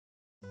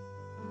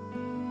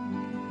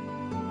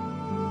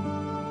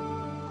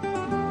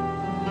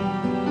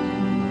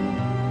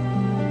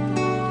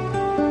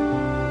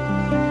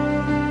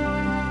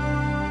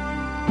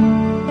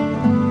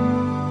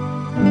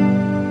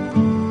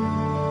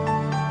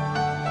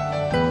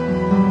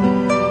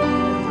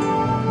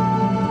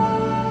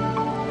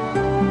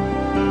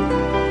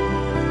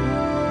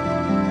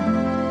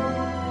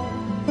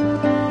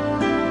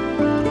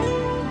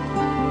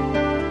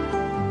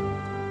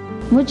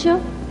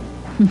Mucho?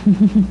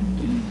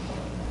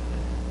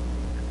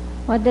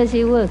 What does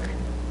he work?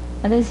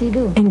 What does he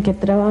do? ¿En qué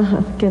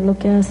trabaja? ¿Qué es lo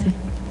que hace?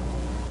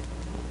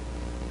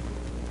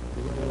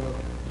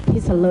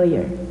 He's a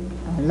lawyer.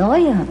 A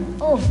lawyer?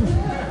 Oh.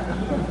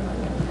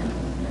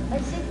 I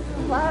sit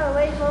far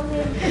away from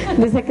him.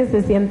 Dice que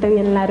se siente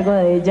bien largo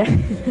de ella.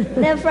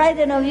 They're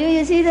frightened of you.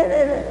 You see that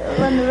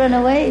want to run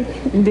away.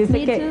 Dice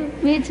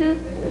Me too.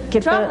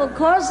 Trouble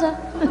causer.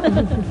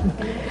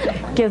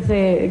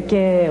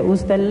 que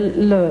usted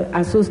lo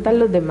asusta a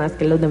los demás,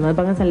 que los demás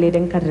van a salir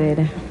en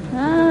carrera.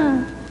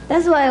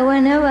 That's why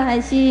whenever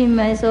I see him,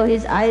 I saw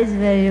his eyes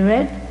very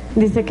red.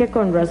 Dice que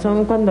con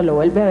razón cuando lo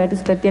vuelve a ver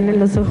usted tiene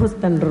los ojos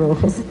tan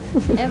rojos.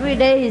 Every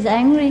day he's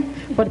angry.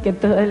 Porque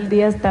todo el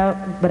día está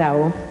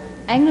bravo.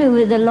 Angry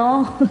with the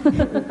law.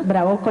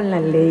 Bravo con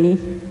la ley.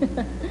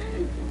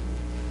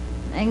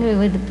 Angry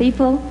with the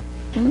people.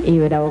 Y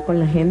bravo con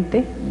la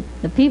gente.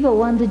 The people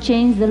want to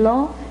change the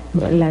law.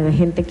 La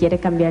gente quiere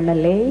cambiar la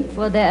ley.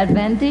 For their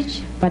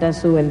advantage. Para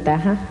su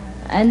ventaja.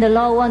 And the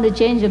law want to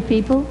change the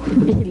people.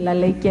 Y la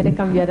ley quiere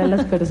cambiar a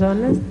las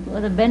personas.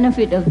 For the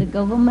benefit of the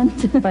government.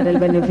 Para el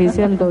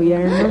beneficio del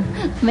gobierno.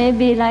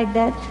 Maybe like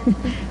that.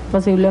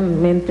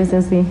 Posiblemente es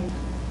así.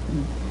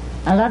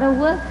 A lot of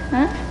work,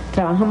 huh?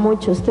 ¿Trabaja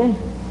mucho usted?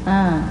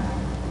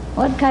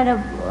 What kind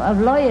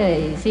of lawyer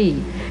is he?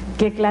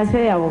 ¿Qué clase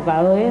de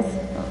abogado es?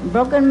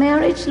 Broken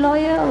marriage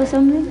lawyer or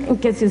something?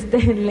 Que si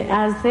usted le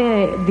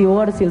hace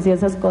divorcios y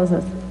esas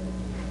cosas.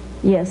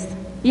 Yes.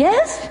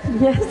 Yes?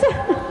 Yes.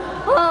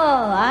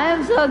 Oh, I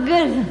am so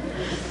good.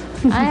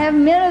 I have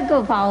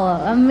miracle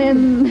power. I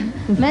mean,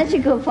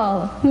 magical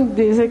power.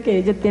 Dice que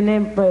ella tiene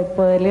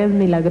poderes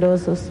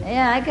milagrosos.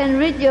 Yeah, I can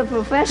read your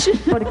profession.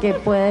 Porque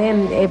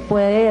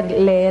puede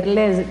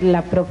leerles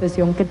la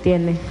profesión que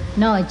tiene.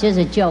 No, it's just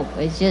a joke.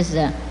 It's just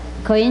a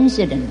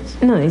coincidence.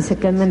 No, dice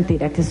que es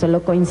mentira, que es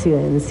solo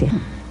coincidencia.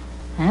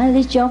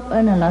 This job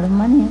earn a lot of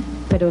money.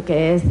 Pero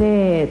que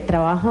ese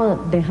trabajo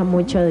deja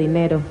mucho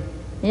dinero.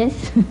 Yes.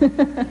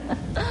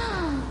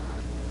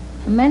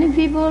 Many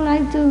people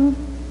like to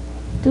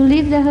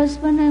leave their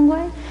husband and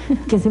wife.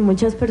 Que si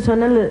muchas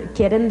personas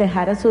quieren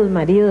dejar a sus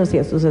maridos y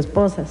a sus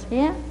esposas.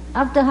 Yeah,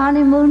 after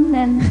honeymoon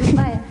and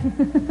goodbye.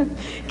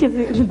 Que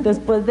si,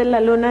 después de la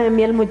luna de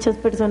miel muchas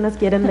personas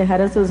quieren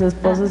dejar a sus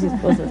esposos y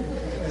esposas.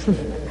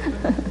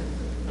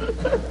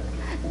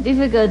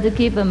 Difficult to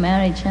keep a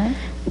marriage, huh?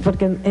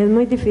 Porque es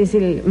muy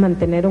difícil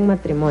mantener un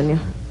matrimonio.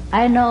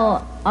 I know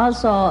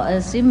also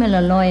a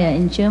similar lawyer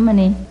in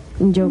Germany.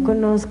 Yo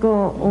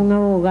conozco un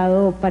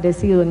abogado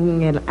parecido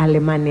en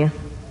Alemania.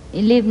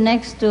 He lived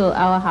next to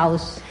our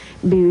house.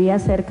 Vivía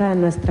cerca de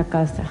nuestra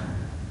casa.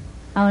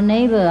 Our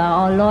neighbor are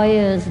all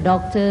lawyers,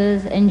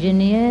 doctors,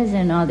 engineers,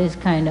 and all this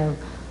kind of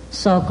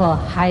so-called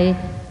high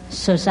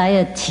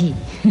society.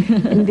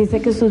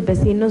 Dice que sus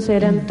vecinos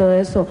eran todo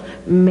eso,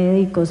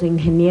 médicos,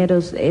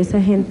 ingenieros,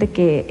 esa gente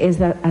que es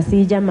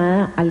así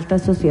llamada alta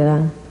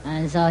sociedad.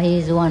 And so he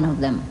is one of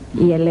them.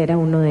 Y él era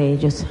uno de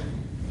ellos.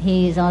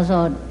 He is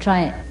also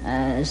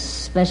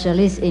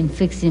specialist in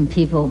fixing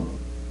people,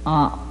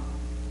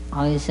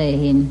 how you say,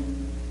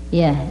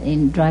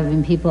 in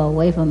driving people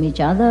away from each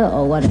other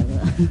or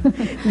whatever.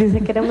 Dice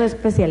que era un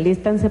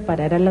especialista en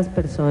separar a las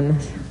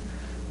personas.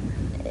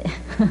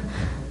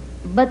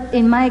 But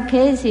in my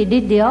case, he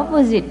did the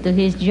opposite to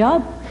his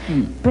job.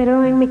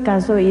 Pero en mi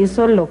caso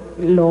hizo lo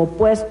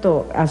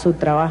opuesto a su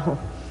trabajo.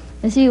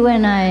 You see,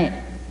 when I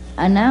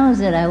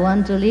announced that I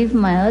want to leave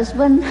my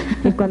husband,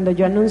 y cuando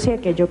yo anuncié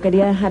que yo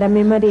quería dejar a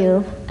mi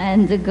marido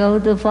and to go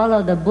to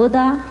follow the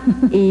Buddha,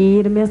 y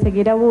irme a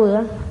seguir a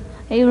Buda,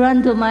 he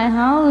ran to my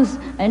house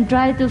and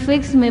tried to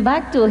fix me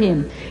back to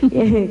him.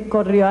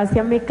 Corrió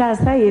hacia mi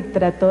casa y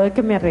trató de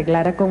que me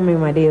arreglara con mi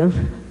marido.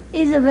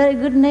 He's a very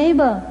good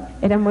neighbor.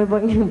 Era muy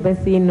buen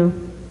vecino.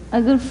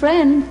 A good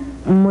friend.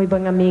 Muy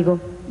buen amigo.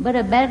 But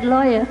a bad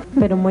lawyer.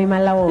 Pero muy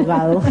mal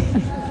abogado.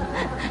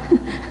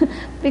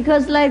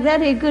 Because like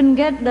that he couldn't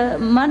get the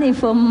money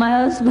from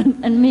my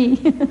husband and me.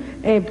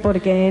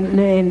 Porque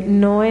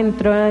no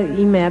entró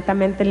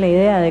inmediatamente en la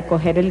idea de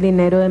coger el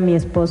dinero de mi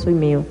esposo y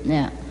mío.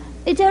 Yeah.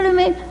 He told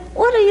me,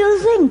 what do you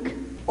think?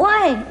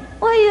 Why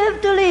you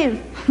have to leave?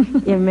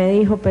 Y él me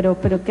dijo, pero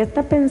 ¿qué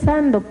está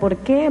pensando? ¿Por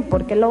qué?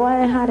 ¿Por qué lo va a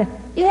dejar?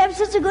 You have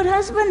such a good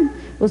husband.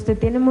 Usted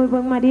tiene muy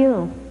buen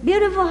marido.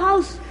 Beautiful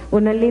house.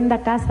 Una linda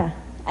casa.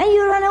 And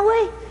you run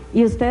away.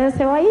 Y usted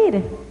se va a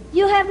ir.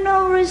 You have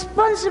no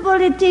responsible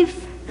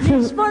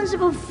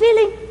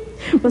feeling.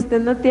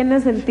 Usted no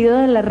tiene sentido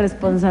de la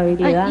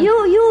responsabilidad. You.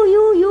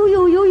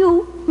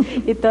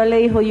 Y todo le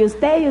dijo, y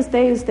usted.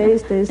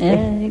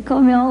 He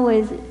called me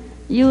always,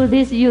 you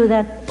this, you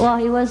that. Oh,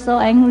 he was so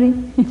angry.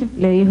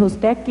 Le dijo,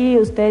 usted aquí,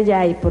 usted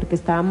allá, y porque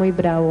estaba muy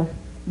bravo.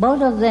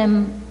 Both of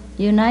them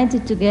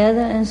united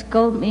together and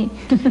scolded me.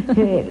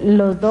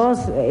 Los dos,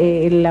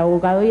 el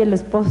abogado y el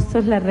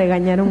esposo, la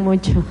regañaron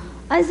mucho.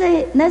 I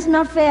say, that's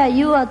not fair.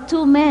 You are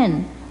two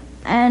men,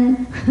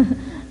 and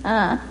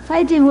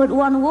fighting with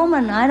one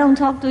woman. I don't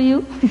talk to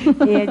you.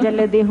 Y ella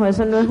les dijo,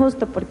 eso no es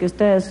justo porque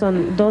ustedes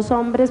son dos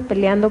hombres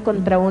peleando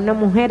contra una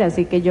mujer,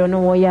 así que yo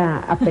no voy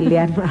a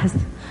pelear más.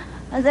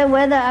 I said,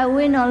 whether I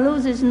win or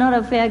lose is not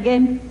a fair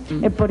game.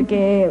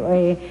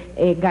 Porque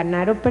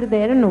ganar o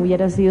perder no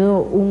hubiera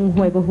sido un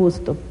juego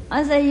justo.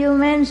 I said, you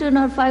men should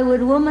not fight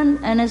with women,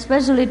 and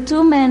especially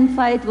two men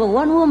fight with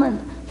one woman.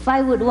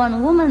 Fight with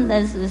one woman,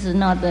 this is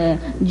not a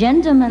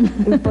gentleman.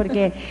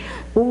 Porque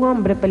un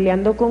hombre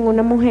peleando con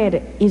una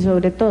mujer y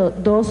sobre todo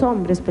dos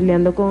hombres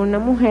peleando con una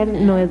mujer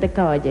no es de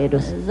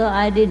caballeros. So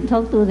I didn't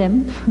talk to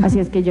them. Así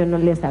es que yo no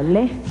les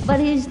hablé. But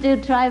he still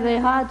tried very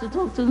hard to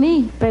talk to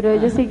me. Pero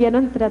ellos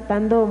siguieron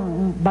tratando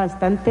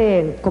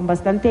con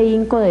bastante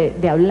ahínco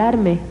de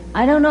hablarme.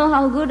 I don't know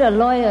how good a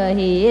lawyer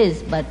he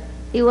is, but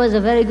he was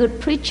a very good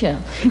preacher.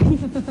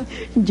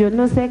 Yo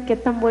no sé qué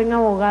tan buen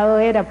abogado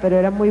era, pero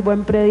era muy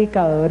buen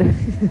predicador.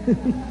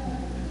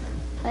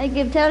 I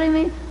keep telling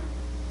me,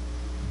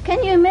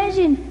 can you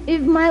imagine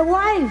if my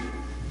wife,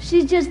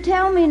 she just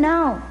tell me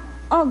now,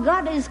 oh,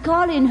 God is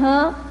calling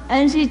her,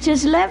 and she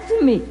just left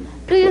me.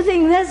 Do you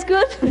think that's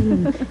good?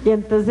 Y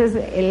entonces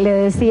él le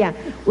decía,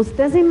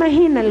 ¿usted se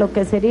imagina lo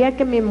que sería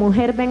que mi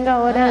mujer venga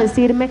ahora a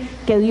decirme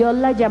que Dios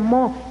la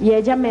llamó y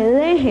ella me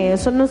deje?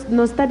 Eso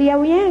no estaría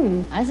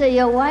bien. I said,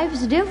 your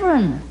wife's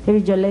different.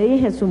 Y yo le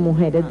dije, su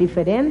mujer es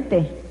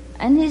diferente.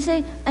 And he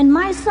said, and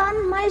my son,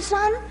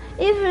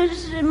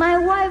 if my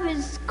wife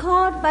is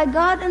called by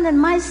God, and then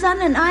my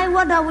son and I,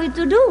 what are we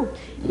to do?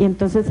 Y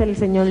entonces el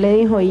Señor le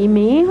dijo, ¿y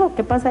mi hijo?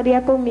 ¿Qué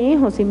pasaría con mi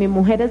hijo? Si mi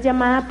mujer es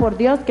llamada por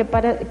Dios,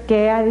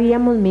 ¿qué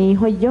haríamos mi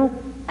hijo y yo?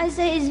 I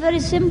say, it's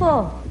very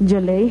simple. Yo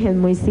le dije, es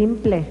muy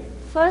simple.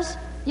 First,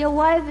 your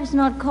wife is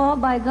not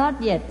called by God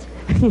yet.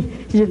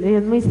 Yo le dije,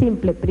 es muy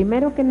simple.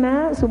 Primero que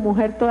nada, su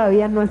mujer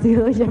todavía no ha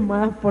sido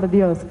llamada por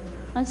Dios.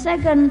 And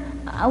second,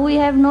 we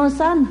have no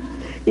son.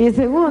 Y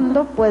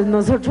segundo, pues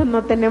nosotros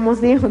no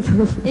tenemos hijos.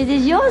 It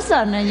is your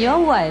son and your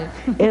wife.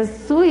 Es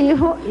su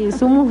hijo y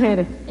su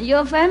mujer.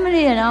 Your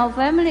family and our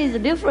family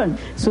is different.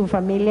 Su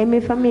familia y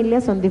mi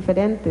familia son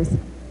diferentes.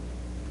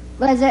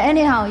 But I said,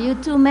 anyhow, you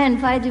two men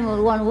fighting with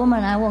one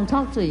woman, I won't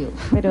talk to you.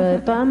 Pero de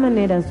todas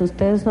maneras,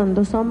 ustedes son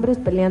dos hombres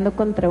peleando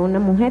contra una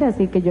mujer,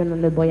 así que yo no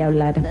les voy a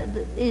hablar.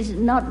 It's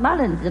not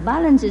balanced. The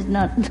balance is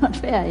not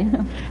fair, you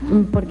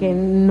know. Porque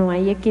no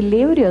hay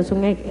equilibrio, es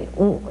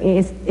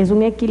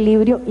un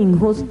equilibrio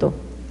injusto.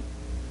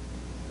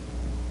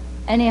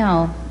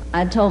 Anyhow,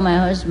 I told my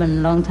husband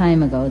a long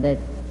time ago that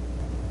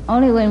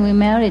only when we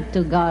married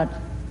to God,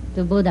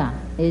 to Buddha,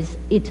 is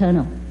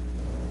eternal.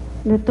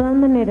 De todas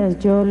maneras,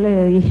 yo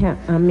le dije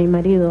a mi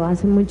marido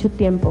hace mucho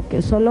tiempo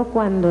que solo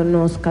cuando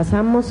nos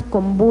casamos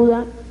con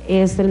Buda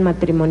es el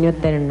matrimonio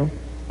eterno.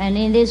 And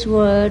in this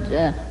world,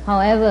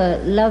 however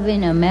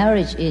loving a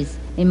marriage is,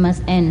 it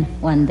must end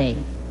one day.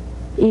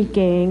 Y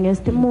que en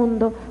este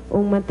mundo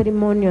un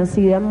matrimonio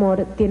así de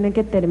amor tiene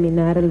que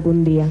terminar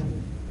algún día.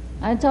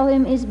 I told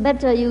him, it's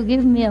better you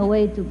give me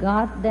away to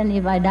God than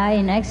if I die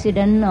in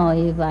accident, or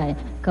if I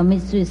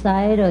commit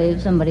suicide, or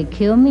if somebody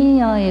kill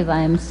me, or if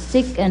I'm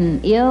sick and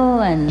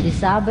ill and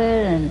disabled,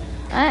 and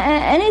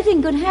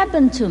anything could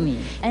happen to me,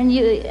 and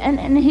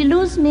he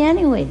lose me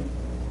anyway.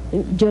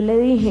 Yo le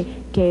dije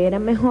que era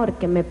mejor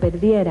que me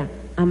perdiera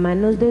a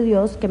manos de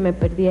Dios que me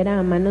perdiera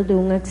a manos de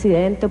un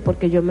accidente,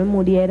 porque yo me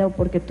muriera o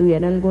porque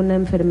tuviera alguna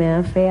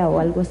enfermedad fea o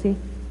algo así.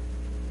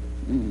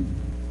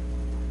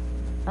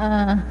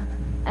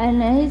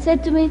 And he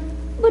said to me,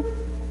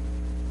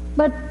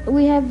 but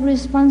we have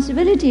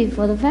responsibility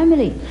for the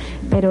family.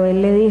 Pero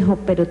él le dijo,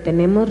 pero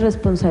tenemos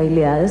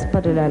responsabilidades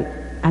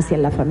hacia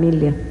la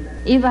familia.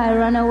 If I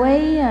run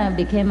away,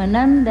 became a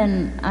nun,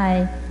 then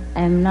I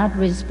am not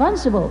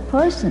responsible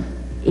person.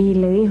 Y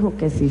le dijo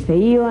que si se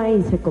iba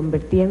y se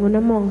convertía en una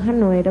monja,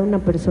 no era una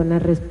persona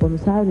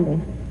responsable.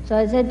 So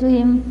I said to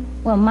him,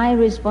 well, my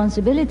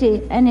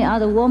responsibility, any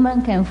other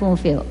woman can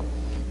fulfill.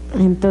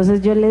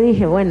 Entonces yo le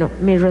dije, bueno,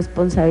 mi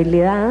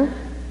responsabilidad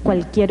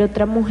cualquier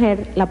otra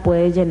mujer la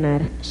puede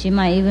llenar. She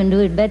might even do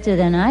it better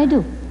than I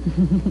do.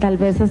 Tal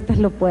vez hasta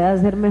lo pueda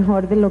hacer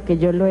mejor de lo que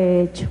yo lo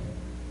he hecho.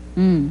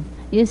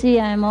 You see,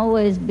 I'm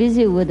always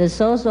busy with the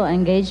social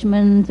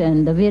engagement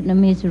and the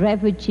Vietnamese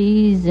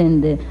refugees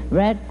and the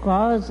Red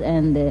Cross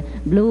and the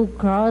Blue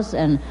Cross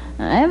and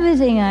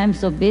everything. I'm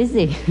so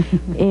busy.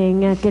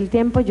 En aquel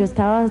tiempo yo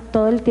estaba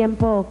todo el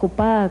tiempo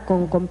ocupada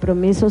con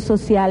compromisos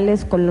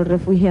sociales, con los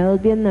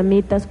refugiados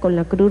vietnamitas, con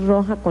la Cruz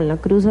Roja, con la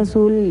Cruz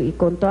Azul y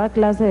con toda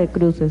clase de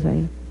cruces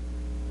ahí.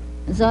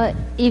 So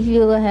if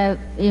you're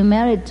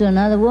married to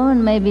another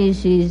woman, maybe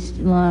she's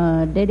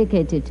more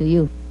dedicated to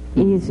you.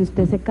 Y si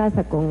usted se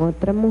casa con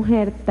otra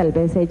mujer, tal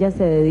vez ella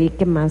se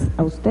dedique más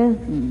a usted.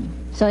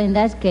 So in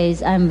that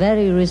case, I'm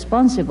very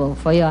responsible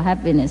for your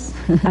happiness.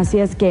 Así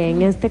es que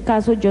en este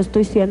caso yo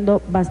estoy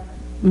siendo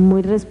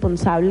muy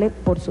responsable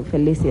por su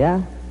felicidad.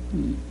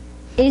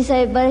 He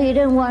said, but he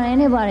didn't want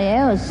anybody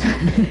else.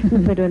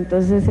 Pero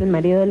entonces el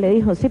marido le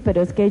dijo, sí,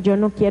 pero es que yo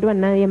no quiero a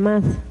nadie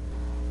más.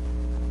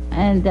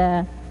 And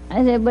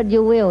I said, but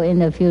you will in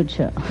the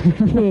future.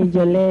 Y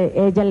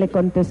ella le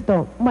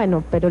contestó,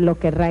 bueno, pero lo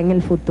querrá en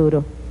el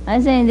futuro. I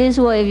said, in this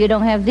world, if you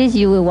don't have this,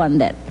 you will want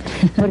that.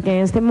 Porque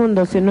en este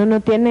mundo, si uno no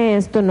tiene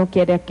esto, no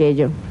quiere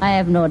aquello. I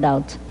have no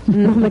doubt.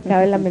 No me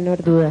cabe la menor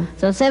duda.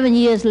 So 7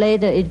 years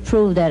later, it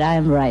proved that I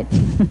am right.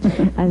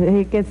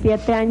 Así que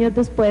 7 años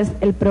después,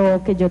 él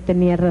probó que yo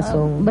tenía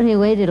razón. But he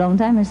waited a long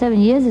time, and 7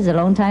 years is a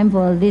long time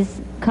for this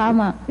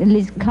karma,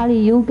 this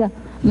Kali Yuga.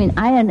 I mean,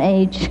 Iron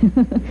Age.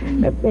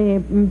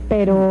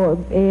 Pero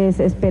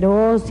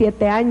esperó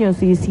 7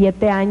 años y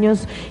 7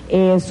 años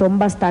son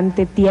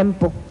bastante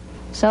tiempo.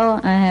 So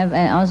I have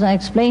also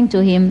explained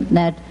to him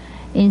that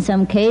in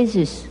some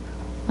cases,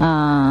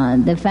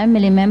 the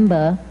family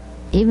member,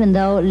 even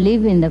though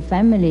live in the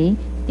family,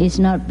 is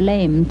not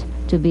blamed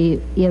to be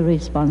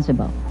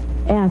irresponsible.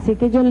 Así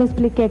que yo le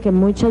expliqué que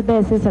muchas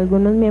veces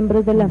algunos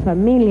miembros de la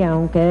familia,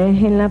 aunque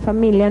dejen la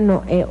familia,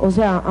 no, o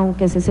sea,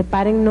 aunque se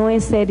separen, no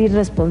es ser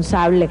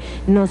irresponsable,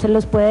 no se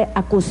los puede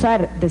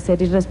acusar de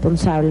ser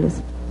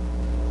irresponsables.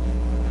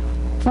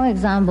 For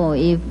example,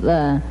 if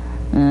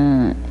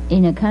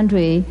in a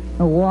country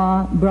a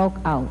war broke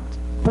out,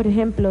 por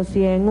ejemplo,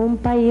 si en un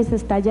país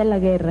estalla la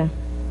guerra,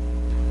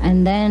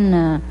 and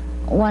then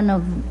one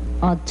of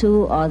or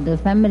two or the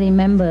family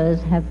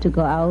members have to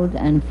go out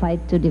and fight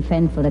to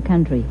defend for the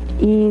country.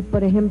 Y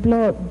por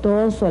ejemplo,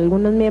 2 o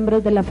algunos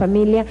miembros de la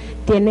familia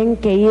tienen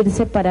que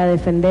irse para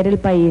defender el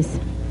país.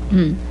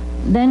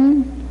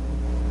 Then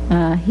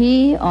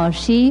he or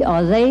she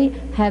or they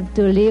have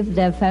to leave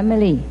their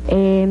family.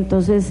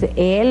 Entonces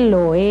él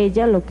o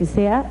ella, lo que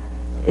sea,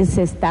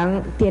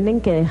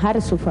 tienen que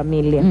dejar su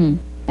familia.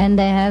 And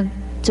they have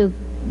to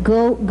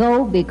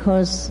go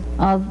because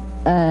of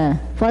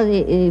for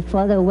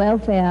the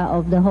welfare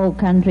of the whole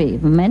country.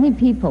 Many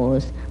people,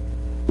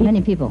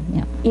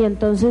 yeah. Y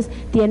entonces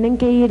tienen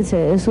que irse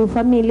de su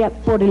familia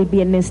por el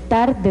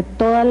bienestar de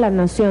toda la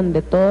nación,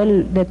 de todo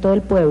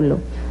el pueblo.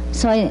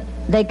 So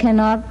they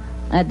cannot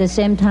at the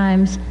same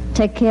time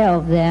take care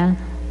of their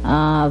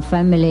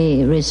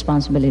family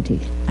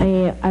responsibilities.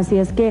 Así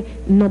es que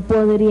no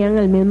podrían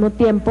al mismo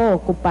tiempo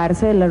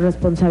ocuparse de las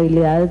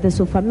responsabilidades de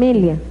su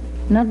familia.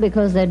 Not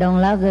because they don't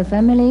love their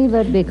family,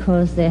 but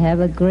because they have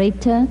a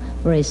greater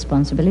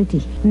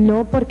responsibility.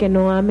 No porque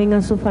no amen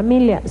a su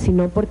familia,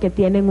 sino porque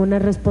tienen una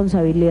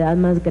responsabilidad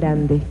más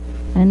grande.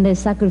 And they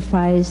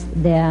sacrifice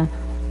their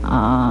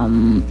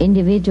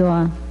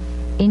individual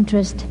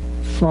interest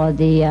for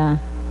the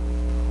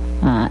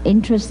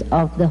interest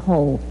of the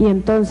whole. Y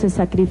entonces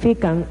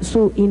sacrifican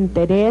su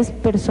interés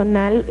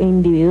personal e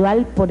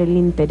individual por el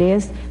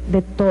interés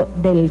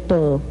del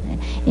todo.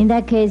 In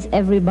that case,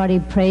 everybody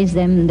praise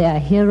them. They are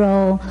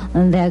hero,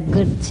 and they are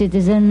good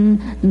citizen.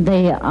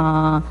 They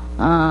are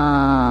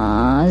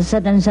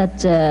such and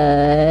such.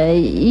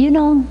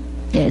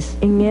 Yes.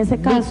 En ese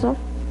caso,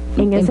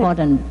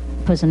 important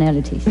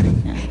personalities.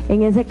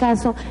 En ese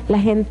caso, la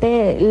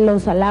gente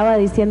los alaba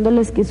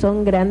diciéndoles que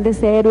son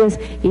grandes héroes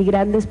y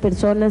grandes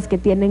personas que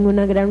tienen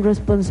una gran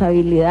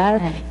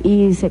responsabilidad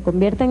y se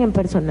convierten en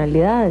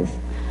personalidades.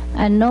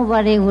 And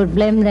nobody would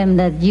blame them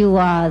that you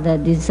are the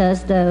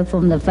disaster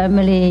from the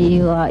family,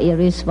 you are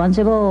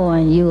irresponsible,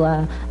 and you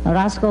are a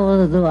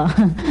rascal, you are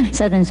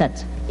such and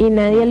such. Y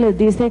nadie les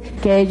dice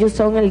que ellos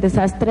son el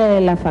desastre de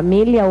la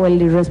familia o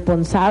el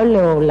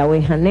irresponsable o la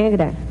oveja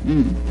negra.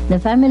 The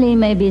family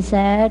may be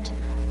sad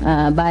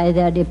by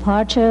their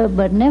departure,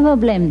 but never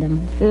blame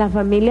them. La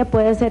familia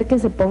puede ser que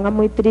se ponga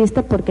muy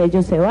triste porque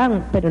ellos se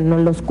van, pero no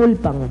los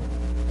culpan.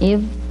 If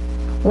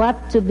what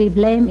to be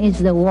blamed is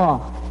the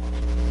war.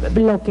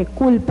 Lo que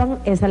culpan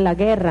es a la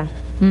guerra.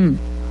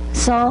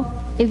 So,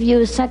 if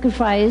you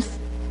sacrifice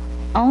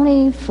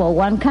only for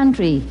one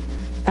country,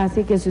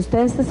 así que si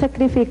ustedes se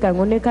sacrifican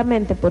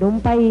únicamente por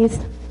un país,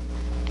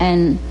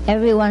 and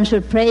everyone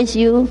should praise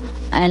you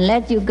and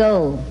let you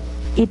go,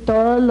 y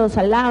todos los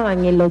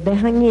alaban y los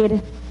dejan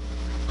ir,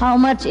 how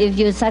much if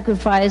you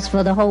sacrifice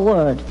for the whole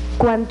world?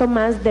 ¿Cuánto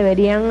más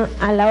deberían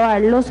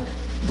alabarlos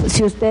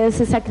si ustedes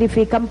se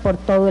sacrifican por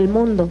todo el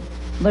mundo?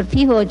 But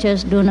people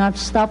just do not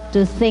stop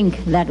to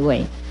think that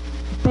way.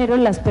 Pero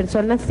las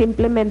personas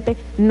simplemente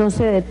no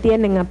se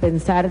detienen a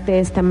pensar de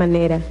esta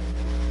manera.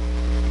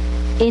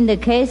 In the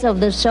case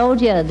of the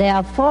soldier, they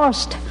are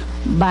forced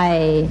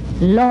by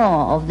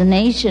law of the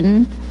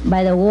nation,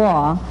 by the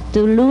war,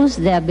 to lose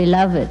their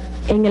beloved.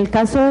 En el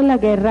caso de la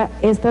guerra,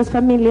 estas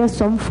familias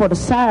son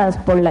forzadas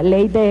por la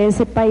ley de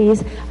ese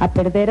país a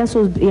perder a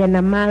sus bien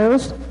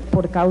amados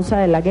por causa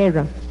de la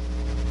guerra.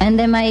 And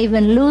they might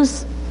even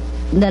lose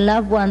the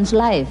loved one's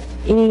life.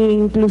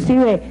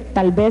 Inclusive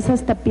tal vez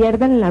hasta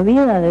pierdan la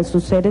vida de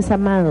sus seres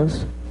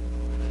amados.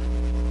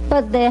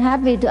 But they're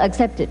happy to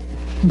accept it.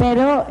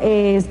 Pero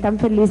están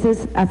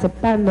felices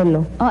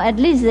aceptándolo. Or at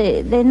least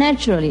they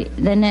naturally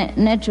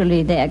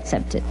they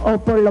accept it. O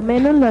por lo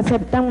menos lo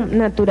aceptan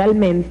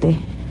naturalmente.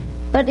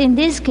 But in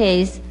this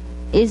case,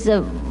 it's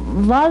a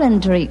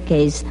voluntary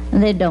case,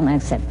 they don't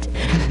accept it.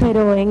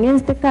 Pero en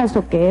este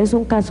caso, que es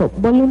un caso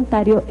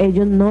voluntario,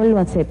 ellos no lo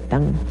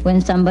aceptan.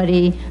 When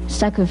somebody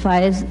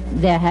sacrifices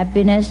their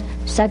happiness,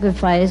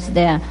 sacrifice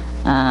their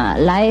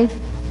life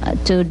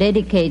to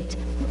dedicate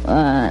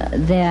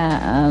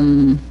their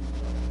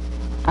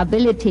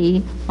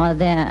ability or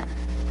their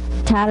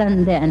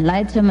talent, their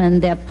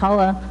enlightenment, their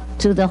power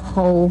to the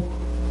whole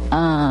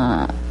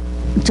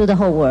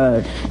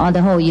world or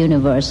the whole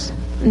universe.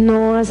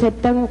 No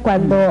aceptan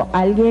cuando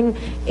alguien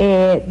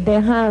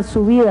deja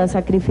su vida,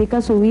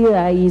 sacrifica su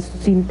vida y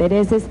sus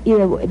intereses y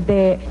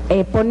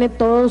pone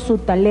todo su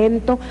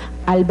talento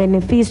al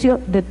beneficio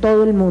de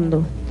todo el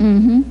mundo.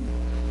 Mm-hmm.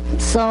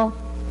 So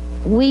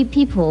we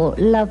people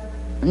love,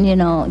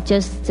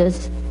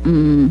 just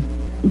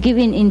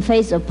giving in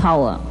face of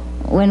power.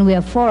 When we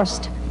are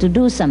forced to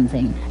do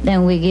something,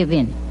 then we give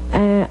in.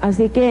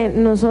 Así que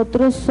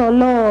nosotros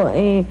solo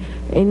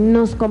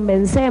nos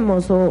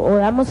convencemos o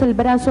damos el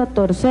brazo a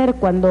torcer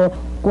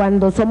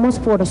cuando somos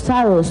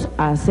forzados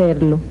a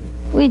hacerlo.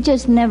 We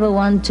just never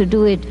want to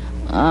do it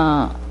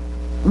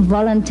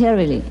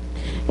voluntarily.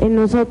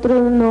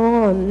 Nosotros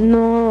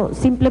no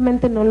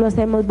simplemente no lo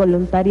hacemos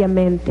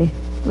voluntariamente.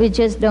 We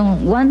just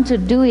don't want to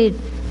do it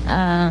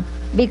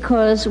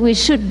because we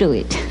should do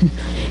it.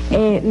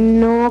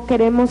 No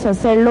queremos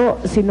hacerlo,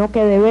 sino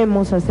que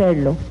debemos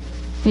hacerlo.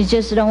 We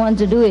just don't want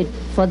to do it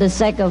for the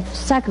sake of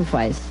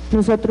sacrifice.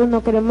 Nosotros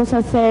no queremos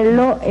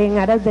hacerlo en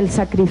aras del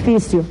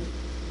sacrificio.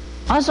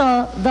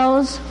 Also,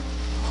 those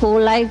who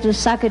like to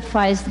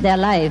sacrifice their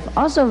life,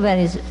 also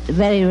very,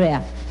 very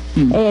rare.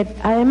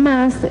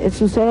 Además,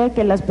 sucede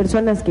que las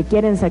personas que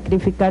quieren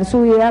sacrificar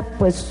su vida,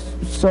 pues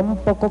son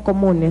poco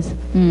comunes.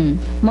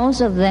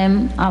 Most of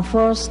them are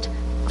forced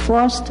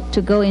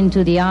to go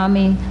into the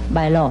army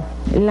by law.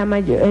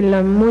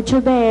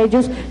 Muchos de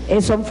ellos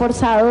son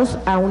forzados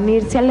a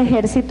unirse al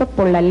ejército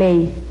por la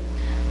ley.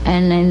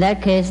 And in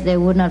that case, they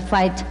would not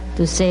fight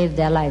to save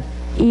their life.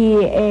 Y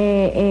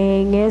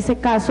en ese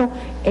caso,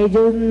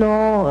 ellos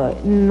no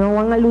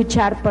van a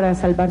luchar para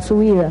salvar su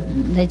vida.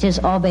 They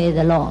just obey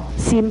the law.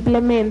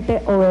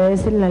 Simplemente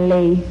obedecen la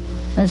ley.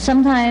 And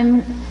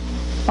sometimes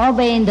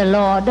obeying the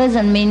law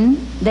doesn't mean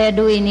they're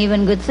doing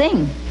even good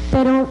thing.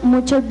 Pero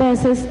muchas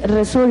veces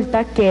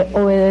resulta que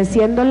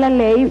obedeciendo la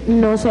ley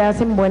no se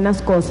hacen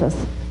buenas cosas.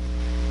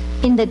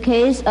 In the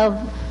case of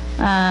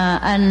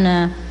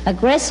an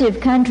aggressive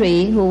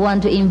country who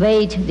want to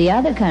invade the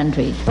other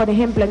country, por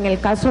ejemplo, en el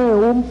caso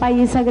de un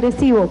país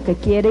agresivo que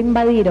quiere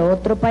invadir a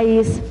otro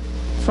país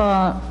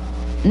for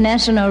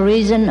national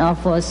reason or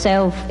for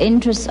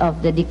self-interest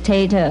of the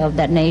dictator of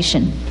that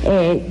nation,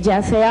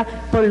 ya sea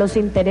por los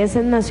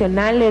intereses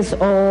nacionales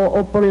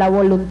o por la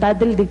voluntad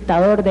del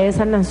dictador de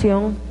esa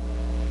nación,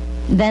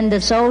 then the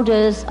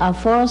soldiers are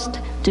forced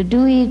to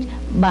do it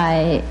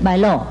by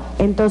law.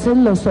 Entonces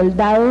los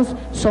soldados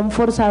son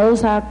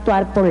forzados a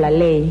actuar por la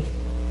ley.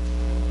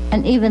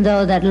 And even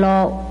though that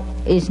law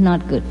is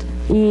not good,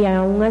 y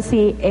aún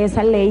así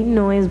esa ley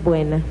no es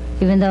buena.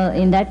 Even though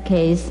in that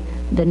case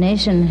the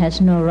nation has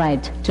no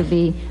right to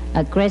be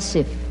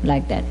aggressive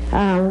like that.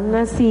 Aún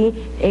así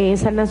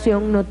esa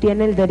nación no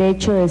tiene el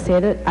derecho de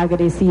ser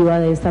agresiva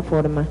de esta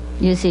forma.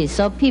 You see,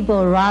 so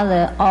people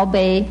rather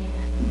obey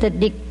the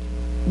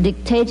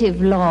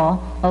dictative law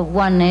of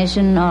one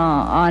nation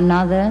or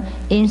another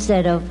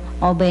instead of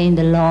obeying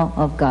the law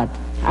of God.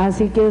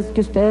 Así que es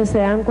que ustedes se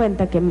dan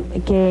cuenta que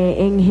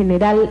en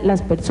general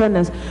las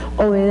personas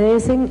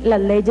obedecen las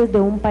leyes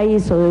de un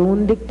país o de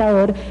un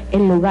dictador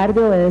en lugar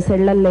de obedecer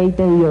la ley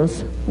de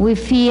Dios. We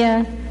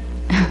fear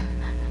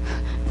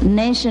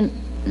national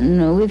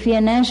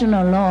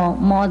law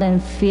more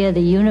than fear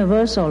the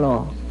universal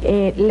law.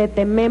 Le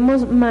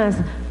tememos más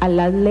a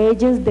las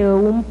leyes de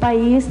un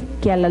país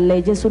que a las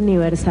leyes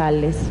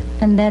universales.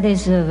 And that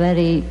is a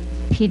very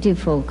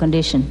pitiful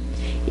condition.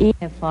 Y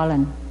have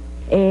fallen.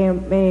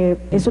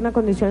 Es una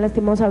condición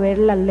lastimosa ver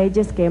las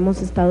leyes que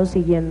hemos estado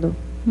siguiendo.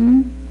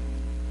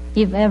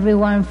 If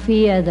everyone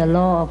fear the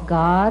law of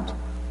God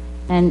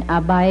and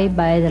abide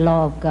by the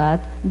law of God,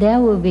 there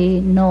will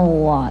be no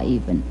war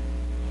even.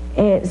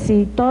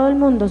 Si todo el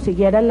mundo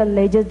siguiera las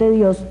leyes de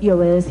Dios y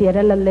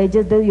obedeciera las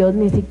leyes de Dios,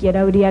 ni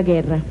siquiera habría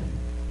guerra.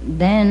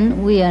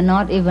 Then we are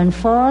not even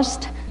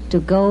forced to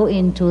go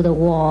into the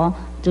war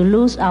to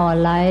lose our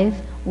life,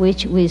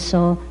 which we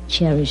so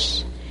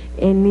cherish.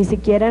 Ni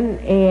siquiera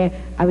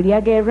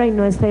habría guerra y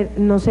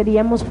no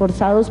seríamos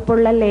forzados por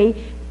la ley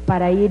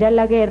para ir a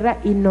la guerra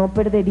y no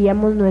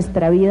perderíamos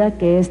nuestra vida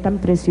que es tan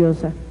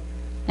preciosa.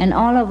 And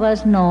all of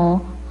us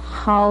know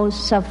how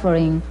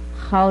suffering,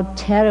 how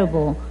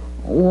terrible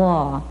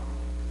war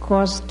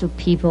caused to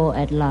people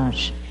at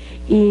large.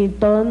 Y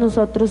todos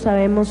nosotros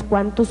sabemos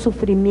cuánto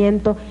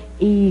sufrimiento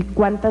y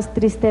cuántas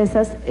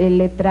tristezas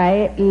le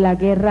trae la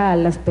guerra a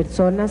las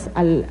personas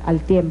al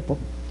tiempo.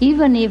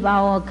 Even if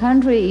our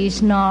country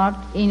is not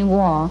in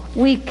war,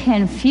 we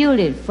can feel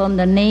it from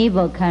the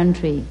neighbor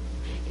country.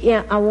 Y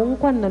aun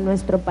cuando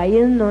nuestro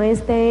país no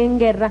esté en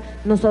guerra,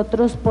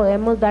 nosotros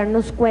podemos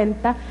darnos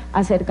cuenta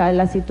acerca de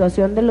la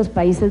situación de los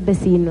países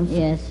vecinos.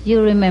 Yes,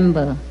 you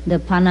remember the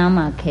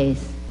Panama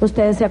case.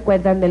 Ustedes se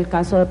acuerdan del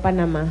caso de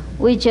Panamá,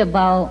 which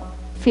about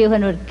few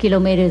hundred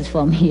kilometers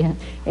from here.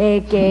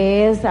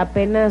 Que es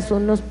apenas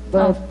unos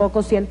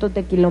pocos cientos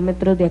de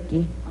kilómetros de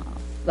aquí.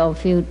 A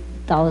few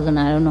 2,000,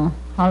 I don't know.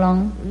 How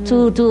long?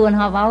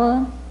 2.5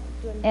 hour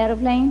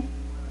airplane?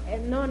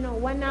 No,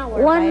 1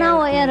 hour. 1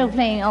 hour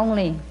airplane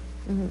only.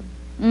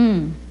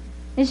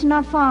 It's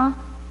not far.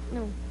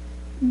 No.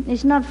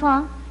 It's not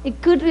far.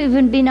 It could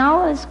even been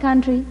our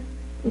country.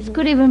 It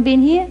could even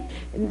been here.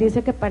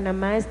 Dice que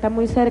Panamá está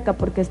muy cerca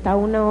porque está a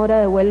 1 hora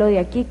de vuelo de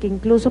aquí, que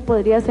incluso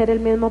podría ser el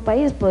mismo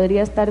país,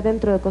 podría estar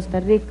dentro de Costa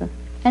Rica.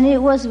 And it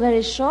was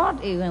very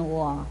short even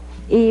war.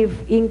 Y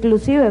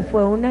inclusive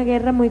fue una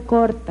guerra muy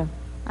corta.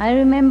 I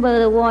remember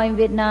the war in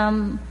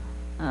Vietnam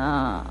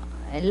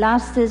it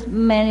lasted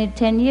many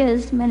 10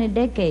 years, many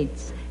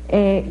decades.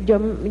 Yo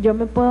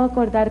me puedo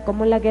acordar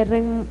cómo la guerra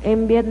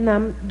en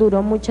Vietnam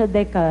duró muchas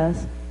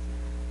décadas.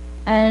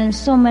 And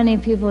so many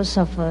people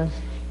suffered.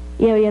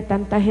 Y había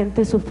tanta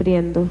gente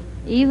sufriendo.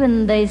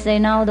 Even they say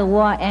now the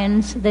war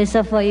ends, they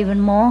suffer even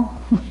more.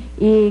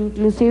 Y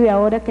inclusive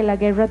ahora que la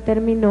guerra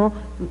terminó,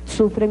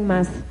 sufren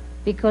más.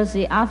 Because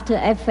the after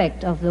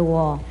effect of the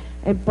war.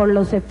 Por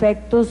los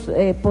efectos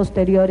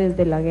posteriores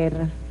de la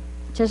guerra.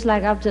 Just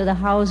like after the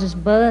house is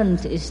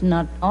burned, it's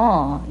not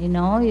all, you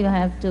know, you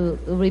have to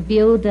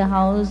rebuild the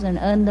house and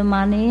earn the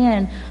money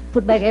and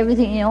put back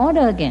everything in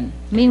order again.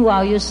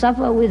 Meanwhile, you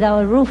suffer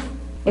without a roof,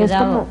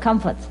 without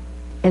comfort.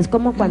 Es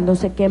como cuando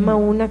se quema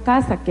una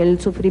casa, que el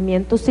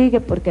sufrimiento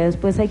sigue porque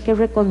después hay que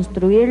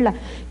reconstruirla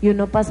y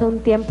uno pasa un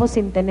tiempo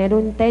sin tener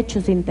un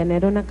techo, sin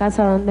tener una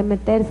casa donde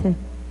meterse.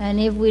 And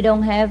if we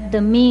don't have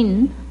the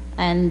means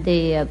and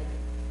the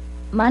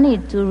money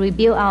to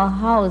rebuild our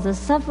house, the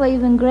suffer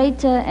even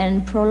greater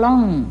and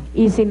prolonged.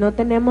 Y si no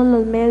tenemos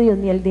los medios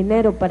ni el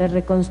dinero para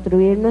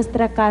reconstruir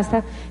nuestra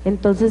casa,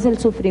 entonces el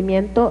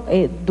sufrimiento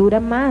dura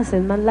más,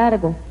 es más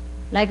largo.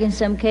 Like in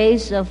some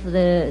case of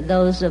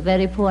those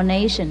very poor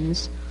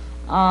nations,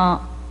 or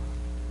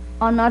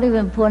not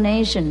even poor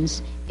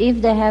nations,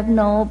 if they have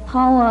no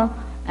power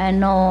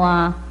and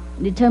no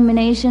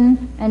determination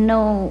and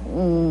no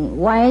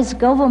wise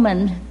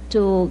government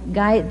to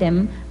guide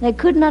them, they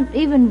could not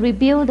even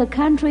rebuild the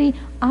country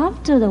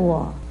after the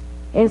war.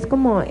 Es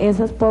como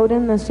esas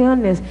pobres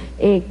naciones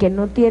que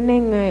no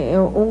tienen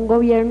un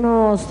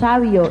gobierno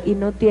sabio y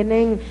no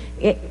tienen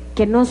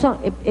que no son,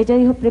 ella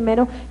dijo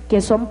primero que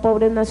son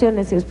pobres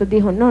naciones y después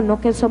dijo no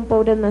que son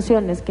pobres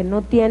naciones, que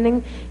no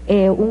tienen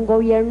un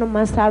gobierno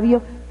más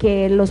sabio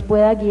que los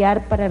pueda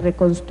guiar para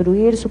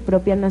reconstruir su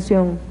propia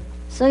nación.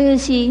 So you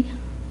see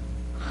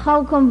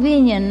how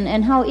convenient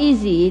and how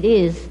easy it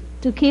is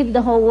to keep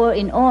the whole world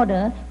in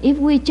order if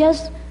we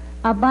just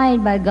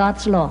abide by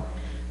God's law.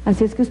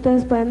 Así es que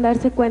ustedes pueden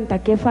darse cuenta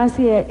qué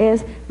fácil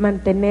es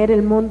mantener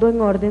el mundo en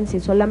orden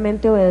si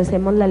solamente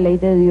obedecemos la ley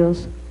de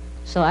Dios.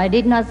 So I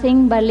did not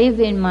think by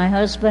leaving my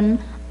husband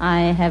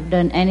I have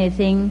done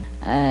anything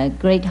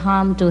great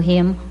harm to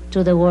him,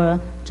 to the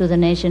world, to the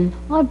nation,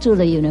 or to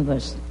the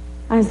universe.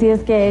 Así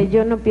es que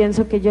yo no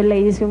pienso que yo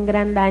le hice un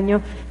gran daño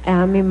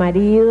a mi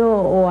marido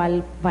o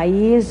al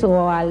país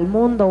o al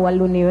mundo o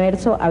al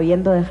universo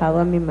habiendo dejado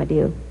a mi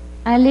marido.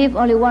 I leave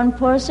only one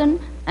person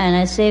and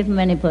I save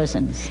many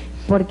persons.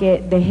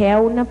 Porque dejé a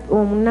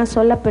una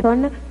sola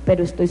persona,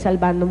 pero estoy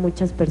salvando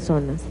muchas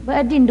personas. But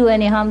I didn't do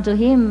any harm to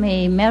him.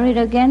 He married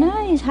again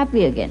and he's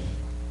happy again.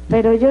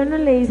 Pero yo no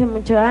le hice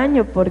mucho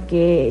daño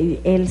porque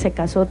él se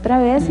casó otra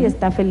vez y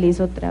está feliz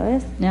otra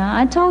vez.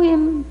 Yeah, I told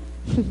him,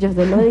 yo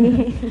se lo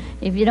dije.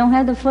 If you don't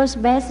have the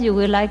first best, you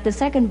will like the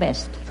second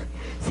best.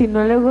 Si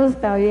no le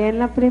gusta bien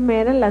la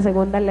primera, la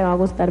segunda le va a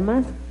gustar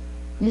más.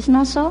 It's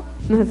not so?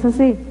 No es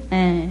así.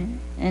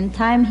 And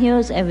time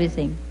heals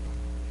everything.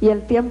 Y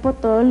el tiempo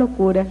todo lo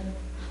cura.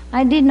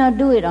 I did not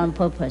do it on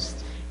purpose.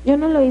 Yo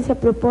no lo hice a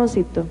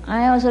propósito.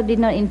 I also did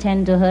not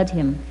intend to hurt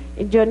him.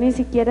 Yo ni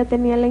siquiera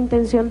tenía la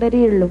intención de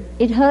herirlo.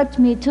 It hurt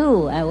me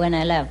too when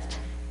I left.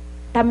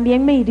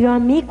 También me hirió a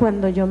mí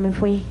cuando yo me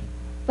fui.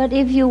 But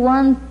if you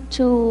want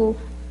to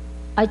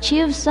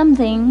achieve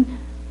something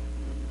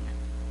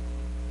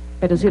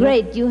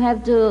great, you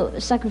have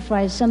to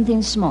sacrifice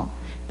something small.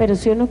 Pero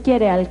si uno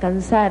quiere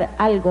alcanzar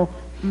algo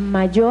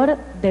mayor,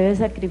 debe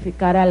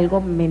sacrificar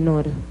algo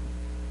menor.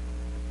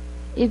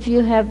 If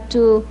you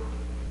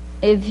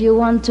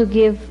want to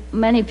give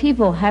many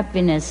people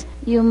happiness,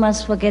 you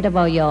must forget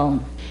about your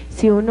own.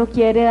 Si uno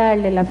quiere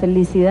darle la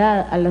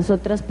felicidad a las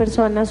otras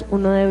personas,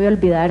 uno debe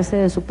olvidarse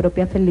de su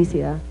propia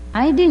felicidad.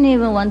 I didn't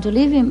even want to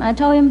leave him. I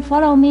told him,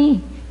 follow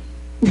me.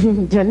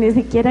 Yo ni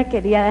siquiera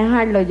quería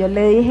dejarlo. Yo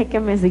le dije que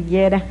me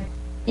siguiera.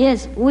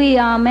 Yes, we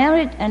are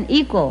married and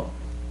equal.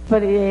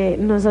 Porque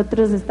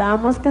nosotros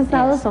estábamos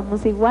casados, yes.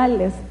 Somos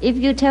iguales. If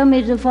you tell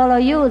me to follow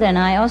you, then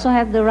I also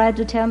have the right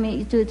to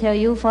tell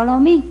you follow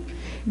me.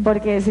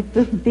 Porque si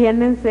tú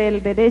tienes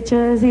el derecho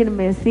de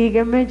decirme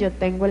sígueme, yo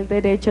tengo el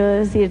derecho de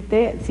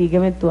decirte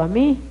sígueme tú a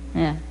mí.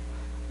 Yeah.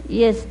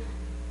 Yes.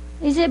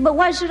 He said, but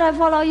why should I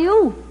follow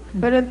you?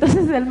 Pero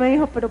entonces él me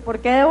dijo, pero ¿por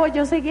qué debo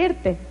yo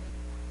seguirte?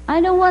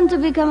 I don't want to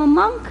become a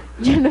monk.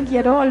 Yo no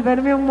quiero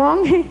volverme un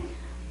monje.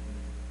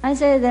 I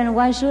said, then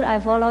why should I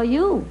follow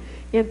you?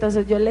 Y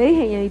entonces yo le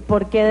dije, ¿y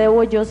por qué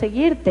debo yo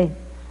seguirte?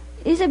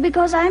 He said,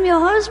 because I'm your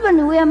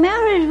husband, we are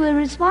married, we're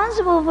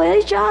responsible for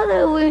each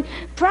other, we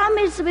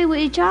promise to be with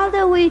each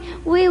other, we,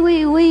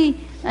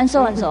 and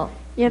so and so.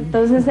 Y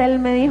entonces él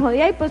me dijo,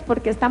 ay, pues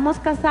porque estamos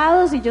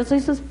casados y yo soy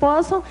su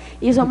esposo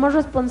y somos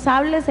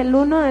responsables el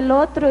uno del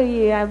otro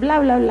y bla,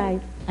 bla, bla.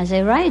 I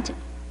said, right,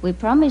 we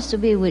promised to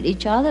be with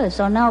each other,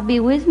 so now be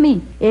with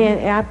me.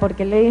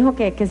 Porque le dijo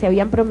que se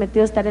habían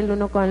prometido estar el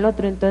uno con el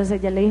otro, entonces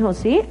ella le dijo,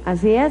 sí,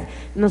 así es,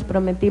 nos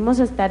prometimos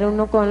estar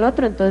uno con el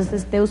otro, entonces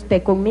esté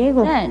usted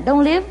conmigo. Yeah,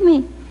 don't leave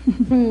me.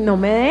 No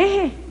me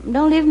deje.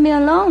 Don't leave me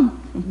alone.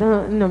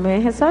 No me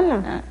deje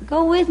sola.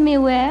 Go with me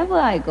wherever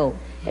I go.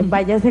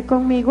 Váyase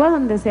conmigo a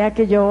donde sea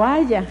que yo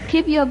vaya.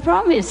 Keep your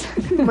promise.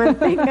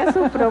 Mantenga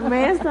su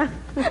promesa.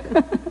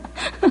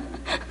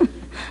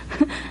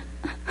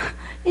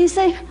 He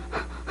said,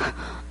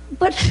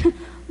 but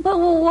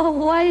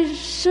why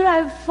should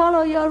I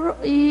follow your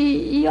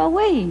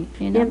way?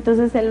 You know? Y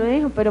entonces él me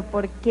dijo, pero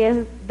 ¿por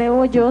qué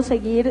debo yo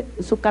seguir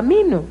su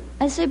camino?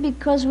 I said,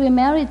 because we're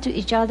married to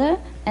each other,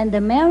 and the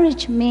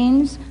marriage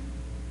means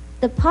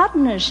the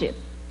partnership.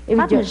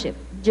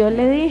 Yo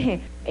le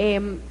dije,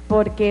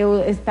 porque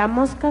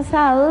estamos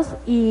casados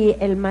y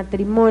el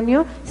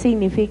matrimonio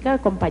significa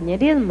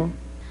compañerismo.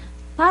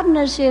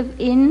 Partnership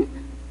in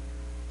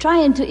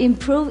trying to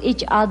improve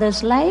each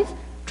other's life,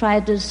 try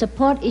to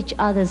support each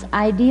other's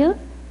ideal,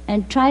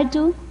 and try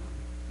to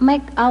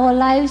make our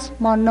lives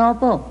more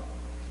noble.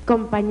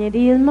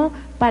 Compañerismo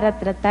para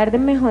tratar de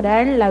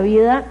mejorar la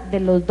vida de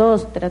los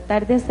dos,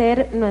 tratar de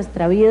hacer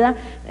nuestra vida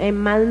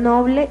más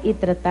noble y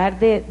tratar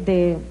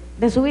de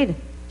subir.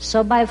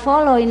 So by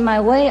following my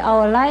way,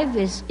 our life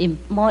is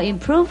more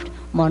improved,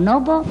 more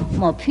noble,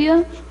 more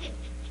pure,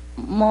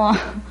 more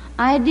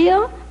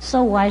ideal.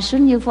 So why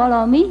shouldn't you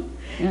follow me?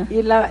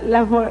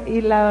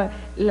 Yeah.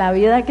 La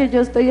vida que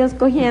yo estoy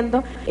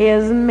escogiendo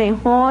es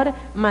mejor,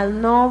 más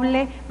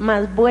noble,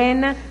 más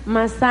buena,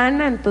 más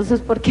sana.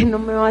 Entonces, ¿por qué no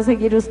me va a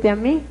seguir usted a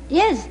mí?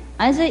 Yes,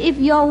 I say if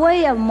your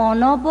way is more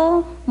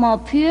noble, more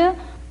pure,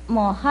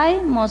 more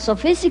high, more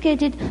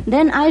sophisticated,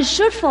 then I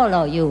should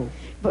follow you.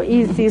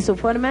 Y si su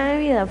forma de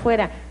vida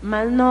fuera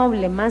más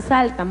noble, más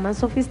alta, más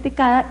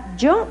sofisticada,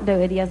 yo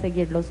debería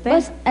seguirlo a usted.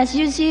 But as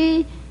you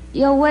see,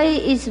 your way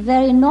is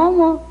very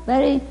normal,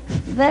 very,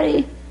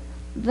 very,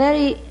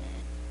 very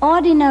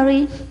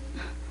ordinary,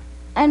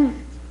 and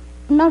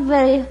not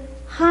very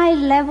high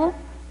level.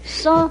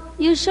 So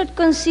you should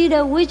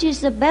consider which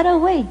is the better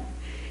way.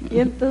 Y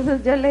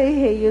entonces yo le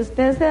dije, ¿y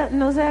usted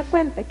no se da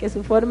cuenta que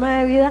su forma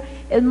de vida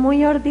es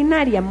muy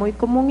ordinaria, muy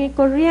común y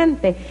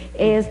corriente?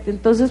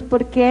 Entonces,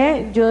 ¿por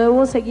qué yo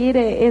debo seguir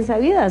esa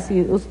vida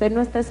si usted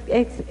no está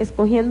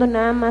escogiendo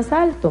nada más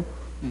alto?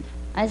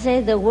 I say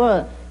in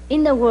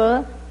the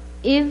world,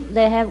 if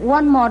they have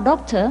one more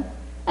doctor,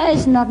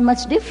 it's not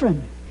much different.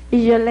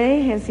 Y yo le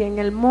dije, si en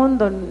el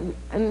mundo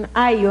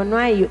hay o no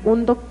hay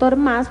un doctor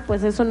más,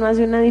 pues eso no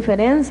hace una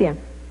diferencia.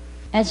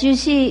 As you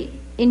see,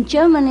 in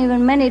Germany,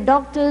 even many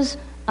doctors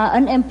are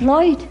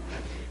unemployed.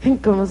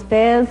 Como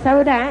usted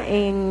sabrá,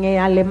 en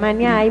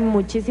Alemania hay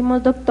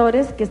muchísimos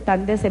doctores que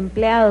están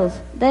desempleados.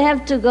 They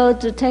have to go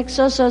to take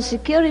Social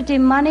Security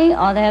money,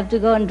 or they have to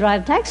go and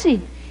drive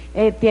taxi.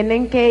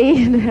 Tienen que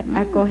ir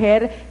a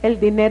coger el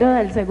dinero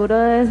del seguro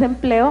de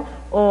desempleo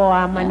o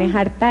a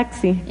manejar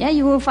taxi. Yeah,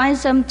 you will find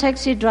some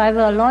taxi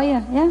driver, a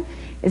lawyer. Yeah.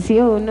 Sí,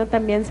 uno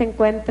también se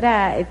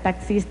encuentra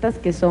taxistas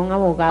que son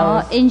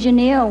abogados. Or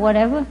engineer or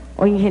whatever.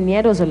 O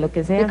ingenieros o lo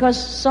que sea. Because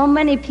so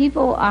many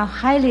people are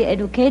highly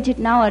educated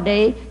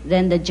nowadays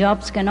than the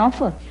jobs can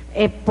offer.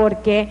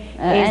 Porque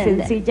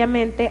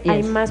sencillamente yes,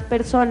 hay más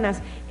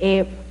personas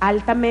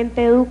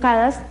altamente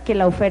educadas que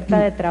la oferta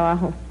de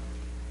trabajo.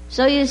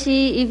 So you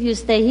see, if you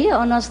stay here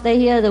or not stay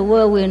here, the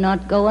world will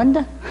not go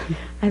under.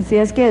 Así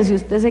es que si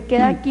usted se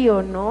queda aquí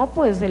o no,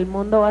 pues el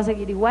mundo va a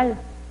seguir igual.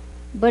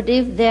 But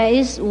if there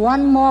is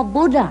one more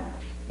Buddha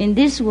in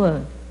this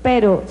world,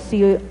 pero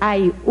si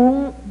hay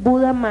un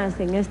Buda más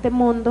en este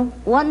mundo,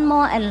 one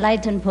more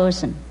enlightened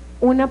person,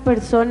 una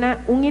persona,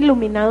 un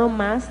iluminado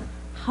más,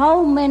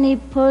 how many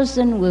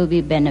persons will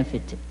be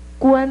benefited?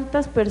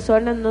 ¿Cuántas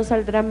personas no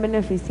saldrán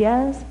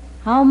beneficiadas?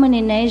 How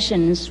many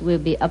nations will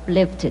be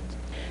uplifted?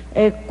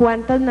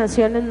 ¿Cuántas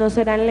naciones no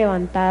serán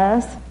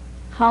levantadas?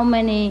 How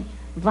many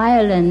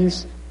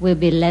violence will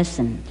be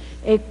lessened?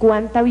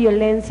 ¿Cuánta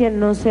violencia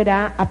no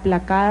será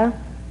aplacada?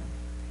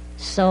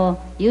 So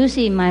you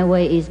see, my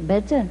way is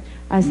better.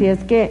 Así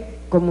es que,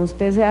 como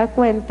usted se da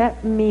cuenta,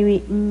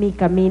 mi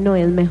camino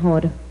es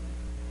mejor.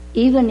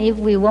 Even if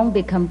we won't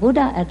become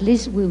Buddha, at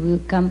least we will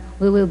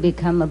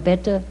become a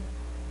better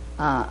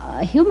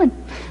human.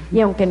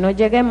 Y aunque no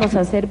lleguemos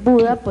a ser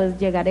Buda, pues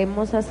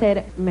llegaremos a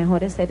ser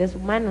mejores seres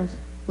humanos.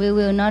 We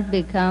will not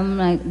become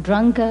like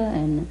drunkard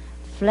and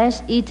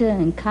flesh eater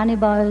and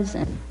cannibals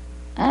and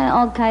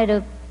all kind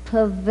of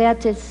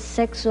perverted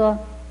sexual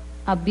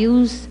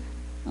abuse,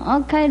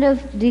 all kind of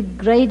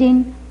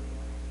degrading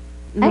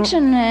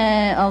action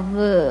of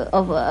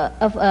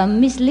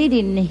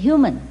misleading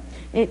human.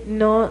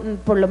 No,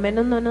 por lo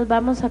menos no nos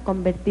vamos a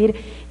convertir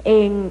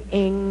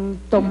en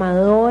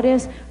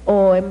tomadores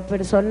o en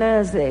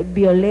personas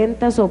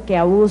violentas o que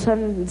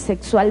abusan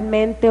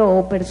sexualmente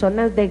o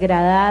personas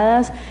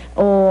degradadas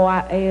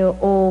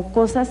o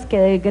cosas que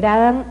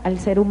degradan al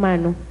ser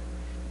humano.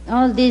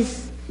 All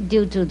this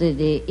due to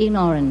the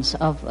ignorance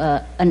of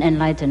an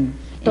enlightened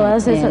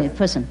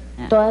person.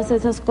 Todas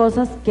esas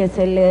cosas que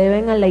se le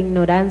deben a la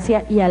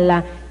ignorancia y a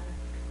la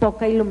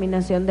poca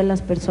iluminación de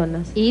las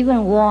personas.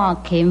 Even war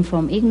came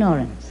from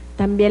ignorance.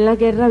 También la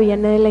guerra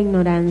viene de la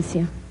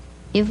ignorancia.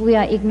 If we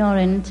are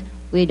ignorant,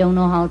 we don't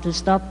know how to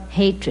stop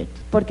hatred.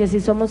 Porque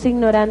si somos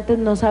ignorantes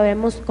no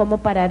sabemos cómo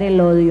parar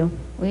el odio.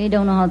 We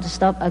don't know how to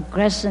stop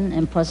aggression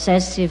and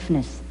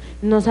possessiveness.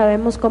 No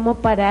sabemos cómo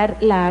parar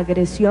la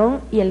agresión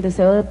y el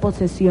deseo de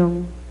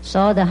posesión.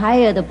 So the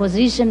higher the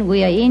position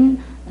we are in,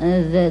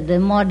 the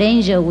more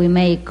danger we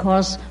may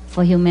cause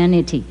for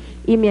humanity.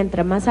 Y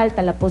mientras más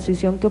alta la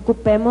posición que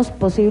ocupemos,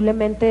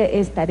 posiblemente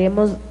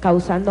estaremos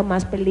causando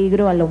más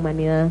peligro a la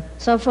humanidad.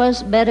 So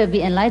first, better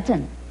be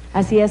enlightened.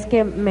 Así es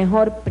que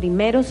mejor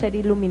primero ser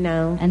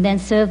iluminado. And then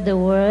serve the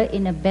world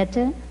in a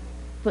better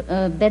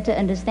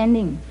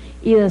understanding.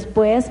 Y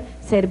después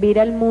servir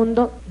al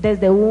mundo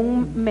desde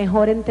un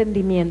mejor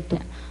entendimiento.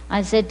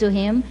 I said to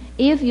him,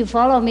 if you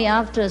follow me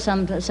after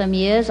some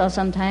years or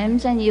some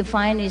times and you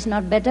find it's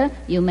not better,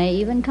 you may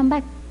even come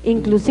back.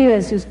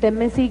 Inclusive si usted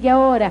me sigue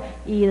ahora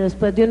y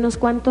después de unos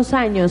cuantos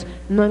años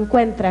no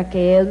encuentra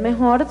que es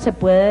mejor, se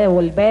puede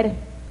devolver.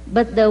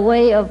 But the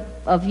way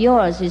of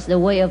yours is the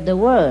way of the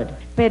world.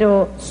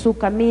 Pero su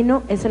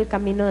camino es el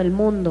camino del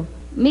mundo.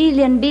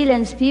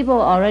 Billions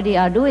people already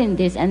are doing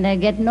this and they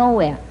get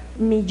nowhere.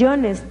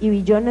 Millones y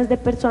billones de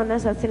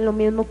personas hacen lo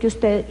mismo que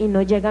usted y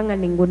no llegan a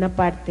ninguna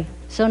parte.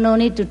 So no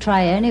need to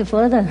try any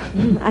further.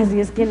 Así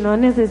es que no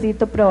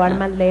necesito probar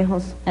más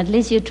lejos. At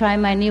least you try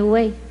my new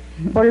way.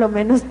 Por lo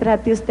menos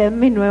trate usted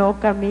mi nuevo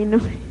camino.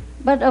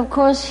 But of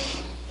course,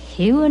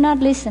 he will not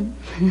listen.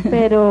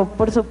 Pero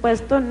por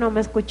supuesto no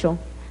me escuchó.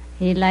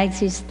 He likes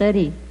his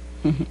study.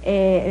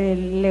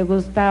 Le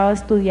gustaba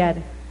estudiar.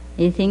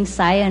 He thinks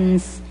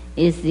science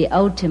is the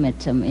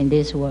ultimatum in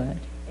this world.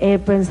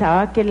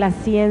 Pensaba que la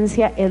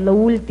ciencia es lo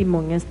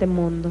último en este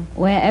mundo.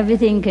 Where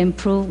everything can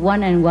prove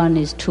 1 and 1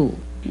 is 2.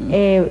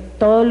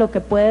 Todo lo que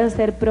puede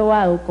ser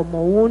probado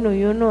como 1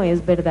 y 1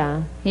 es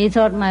verdad. He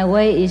thought my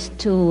way is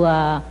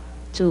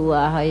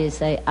how you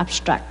say,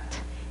 abstract.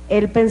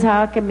 Él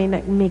pensaba que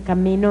mi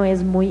camino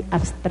es muy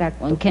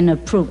abstracto. One cannot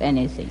prove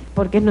anything.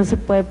 Porque no se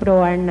puede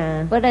probar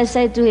nada. But I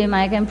said to him,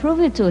 I can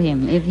prove it to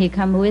him if he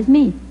come with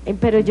me.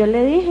 Pero yo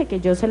le dije que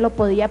yo se lo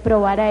podía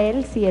probar a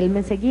él si él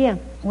me seguía.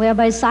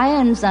 Whereby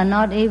science are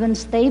not even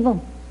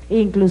stable.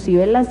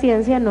 Inclusive la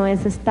ciencia no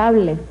es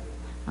estable.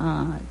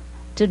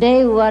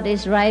 Today what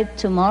is right,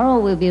 tomorrow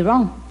will be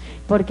wrong.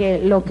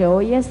 Porque lo que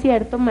hoy es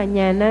cierto,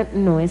 mañana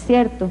no es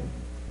cierto.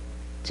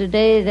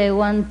 Today they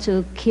want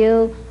to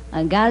kill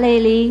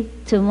Galilei,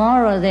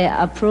 tomorrow they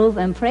approve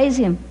and praise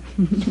him.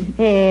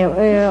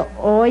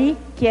 Hoy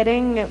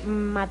quieren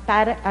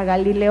matar a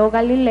Galileo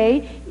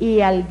Galilei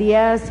y al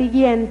día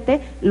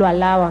siguiente lo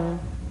alaban.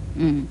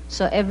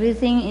 So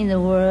everything in the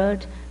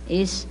world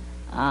is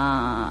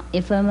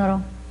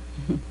ephemeral.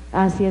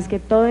 Así es que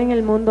todo en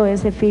el mundo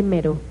es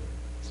efímero.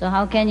 So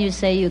how can you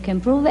say you can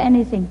prove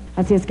anything?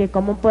 Así es que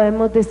 ¿cómo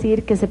podemos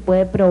decir que se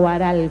puede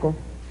probar algo?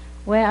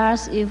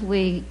 Whereas if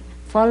we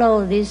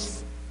follow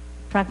this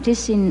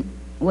practicing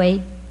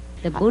way,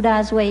 the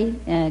Buddha's way,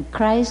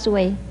 Christ's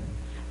way,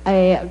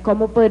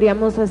 ¿cómo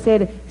podríamos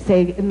hacer?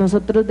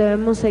 Nosotros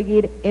debemos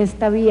seguir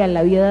esta vía,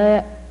 la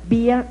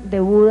vía de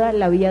Buda,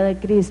 la vía de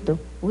Cristo.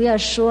 We are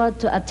sure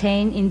to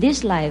attain in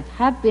this life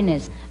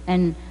happiness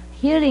and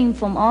healing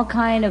from all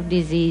kind of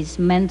disease,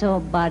 mental,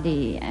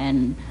 body,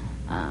 and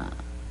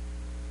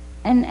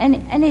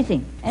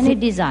anything, any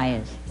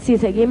desires. Si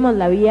seguimos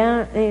la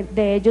vía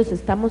de ellos,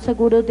 estamos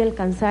seguros de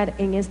alcanzar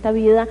en esta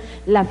vida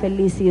la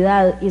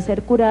felicidad y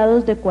ser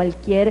curados de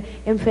cualquier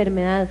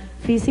enfermedad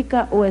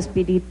física o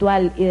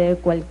espiritual y de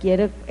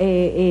cualquier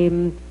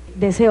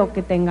deseo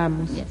que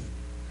tengamos. Yes.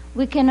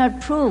 We cannot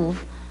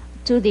prove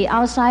to the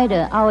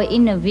outsider our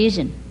inner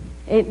vision.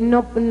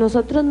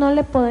 Nosotros no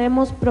le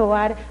podemos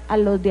probar a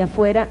los de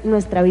afuera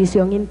nuestra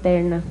visión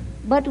interna.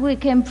 But we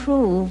can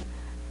prove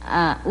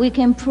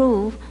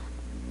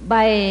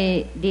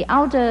by the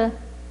outer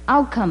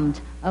outcome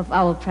of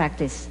our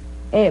practice.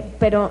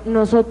 Pero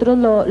nosotros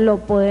lo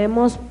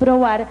podemos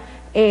probar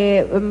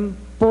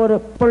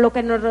por lo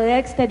que nos rodea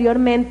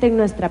exteriormente en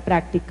nuestra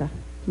práctica.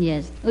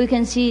 Yes, we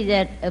can see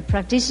that a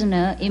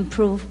practitioner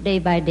improves day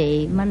by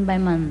day, month by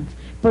month.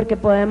 Porque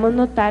podemos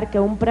notar que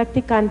un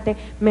practicante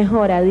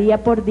mejora día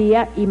por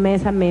día y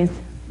mes a mes.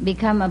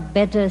 Become a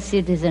better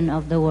citizen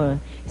of the world.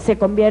 Se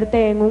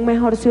convierte en un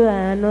mejor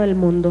ciudadano del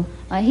mundo.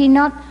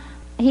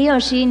 He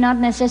or she not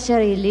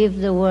necessarily leave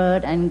the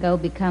world and go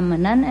become a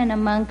nun and a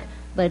monk,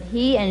 but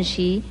he and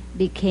she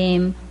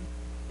became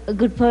a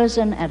good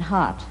person at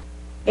heart.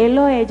 Él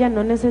o ella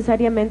no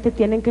necesariamente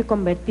tienen que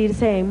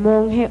convertirse en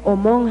monje o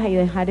monja y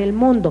dejar el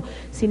mundo,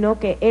 sino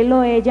que él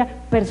o ella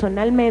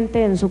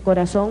personalmente en su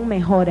corazón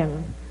mejoran,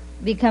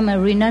 become a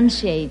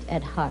renunciate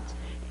at heart.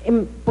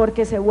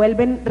 Porque se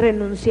vuelven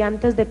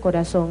renunciantes de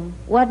corazón.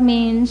 What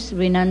means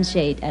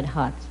renunciate at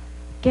heart?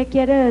 ¿Qué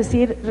quiere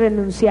decir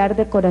renunciar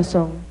de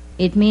corazón?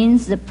 It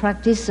means the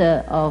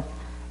practicer of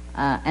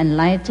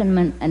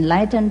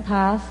enlightened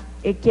path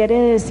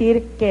Quiere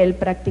decir que el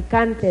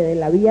practicante de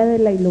la vía de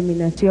la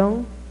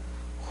iluminación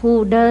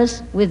who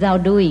does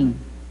without doing,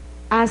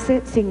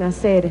 hace sin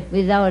hacer,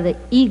 without the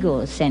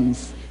ego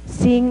sense,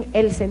 sin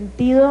el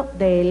sentido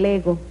del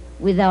ego,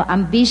 without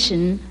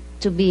ambition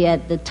to be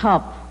at the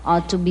top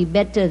or to be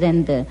better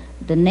than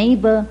the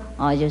neighbor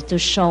or just to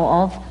show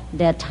off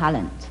their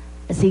talent.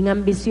 sin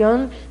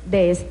ambición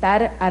de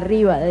estar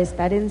arriba, de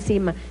estar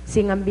encima,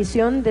 sin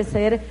ambición de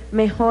ser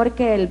mejor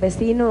que el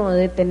vecino o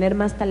de tener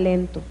más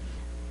talento.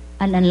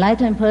 An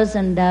enlightened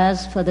person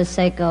does for the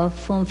sake of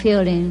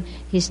fulfilling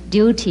his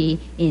duty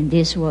in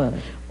this world.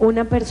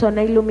 Una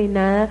persona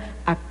iluminada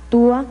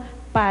actúa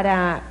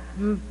para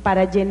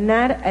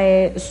llenar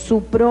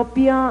su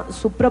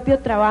propio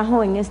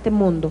trabajo en este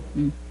mundo.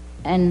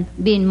 And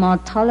being more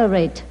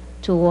tolerant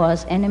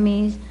towards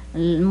enemies,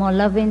 more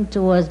loving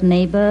towards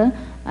neighbor,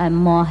 and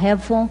more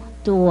helpful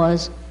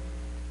towards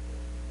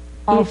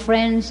all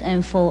friends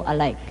and foe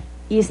alike.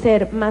 Y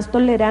ser más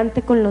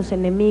tolerante con los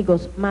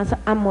enemigos, más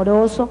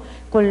amoroso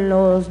con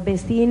los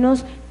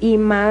vecinos y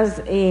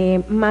más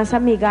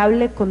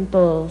amigable con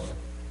todos.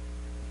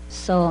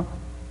 So,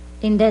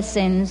 in that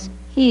sense,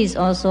 he is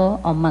also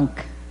a monk.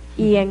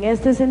 Y en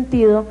este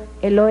sentido,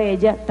 él o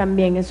ella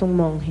también es un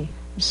monje.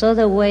 So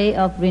the way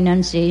of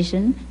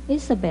renunciation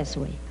is the best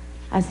way.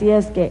 Así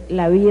es que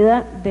la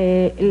vía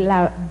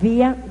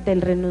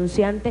del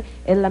renunciante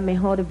es la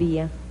mejor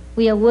vía.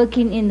 We are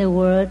working in the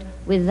world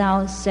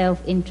without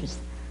self-interest.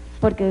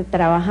 Porque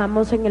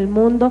trabajamos en el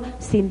mundo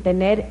sin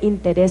tener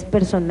interés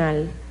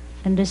personal.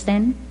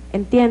 Understand?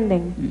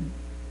 ¿Entienden?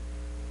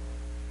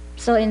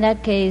 So in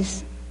that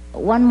case,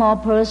 one more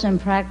person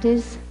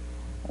practice,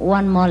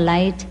 one more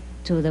light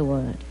to the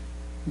world.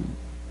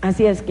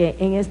 Así es que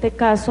en este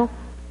caso,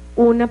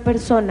 una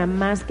persona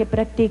más que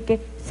practique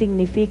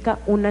significa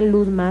una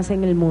luz más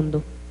en el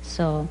mundo.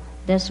 So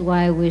that's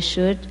why we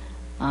should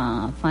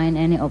find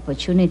any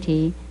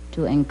opportunity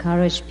to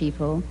encourage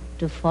people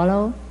to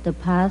follow the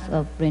path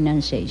of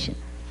renunciation.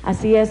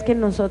 Así es que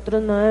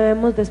nosotros no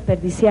debemos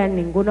desperdiciar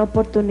ninguna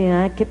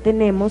oportunidad que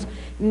tenemos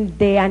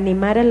de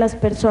animar a las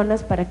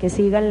personas para que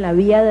sigan la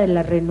vía de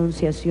la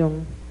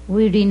renunciación.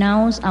 We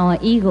renounce our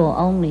ego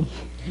only.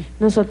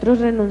 Nosotros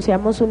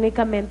renunciamos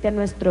únicamente a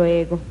nuestro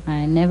ego.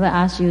 I never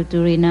ask you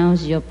to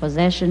renounce your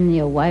possession,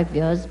 your wife,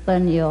 your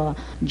husband, your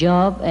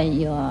job, and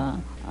your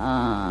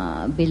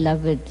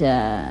beloved,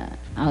 I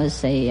would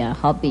say,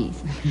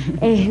 hobbies.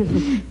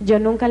 Yo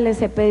nunca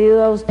les he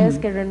pedido a ustedes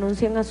que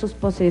renuncien a sus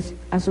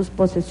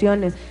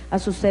posesiones, a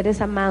sus seres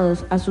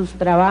amados, a sus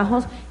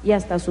trabajos y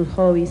hasta a sus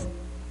hobbies.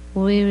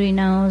 We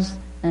renounce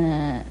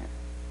the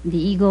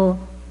ego,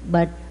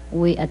 but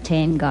we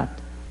attain God.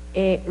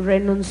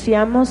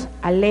 Renunciamos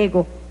al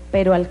ego,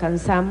 pero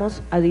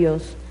alcanzamos a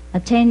Dios.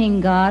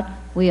 Attaining God,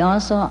 we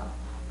also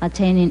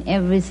attaining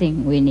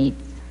everything we need.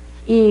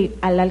 Y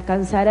al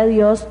alcanzar a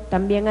Dios,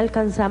 también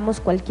alcanzamos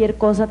cualquier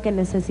cosa que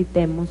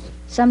necesitemos.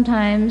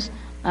 Sometimes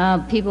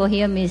people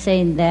hear me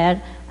saying that,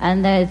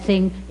 and they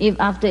think if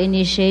after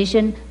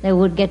initiation they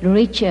would get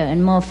richer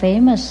and more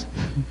famous.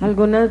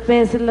 Algunas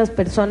veces las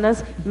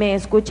personas me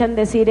escuchan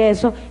decir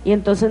eso y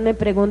entonces me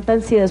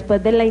preguntan si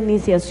después de la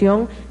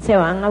iniciación se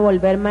van a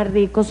volver más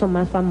ricos o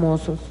más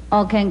famosos.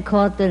 Or can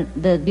court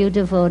the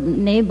beautiful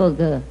neighbor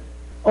girl.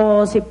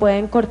 O si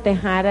pueden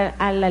cortejar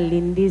a la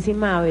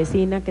lindísima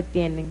vecina que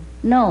tienen.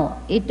 No,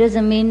 it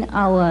doesn't mean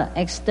our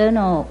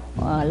external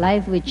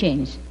life will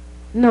change.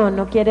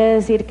 No quiere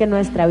decir que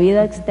nuestra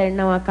vida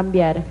externa va a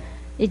cambiar.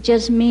 It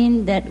just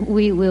means that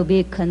we will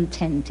be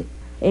contented.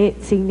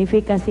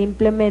 Significa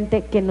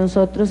simplemente que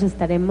nosotros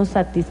estaremos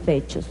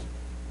satisfechos.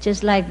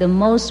 Just like the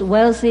most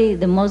wealthy,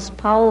 the most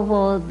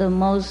powerful, the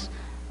most,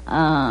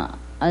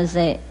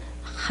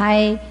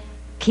 high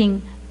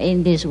king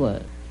in this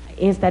world.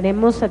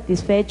 Estaremos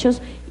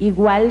satisfechos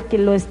igual que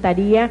lo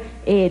estaría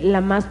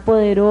la más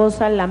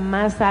poderosa, la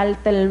más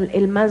alta,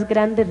 el más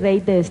grande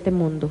rey de este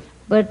mundo.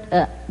 But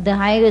the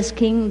highest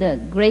king, the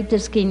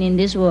greatest king in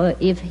this world,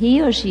 if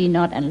he or she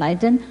not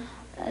enlightened,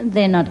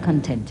 they're not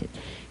contented.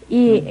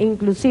 Y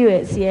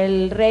inclusive si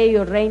el rey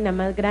o reina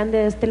más grande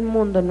de este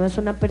mundo no es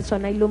una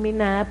persona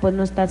iluminada, pues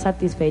no está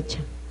satisfecha.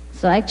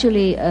 So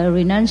actually,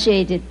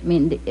 renunciated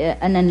mean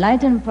an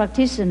enlightened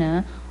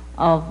practitioner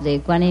of the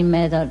Kuan Yin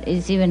method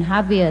is even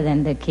happier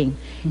than the king.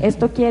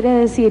 Esto quiere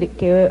decir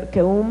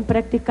que un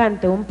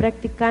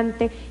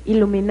practicante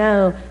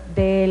iluminado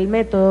del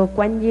método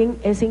Kuan Yin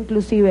es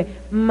inclusive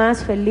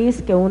más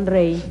feliz que un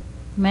rey.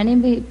 Many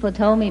people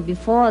told me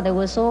before they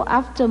were so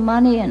after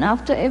money and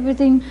after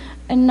everything,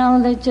 and now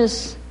they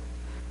just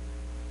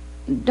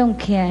don't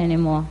care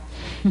anymore.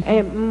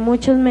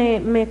 Muchos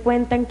me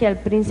cuentan que al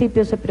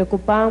principio se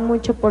preocupaban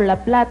mucho por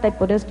la plata y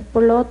por esto y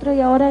por lo otro,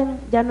 y ahora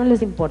ya no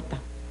les importa.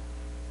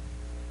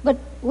 But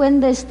when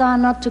they start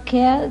not to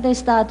care, they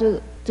start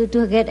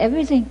to get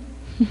everything.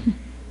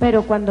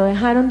 Pero cuando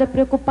dejaron de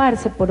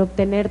preocuparse por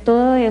obtener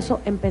todo eso,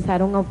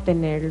 empezaron a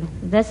obtenerlo.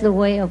 That's the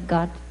way of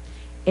God.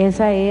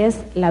 Esa es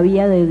la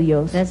vía de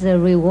Dios. That's the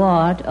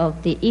reward of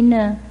the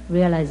inner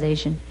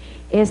realization.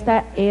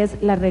 Esta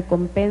es la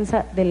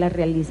recompensa de la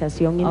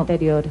realización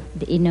interior,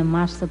 The inner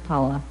master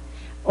power,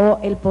 o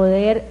el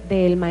poder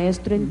del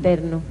maestro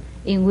interno,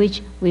 in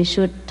which we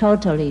should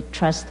totally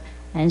trust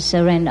and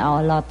surrender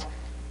our lot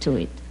to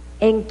it.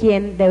 en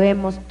quien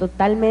debemos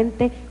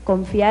totalmente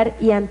confiar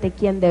y ante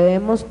quien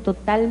debemos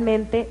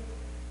totalmente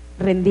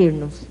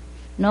rendirnos.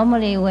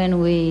 Normally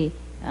when we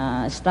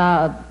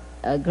start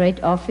a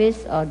great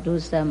office or do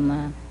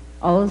some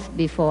oath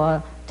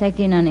before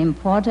taking an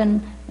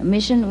important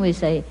mission, we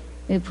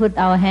put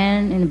our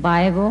hand in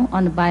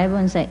on the Bible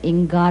and say,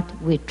 in God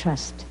we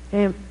trust.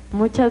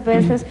 Muchas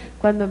veces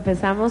cuando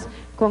empezamos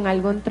con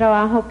algún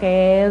trabajo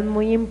que es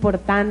muy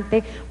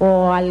importante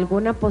o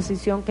alguna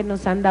posición que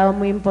nos han dado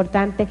muy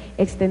importante,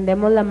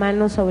 extendemos la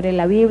mano sobre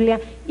la Biblia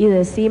y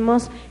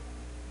decimos,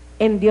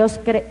 en Dios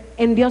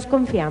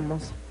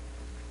confiamos.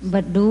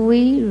 But do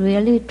we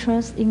really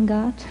trust in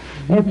God?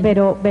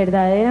 Pero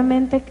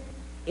verdaderamente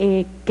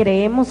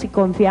creemos y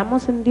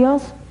confiamos en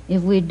Dios.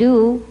 If we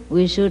do,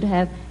 we should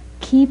have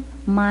keep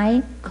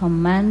my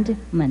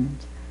commandment.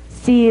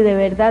 Si de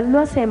verdad lo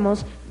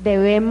hacemos,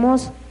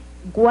 debemos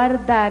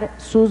guardar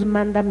sus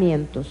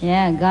mandamientos.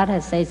 Yeah, God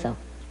has said so.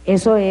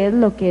 Eso es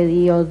lo que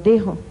Dios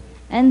dijo.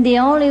 And the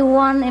only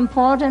one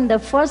important, the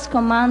first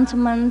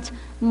commandment,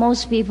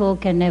 most people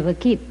can never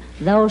keep.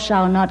 Thou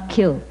shalt not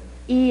kill.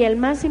 Y el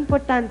más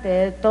importante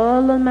de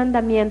todos los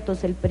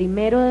mandamientos, el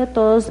primero de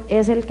todos,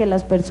 es el que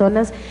las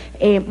personas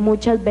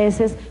muchas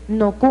veces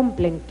no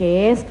cumplen,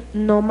 que es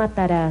no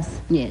matarás.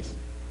 Yes.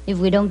 If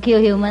we don't kill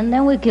humans,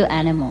 then we kill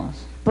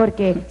animals.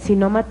 Porque si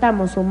no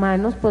matamos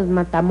humanos, pues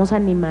matamos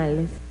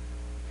animales.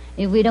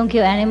 If we don't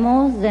kill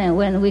animals, then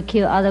when we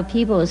kill other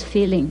people's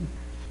feeling.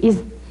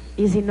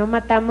 Y si no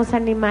matamos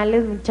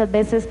animales, muchas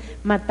veces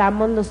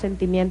matamos los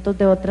sentimientos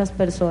de otras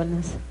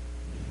personas.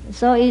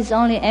 So it's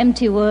only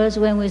empty words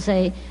when we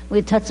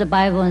touch the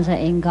Bible and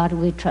say, in God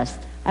we trust.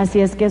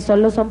 Así es que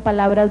solo son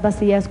palabras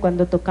vacías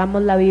cuando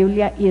tocamos la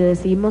Biblia y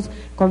decimos,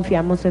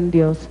 confiamos en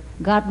Dios.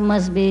 God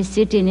must be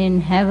sitting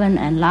in heaven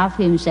and laugh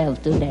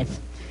himself to death.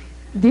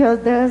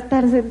 Dios debe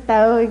estar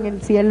sentado en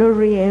el cielo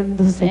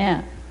riéndose.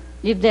 Yeah.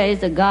 If there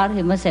is a God,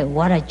 he must say,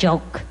 what a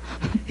joke.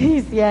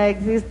 Y si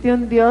existe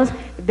un Dios,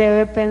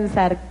 debe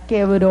pensar,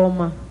 qué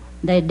broma.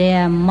 They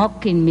are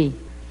mocking me.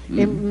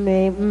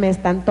 Me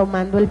están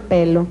tomando el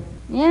pelo.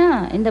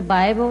 Yeah, in the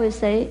Bible it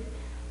say,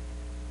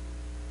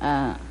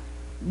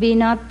 be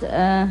not,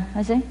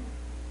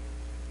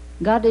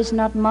 God is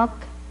not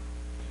mocked.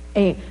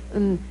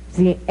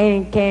 Sí,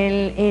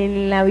 que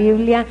en la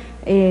Biblia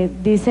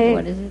dice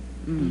What is it?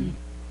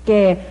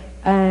 que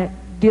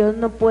Dios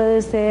no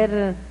puede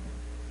ser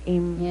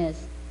Yes.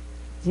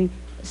 sí.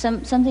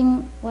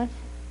 Something, what?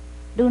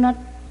 Do not,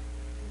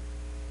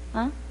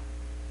 I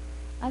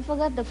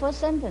forgot the first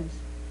sentence.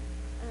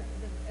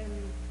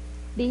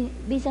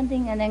 Be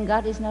something and then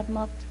God is not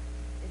mocked.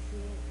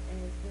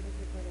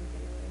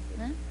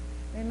 Huh?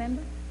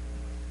 Remember?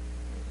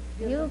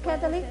 You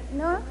Catholic?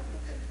 No?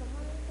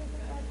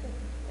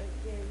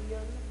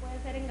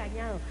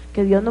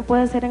 Que Dios no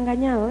puede ser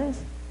engañado, es.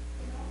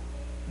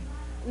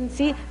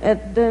 Sí,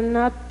 do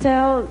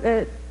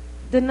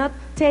not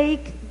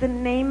take the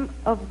name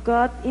of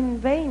God in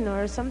vain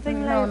or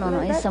something like that. No,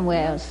 it's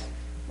somewhere else.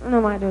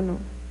 No, I don't know.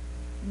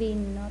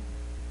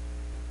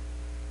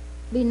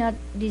 Be not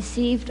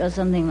deceived or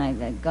something like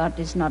that. God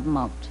is not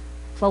mocked.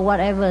 For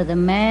whatever the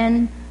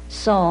man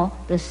sow,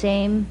 the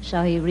same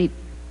shall he reap.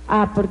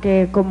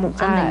 Porque como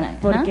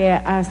porque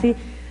así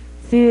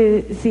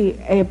sí,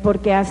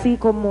 porque así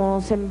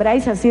como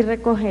sembráis, así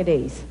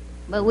recogeréis.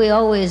 But we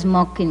always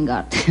mocking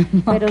God.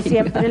 Pero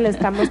siempre le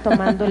estamos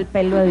tomando el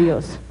pelo a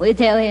Dios. We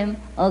tell him,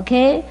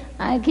 okay,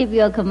 I keep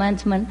your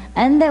commandment,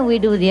 and then we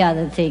do the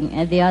other thing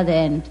at the other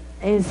end.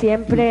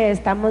 Siempre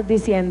estamos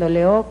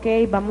diciéndole,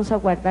 okay, vamos a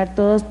guardar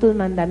todos tus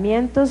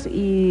mandamientos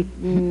y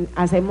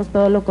hacemos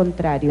todo lo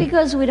contrario.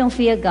 Because we don't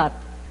fear God.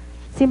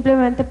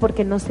 Simplemente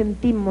porque no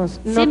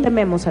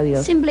tememos a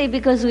Dios. Simply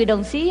because we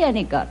don't see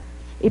any God.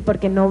 Y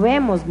porque no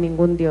vemos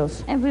ningún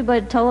Dios.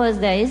 Everybody told us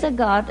there is a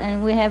God,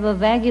 and we have a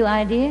vague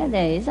idea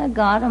there is a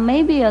God, or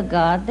maybe a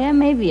God, there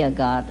may be a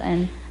God,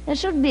 and there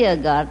should be a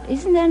God.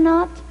 Isn't there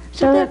not?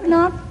 Should there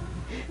not?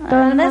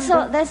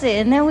 That's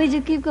it. And then we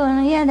just keep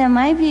going, yeah, there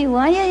might be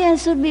one. Yeah, it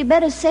should be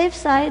better safe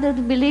side to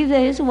believe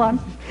there is one.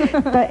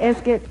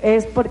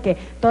 Es porque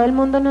todo el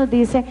mundo nos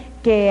dice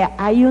que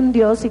hay un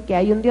Dios y que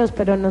hay un Dios,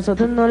 pero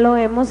nosotros no lo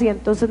vemos y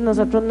entonces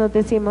nosotros nos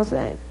decimos,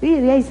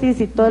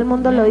 sí, todo el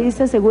mundo lo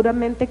dice,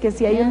 seguramente que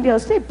sí hay un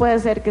Dios, sí puede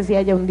ser que sí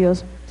haya un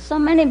Dios. So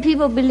many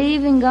people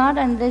believe in God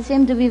and they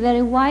seem to be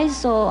very wise,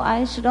 so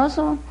I should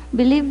also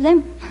believe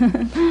them.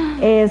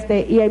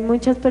 Y hay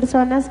muchas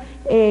personas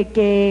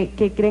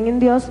que creen en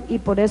Dios y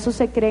por eso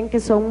se creen que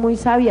son muy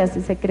sabias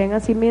y se creen a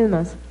sí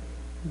mismas.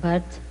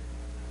 But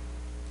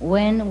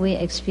when we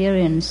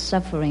experience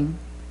suffering,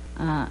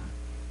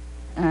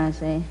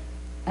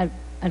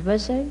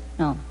 adversary?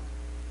 No.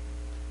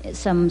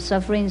 Some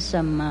suffering,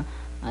 some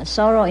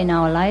sorrow in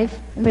our life,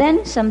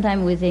 then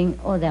sometimes we think,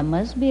 oh, there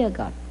must be a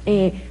God.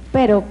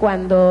 Pero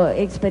cuando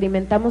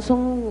experimentamos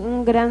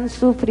un gran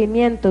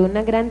sufrimiento,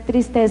 una gran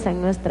tristeza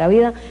en nuestra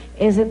vida,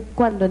 es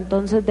cuando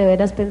entonces de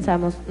veras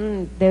pensamos,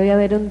 debe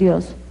haber un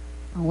Dios.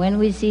 When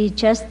we see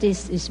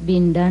justice is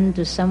being done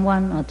to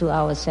someone or to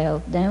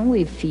ourselves, then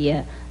we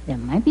fear there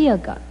might be a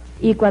God.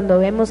 Y cuando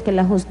vemos que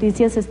la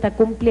justicia se está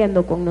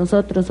cumpliendo con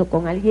nosotros o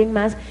con alguien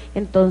más,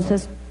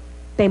 entonces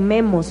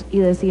tememos y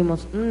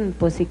decimos,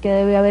 pues sí que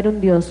debe haber un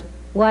Dios.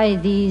 Why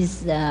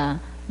these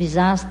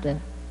disasters?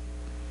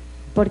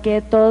 ¿Por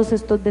qué todos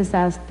estos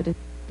desastres?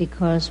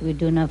 Because we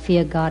do not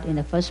fear God in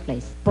the first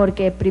place.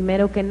 Porque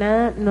primero que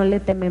nada no le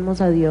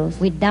tememos a Dios.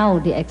 We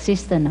doubt the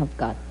existence of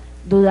God.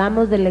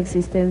 Dudamos de la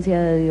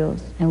existencia de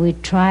Dios. And we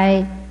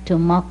try to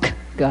mock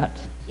God.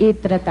 Y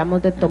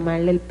tratamos de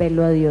tomarle el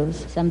pelo a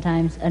Dios.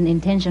 Sometimes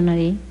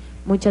unintentionally.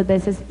 Muchas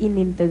veces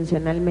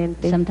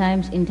inintencionalmente.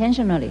 Sometimes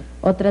intentionally.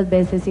 Otras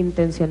veces And I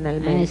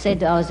intencionalmente. say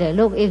to ourselves,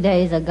 look, if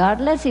there is a God,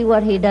 let's see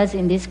what He does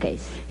in this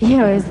case. Y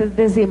a veces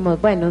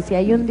decimos, bueno, si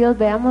hay un Dios,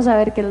 veamos a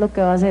ver qué es lo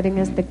que va a hacer en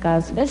este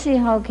caso. Let's see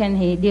how can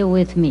He deal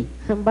with me.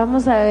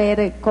 Vamos a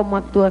ver cómo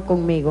actúa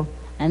conmigo.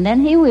 And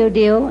then He will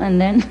deal, and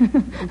then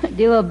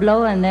deal a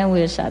blow, and then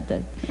we're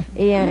shattered.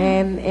 Y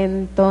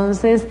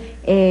entonces,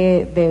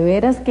 de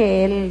veras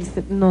que Él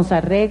nos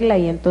arregla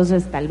y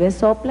entonces tal vez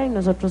sopla y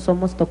nosotros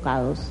somos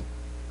tocados.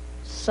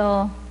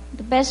 So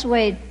the best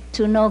way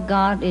to know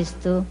God is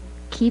to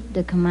keep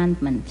the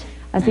commandment.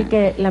 Así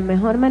que la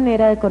mejor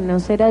manera de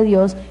conocer a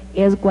Dios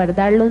es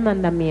guardar los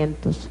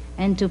mandamientos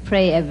And to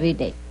pray every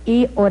day.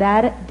 y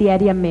orar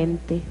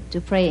diariamente, To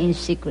pray in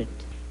secret.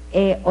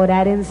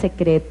 orar en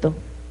secreto.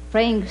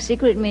 Praying in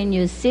secret means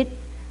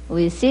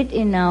we sit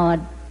in our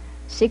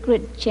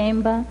secret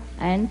chamber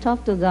and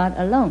talk to God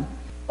alone.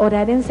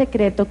 Orar en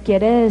secreto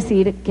quiere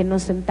decir que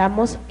nos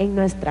sentamos en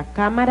nuestra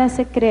cámara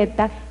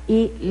secreta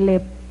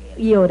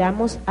y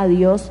oramos a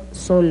Dios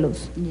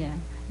solos. Yeah.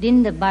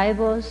 Didn't the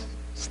Bible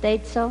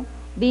state so?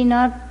 Be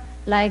not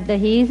like the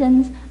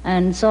heathens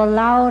and so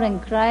loud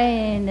and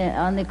cry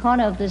on the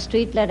corner of the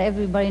street, let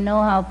everybody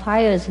know how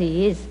pious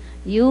he is.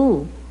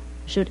 You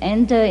should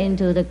enter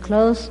into the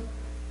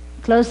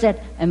closet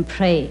and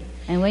pray.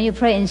 And when you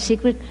pray in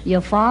secret,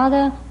 your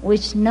Father,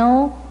 which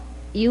know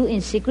you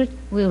in secret,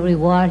 will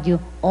reward you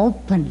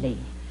openly.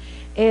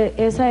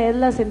 Esa es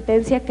la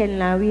sentencia que en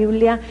la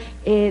Biblia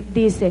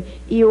dice,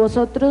 y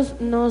vosotros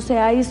no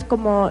seáis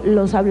como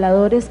los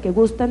habladores que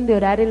gustan de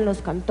orar en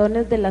los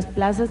cantones de las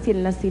plazas y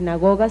en las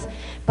sinagogas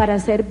para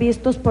ser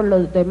vistos por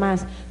los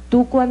demás.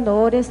 Tú cuando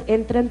ores,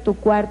 entra en tu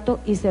cuarto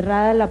y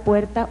cerrada la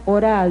puerta,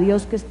 ora a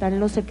Dios que está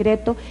en lo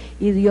secreto,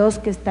 y Dios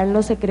que está en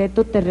lo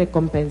secreto te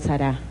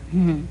recompensará.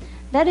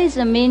 That is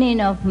the meaning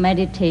of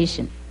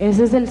meditation.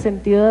 Ese es el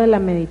sentido de la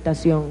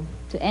meditación.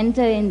 To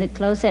enter in the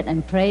closet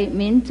and pray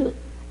means to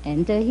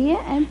enter here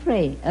and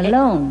pray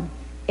alone.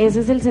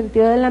 Ese es el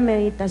sentido de la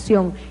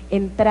meditación.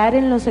 Entrar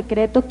en lo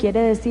secreto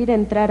quiere decir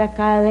entrar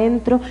acá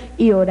adentro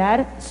y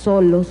orar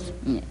solos.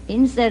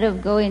 Instead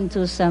of going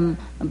to some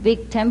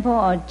big temple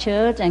or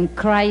church and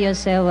cry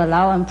yourself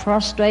aloud and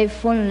prostrate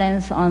full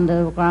length on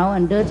the ground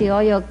and dirty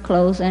all your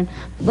clothes and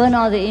burn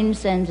all the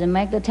incense and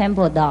make the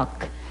temple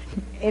dark.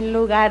 En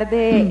lugar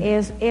de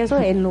eso,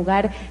 en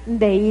lugar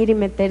de ir y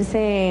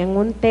meterse en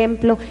un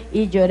templo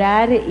y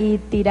llorar y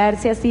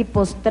tirarse así,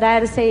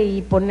 postrarse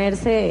y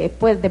ponerse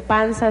pues de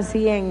panza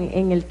así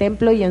en el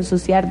templo y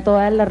ensuciar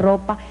toda la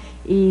ropa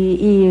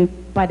y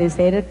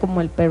parecer como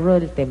el perro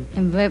del templo.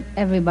 And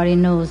everybody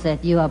knows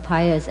that you are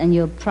pious and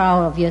you're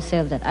proud of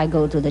yourself that I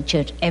go to the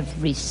church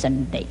every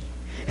Sunday.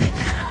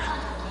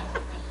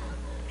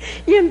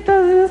 Y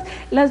entonces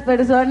las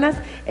personas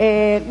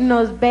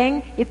nos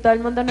ven y todo el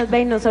mundo nos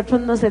ve y nosotros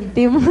nos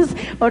sentimos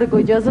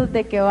orgullosos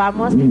de que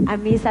vamos a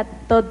misa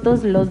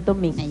todos los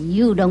domingos. And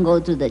you don't go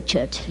to the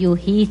church, you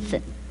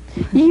heathen.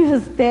 Y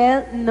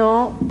usted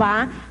no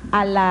va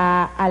a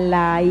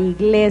la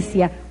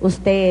iglesia,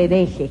 usted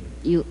hereje.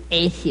 You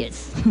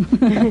atheist.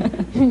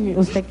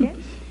 ¿Usted qué?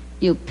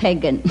 You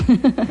pagan.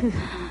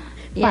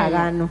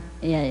 Pagano.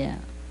 Yeah.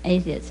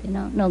 Atheist,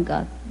 no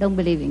God. Don't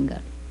believe in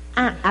God.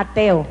 Ah,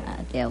 ateo.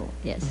 Devil,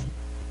 yes.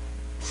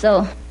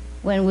 So,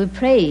 when we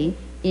pray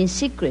in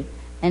secret,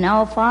 and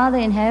our Father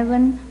in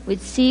heaven, which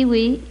see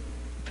we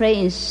pray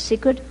in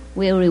secret,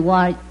 will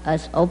reward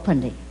us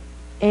openly.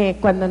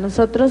 Cuando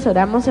nosotros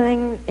oramos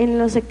en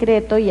lo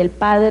secreto y el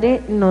Padre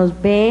nos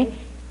ve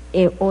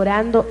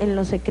orando en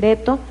lo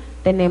secreto,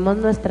 tenemos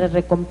nuestra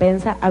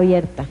recompensa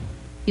abierta.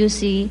 You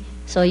see,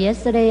 so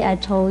yesterday I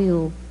told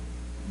you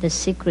the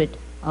secret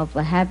of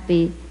a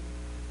happy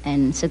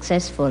and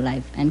successful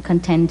life and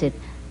contented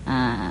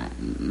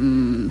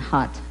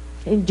heart.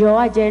 Yo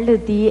ayer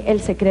les di el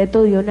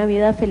secreto de una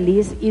vida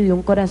feliz y de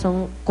un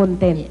corazón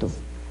contento. Yes.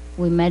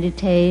 We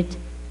meditate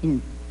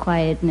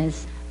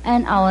quietness,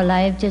 and our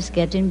life just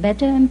getting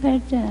better and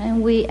better,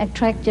 and we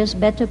attract just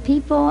better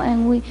people,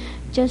 and we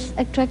just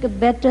attract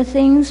better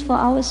things for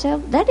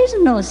ourselves. That is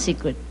no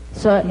secret.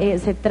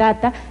 Se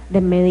trata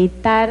de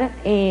meditar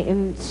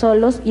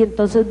solos, y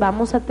entonces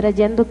vamos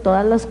atrayendo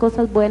todas las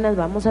cosas buenas,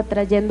 vamos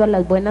atrayendo a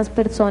las buenas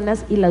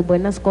personas y las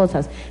buenas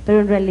cosas, pero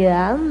en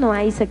realidad no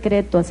hay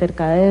secreto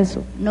acerca de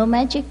eso. No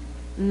magic.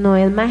 No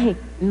es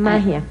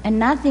magia. And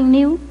nothing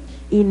new.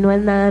 Y no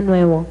es nada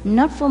nuevo.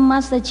 Not from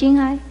Master Ching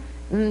Hai.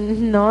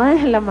 No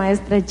es la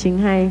maestra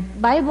Ching Hai.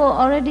 Bible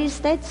already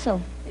states so.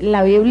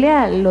 La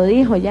Biblia lo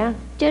dijo ya.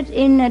 Just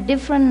in a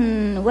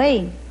different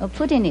way of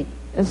putting it.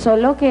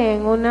 Solo que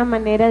en una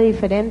manera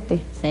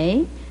diferente.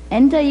 Say,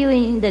 enter you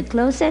in the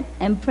closet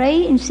and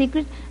pray in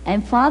secret,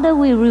 and Father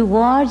will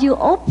reward you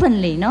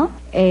openly, no?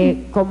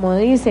 Como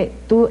dice,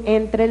 tú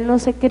entra en lo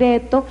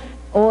secreto,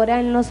 ora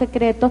en lo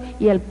secreto,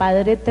 y el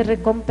Padre te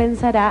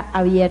recompensará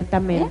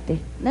abiertamente.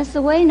 Yeah, that's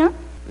the way, no?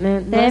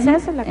 ¿No es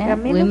esa la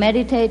camino? We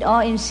meditate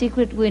all in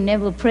secret. We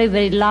never pray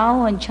very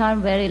loud and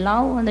chant very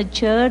loud in the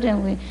church,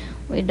 and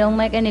we don't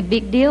make any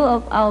big deal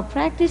of our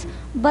practice.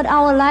 But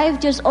our life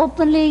just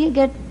openly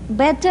get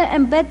better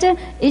and better.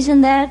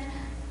 Isn't that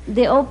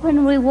the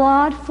open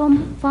reward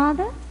from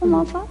Father, from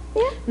our Father?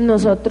 Yeah.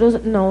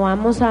 Nosotros no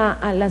vamos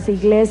a las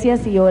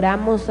iglesias y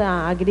oramos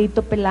a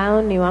grito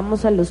pelado, ni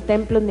vamos a los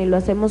templos, ni lo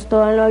hacemos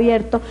todo en lo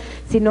abierto,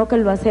 sino que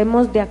lo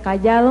hacemos de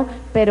acallado,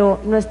 pero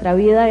nuestra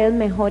vida es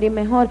mejor y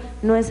mejor.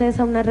 ¿No es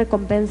esa una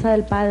recompensa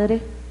del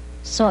Padre?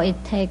 So it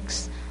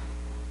takes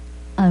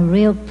a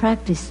real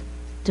practice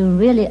to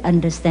really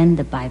understand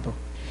the Bible.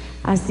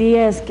 Así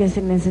es que se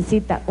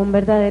necesita un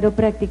verdadero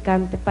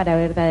practicante para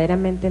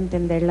verdaderamente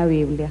entender la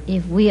Biblia.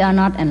 If we are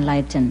not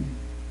enlightened,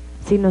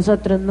 si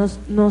nosotros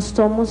no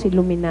somos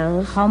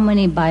iluminados, how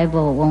many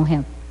Bible won't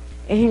help?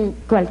 En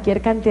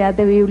cualquier cantidad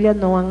de Biblias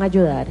no van a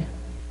ayudar.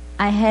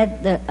 I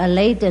had a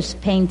latest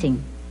painting.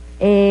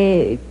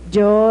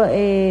 Yo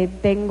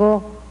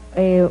tengo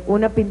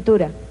una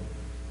pintura.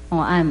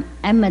 Oh, I'm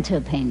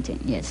amateur painting,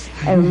 yes.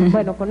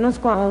 Bueno,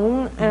 conozco a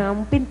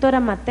un pintor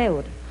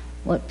amateur.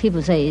 What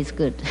people say is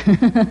good.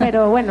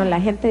 Pero bueno, la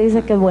gente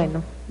dice que es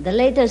bueno. The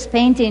latest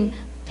painting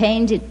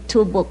painted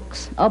 2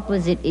 books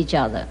opposite each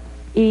other.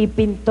 Y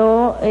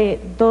pintó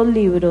 2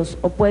 libros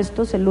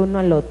opuestos el uno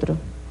al otro.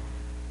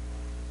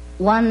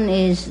 One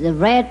is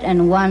red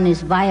and one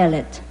is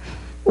violet.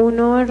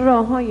 Uno es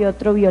rojo y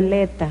otro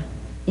violeta.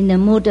 In the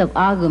mood of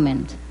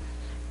argument.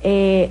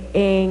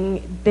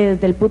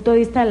 Desde el punto de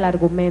vista del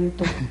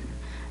argumento.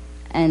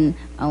 And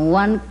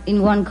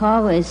in one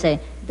cover it say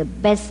the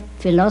best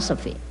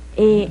philosophy.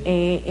 Y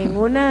en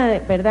una,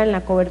 verdad, en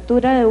la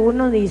cobertura de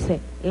uno dice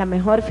la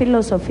mejor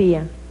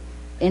filosofía.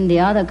 In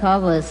the other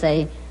cover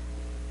say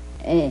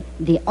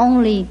the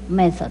only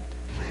method.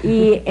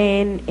 Y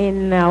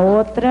en la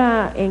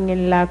otra,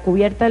 en la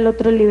cubierta del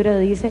otro libro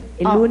dice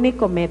el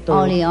único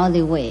método.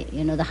 Only way,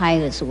 the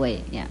highest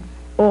way, yeah.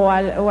 O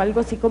algo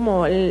así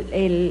como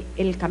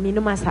el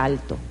camino más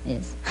alto.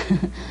 Yes.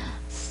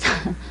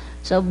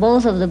 So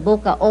both of the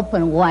books are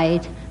open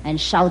wide and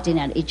shouting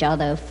at each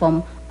other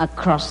from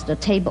across the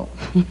table.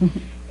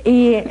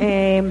 Y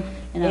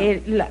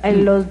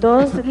los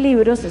 2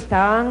 libros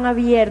estaban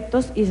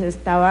abiertos y se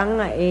estaban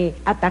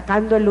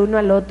atacando el uno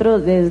al otro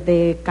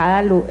desde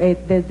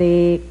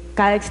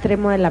cada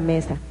extremo de la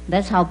mesa.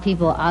 That's how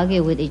people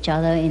argue with each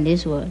other in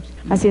this world.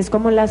 Así es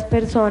como las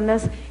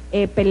personas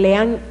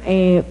pelean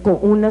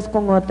unas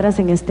con otras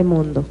en este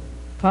mundo.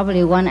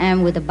 Probably one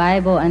am with the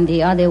Bible and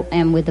the other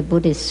am with the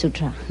Buddhist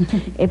sutra.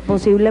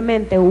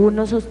 Posiblemente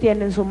uno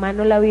sostiene en su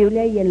mano la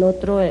Biblia y el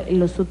otro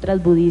los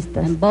sutras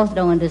budistas. And both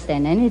don't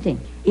understand anything.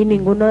 Y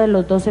ninguno de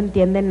los dos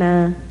entiende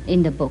nada.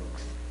 In the books.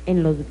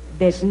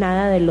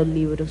 Nada de los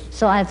libros.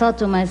 So I thought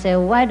to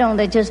myself, why don't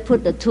they just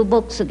put the 2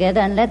 books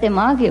together and let them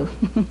argue?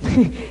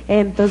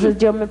 Entonces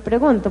yo me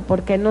pregunto,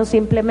 ¿por qué no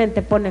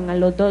simplemente ponen a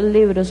los 2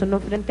 libros uno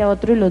frente a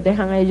otro y los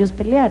dejan a ellos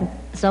pelear?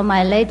 So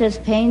my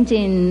latest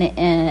painting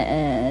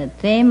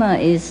theme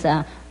is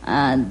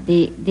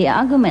the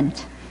argument.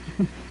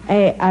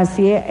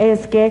 Así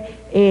es que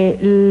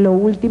lo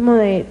último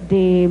de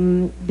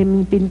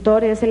mi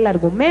pintor es el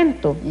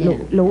argumento. Yeah.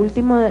 Lo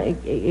último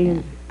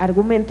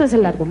argumento es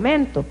el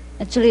argumento.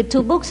 Actually,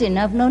 2 books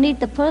enough. No need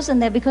the person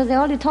there because they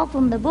already talk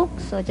from the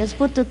books. So just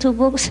put the 2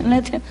 books and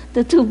let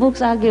the 2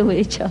 books argue with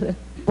each other.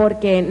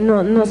 Porque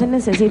no se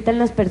necesitan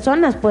las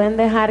personas, pueden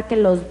dejar que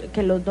los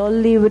 2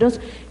 libros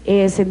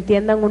se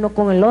entiendan uno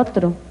con el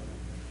otro,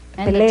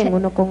 peleen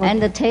uno con otro. And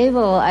the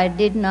table, I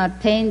did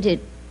not paint it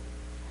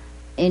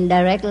in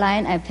direct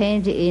line. I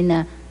painted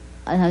in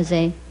how you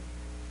say?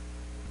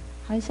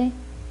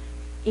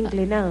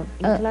 Inclinado.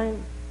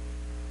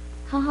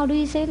 How do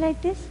you say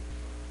like this?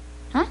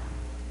 Huh?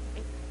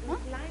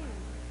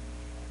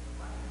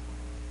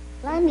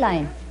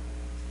 Line.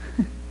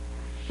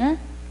 Huh?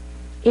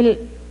 Y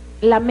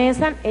la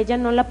mesa, ella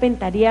no la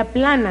pintaría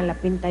plana, la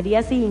pintaría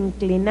así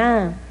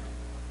inclinada.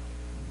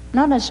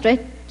 Not a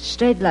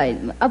straight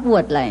line,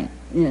 upward line.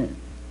 Yeah.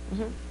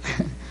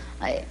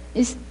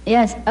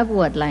 Yes,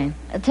 upward line.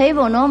 A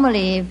table,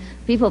 normally, if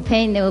people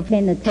paint, they will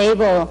paint a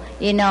table,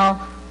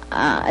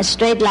 a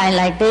straight line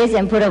like this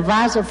and put a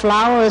vase of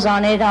flowers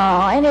on it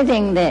or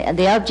anything,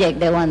 the object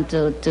they want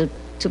to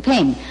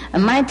paint.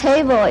 And my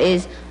table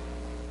is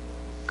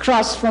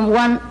crossed from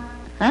one,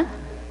 a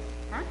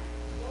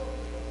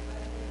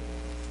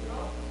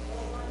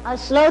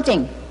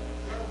sloping,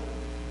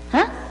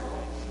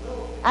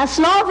 a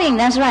sloping,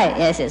 that's right,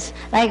 yes.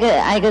 Like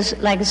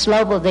a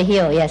slope of the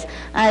hill, yes.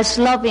 A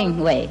sloping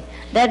way.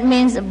 That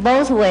means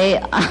both ways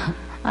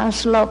are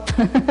sloped,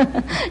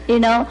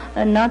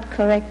 not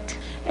correct.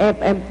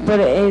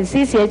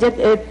 Sí, si ella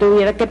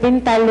tuviera que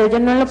pintarlo, ella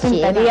no lo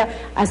pintaría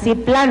así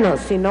plano,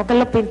 sino que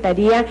lo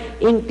pintaría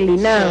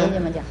inclinado.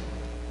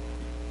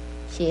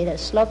 See the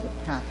slope,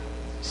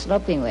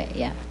 sloping way,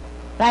 yeah.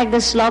 Like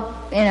the slope,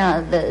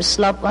 the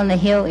slope on the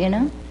hill,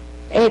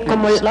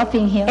 Como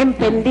sloping hill. En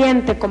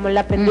pendiente, como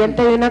la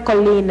pendiente de una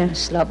colina.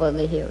 Slope of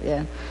the hill,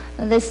 yeah.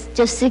 This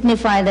just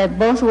signify that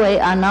both ways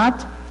are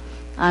not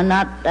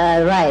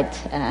right,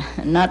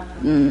 not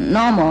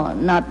normal,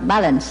 not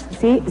balanced.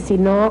 Sí,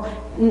 sino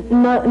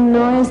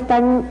no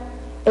están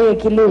en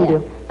equilibrio.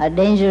 Yeah. A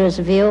dangerous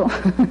view.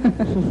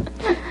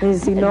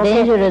 Sino a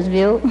dangerous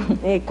view.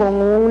 Con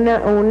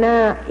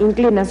una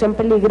inclinación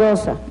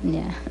peligrosa.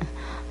 Yeah.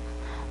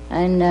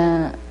 And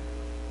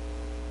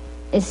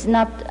it's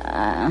not,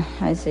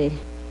 it's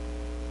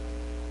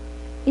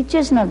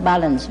just not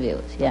balanced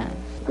views, yeah.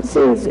 Sí,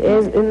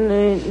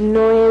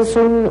 no es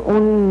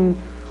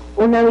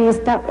una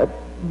vista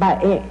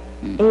en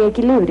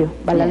equilibrio,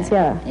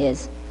 balanceada. Yeah.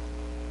 Yes.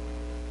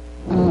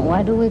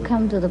 Why do we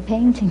come to the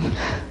painting?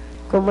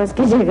 ¿Cómo es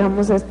que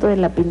llegamos a esto de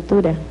la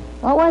pintura?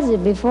 What was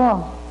it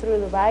before?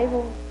 Through the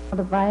Bible.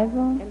 The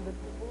Bible? And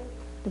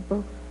the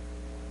book.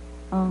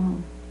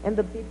 And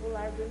the people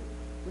arguing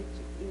with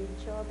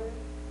each other.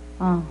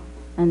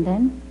 And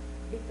then?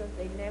 Because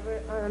they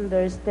never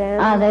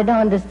understand. They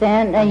don't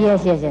understand.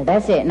 Yes.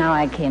 That's it. Now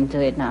I came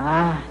to it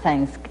now.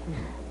 Thanks.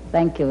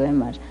 Thank you very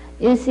much.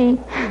 You see,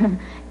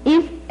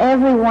 if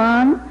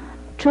everyone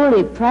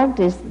truly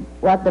practiced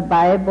what the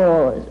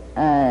Bible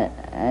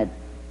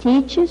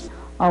teaches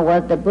or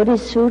what the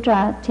Buddhist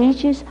Sutra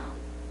teaches,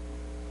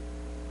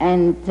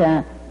 and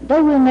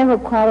they will never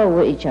quarrel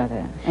with each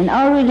other. And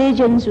all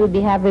religions will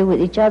be happy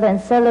with each other and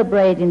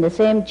celebrate in the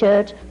same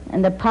church,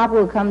 and the Pope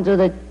will come to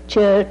the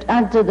church,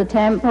 to the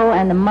temple,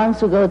 and the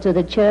monks will go to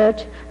the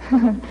church.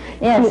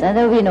 Yes, and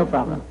there will be no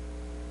problem.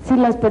 Si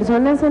las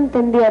personas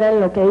entendieran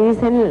lo que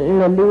dicen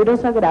los libros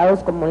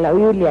sagrados como la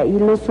Biblia y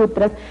los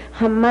sutras,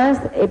 jamás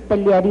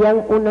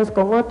pelearían unos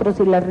con otros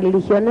y las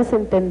religiones se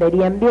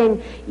entenderían bien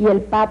y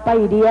el Papa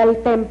iría al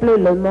templo y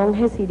los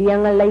monjes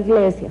irían a la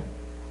iglesia.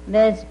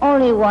 There's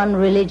only one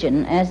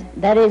religion,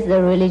 that is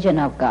the religion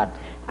of God.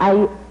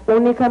 Hay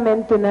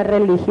únicamente una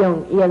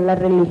religión y es la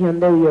religión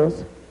de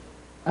Dios.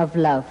 Of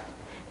love.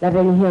 La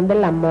religión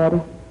del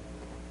amor.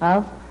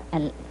 Of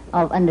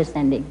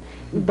understanding.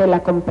 De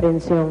la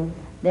comprensión.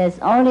 There's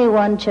only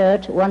one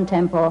church, one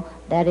temple,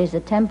 that is the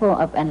temple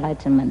of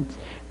enlightenment.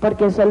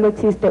 Porque solo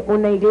existe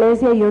una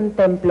iglesia y un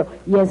templo,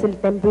 y es el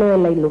templo de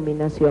la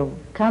iluminación.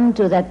 Come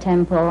to that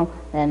temple,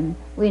 and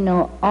we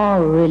know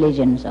all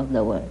religions of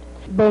the world.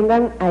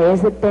 Vengan a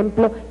ese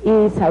templo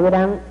y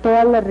sabrán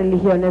todas las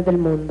religiones del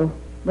mundo.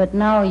 But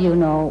now you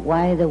know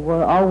why the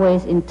world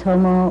always in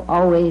turmoil,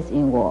 always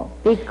in war.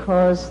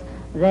 Because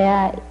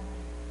there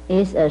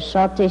is a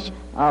shortage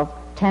of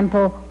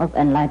temple of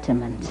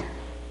enlightenment.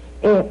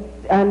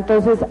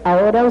 Entonces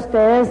ahora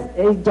ustedes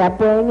ya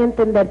pueden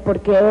entender por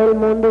qué el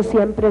mundo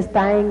siempre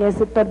está en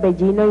ese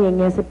torbellino y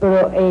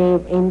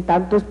en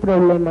tantos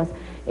problemas,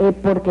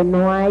 porque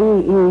no hay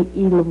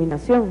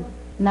iluminación.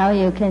 Now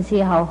you can see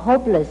how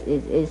hopeless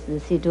is the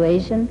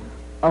situation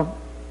of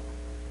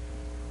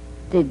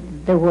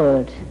the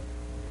world.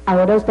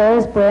 Ahora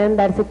ustedes pueden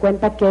darse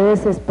cuenta qué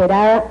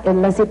desesperada es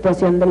la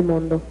situación del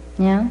mundo.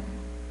 Yeah?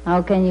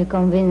 How can you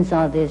convince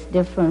all these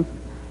different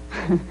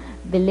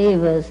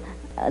believers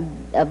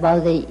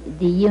about the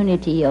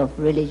unity of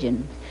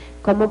religion?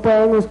 ¿Cómo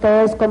pueden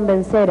ustedes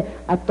convencer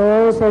a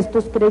todos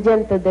estos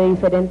creyentes de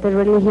diferentes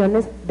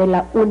religiones de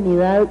la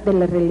unidad de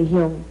la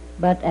religión?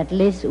 But at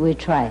least we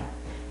try.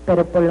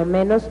 Pero por lo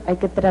menos hay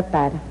que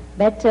tratar.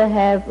 Better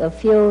have a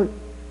few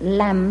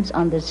lambs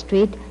on the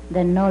street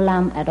than no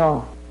lamb at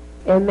all.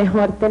 Es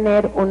mejor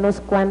tener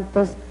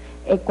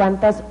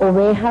cuantas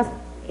ovejas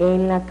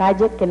en la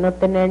calle que no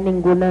tener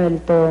ninguna del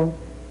todo.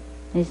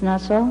 It's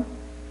not so?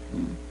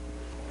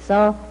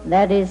 So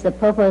that is the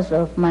purpose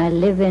of my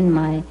living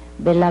my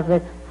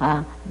beloved,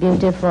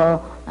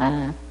 beautiful,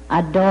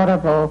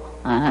 adorable,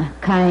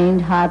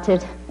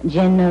 kind-hearted,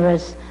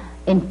 generous,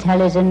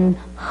 intelligent,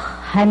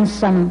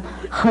 handsome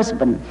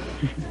husband.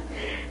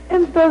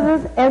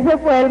 Entonces ese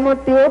fue el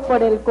motivo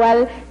por el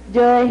cual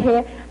yo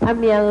dejé a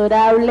mi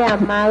adorable,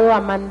 amado,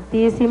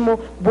 amantísimo,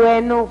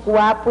 bueno,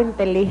 guapo,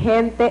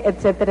 inteligente,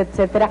 etcétera,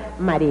 etcétera,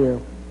 marido.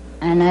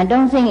 And I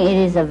don't think it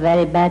is a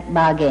very bad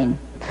bargain.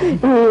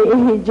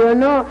 Y yo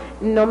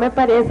no me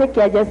parece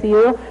que haya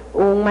sido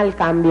un mal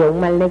cambio, un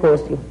mal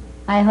negocio.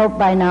 I hope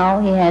by now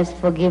he has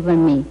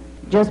forgiven me.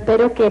 Yo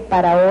espero que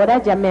para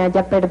ahora ya me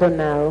haya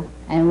perdonado.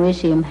 And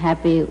wish him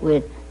happy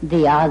with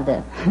the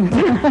other.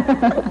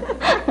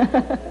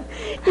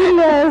 Y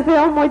le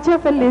deseo mucha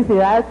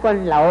felicidad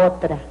con la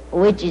otra,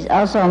 Which is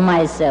also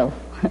myself.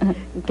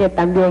 que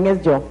también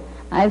es yo,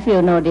 I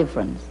feel no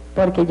difference.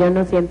 porque yo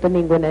no siento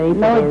ninguna No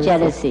diferencia,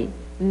 jealousy.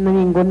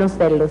 ningunos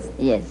celos,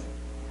 Yes.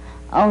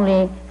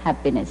 Only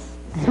happiness.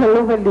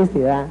 solo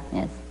felicidad.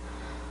 Yes.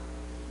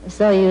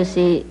 So you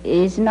see,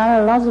 it's not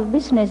a loss of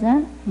business,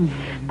 huh?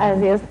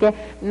 Así es que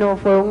no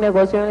fue un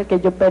negocio en el que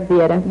yo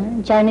perdiera.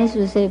 Chinese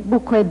will say, "Bu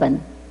kui ban."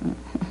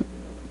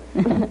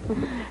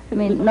 I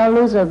mean, no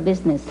loss of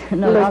business.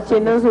 No Los loss of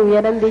chinos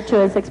hubieran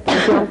dicho esa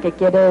expresión que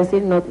quiere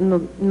decir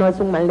no es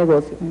un mal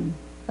negocio.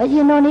 But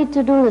you no need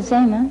to do the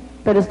same, huh?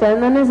 Pero ustedes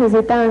no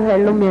necesitan hacer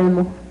lo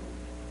mismo.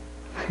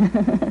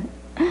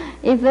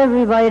 If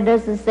everybody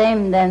does the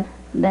same, then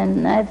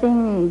I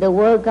think the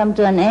world come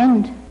to an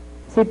end.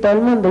 Si todo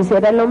el mundo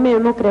hiciera lo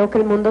mismo, creo que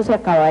el mundo se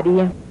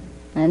acabaría.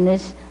 And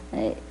it's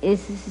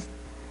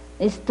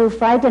too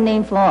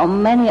frightening for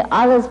many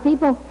other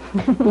people.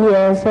 Y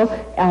eso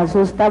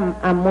asusta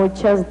a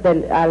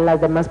a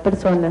las demás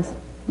personas.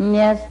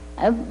 Yes.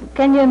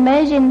 Can you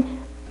imagine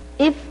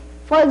if,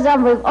 for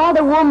example, if all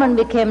the women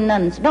became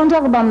nuns? Don't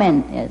talk about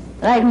men, yes,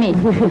 like me.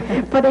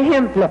 Por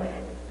ejemplo,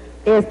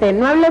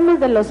 no hablemos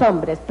de los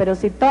hombres, pero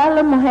si todas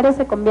las mujeres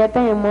se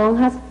convierten en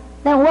monjas,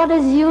 Then what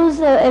is use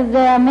if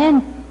there are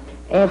men?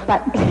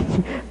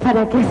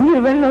 ¿Para qué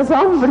sirven los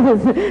hombres?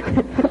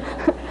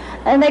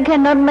 And they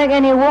cannot make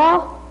any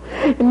war.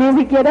 Ni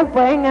siquiera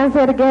pueden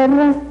hacer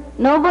guerras,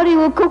 Nobody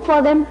will cook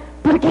for them.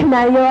 porque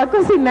nadie va a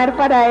cocinar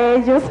para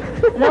ellos.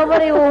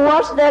 Nobody will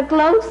wash their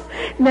clothes.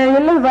 Nadie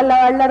les va a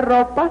lavar la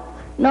ropa.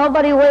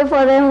 Nobody wait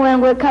for them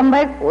when they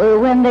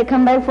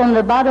come back from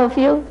the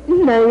battlefield.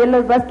 Nadie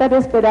los va a estar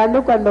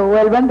esperando cuando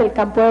vuelvan del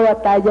campo de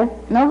batalla.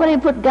 Nobody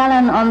put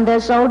garland on their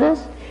shoulders.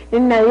 Y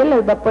nadie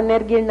les va a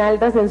poner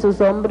guirnaldas en sus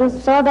hombros.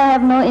 So they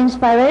have no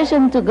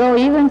inspiration to go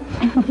even.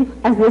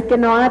 Así es que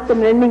no van a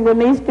tener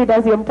ninguna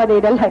inspiración para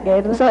ir a la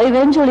guerra. So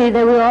eventually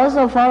they will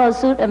also follow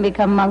suit and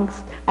become monks.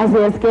 Así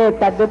es que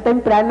tarde o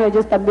temprano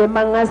ellos también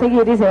van a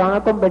seguir y se van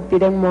a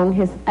convertir en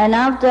monjes. And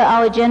after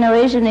our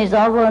generation is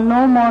over,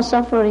 no more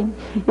suffering.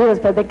 Y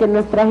después de que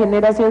nuestra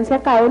generación se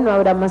acabe, no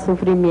habrá más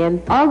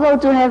sufrimiento. All go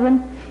to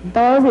heaven,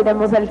 Todos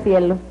iremos al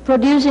cielo,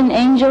 producing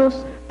angels.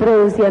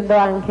 produciendo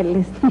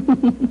ángeles.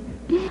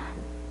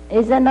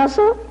 Is that not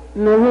so?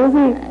 ¿No es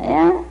así?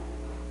 Yeah.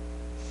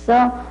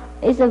 So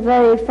it's a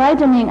very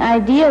frightening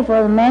idea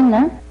for the men,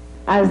 huh?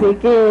 Así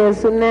que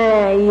es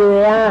una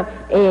idea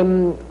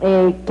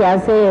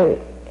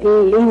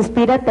que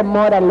inspira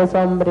temor a los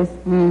hombres.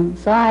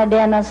 So I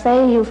dare not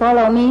say, you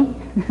follow me.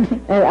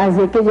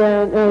 Así que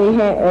yo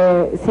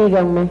dije,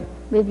 síganme.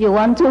 If you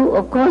want to,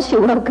 of course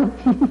you're welcome.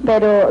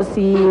 Pero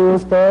si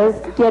ustedes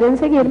quieren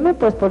seguirme,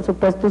 pues por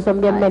supuesto son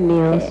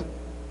bienvenidos. Okay.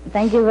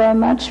 Thank you very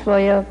much for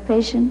your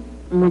patience.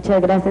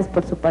 Muchas gracias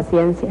por su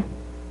paciencia.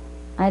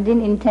 I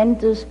didn't intend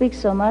to speak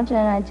so much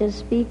and I just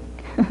speak.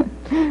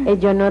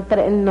 Yo no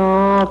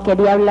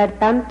quería hablar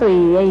tanto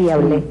y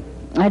hablé.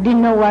 I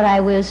didn't know what I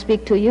will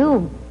speak to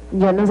you.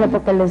 Yo no sé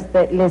por qué les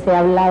he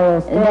hablado a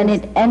And then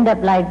ustedes. it ended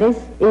up like this.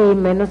 Y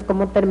menos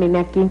cómo terminé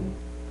aquí.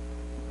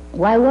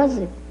 Why was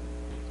it?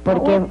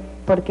 ¿Por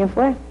qué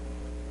fue?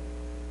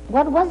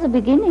 What was the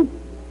beginning?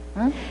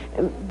 Huh?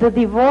 The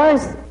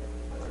divorce.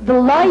 The The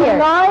lawyer.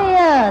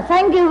 lawyer.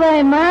 Thank you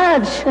very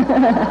much.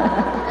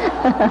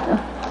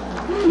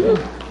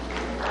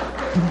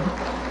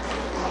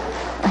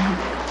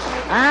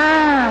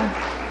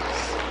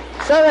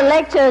 So the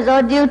lectures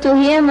are due to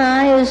him.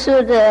 You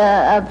should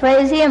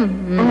praise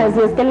him. Así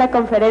es que la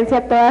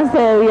conferencia toda se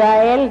debió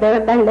a él.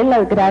 Deben darle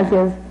las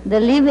gracias. The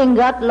living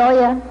God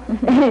lawyer.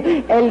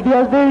 El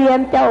Dios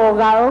viviente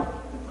abogado.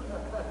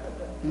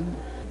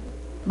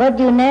 But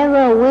you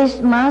never wish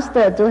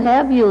Master to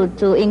help you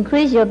to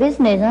increase your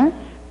business, huh?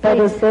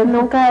 Pero usted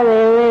nunca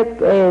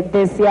debe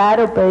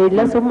desear o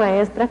pedirle a su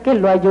maestra que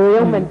lo ayude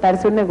a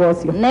aumentar su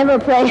negocio. Never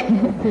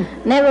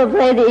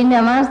pray the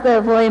inner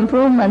master for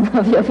improvement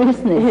of your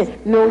business.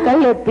 Nunca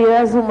le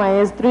pida a su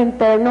maestro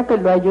interno que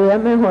lo ayude a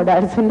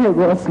mejorar su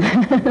negocio.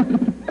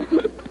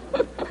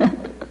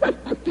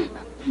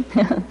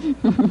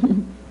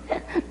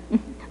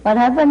 What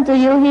happened to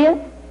you here?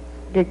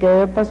 ¿Qué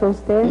le pasó a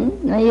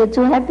usted? Are you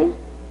too happy?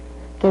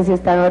 Que si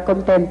estaba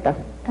contenta.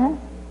 Huh?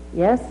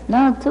 Yes.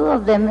 No, two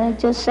of them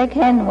just shake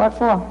hand. What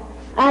for?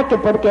 Que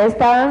porque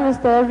estaban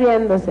ustedes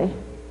riéndose.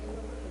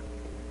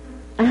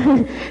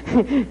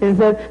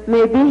 So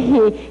maybe he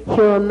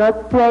will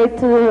not pray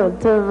to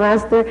the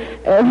master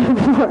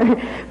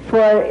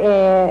for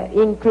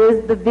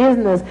increase the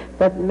business,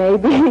 but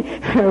maybe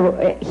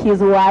his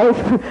wife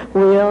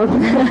will.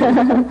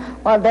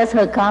 Well, that's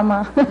her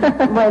karma.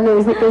 Bueno,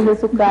 dice que ese es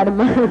su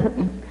karma.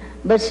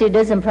 But she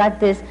doesn't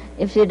practice.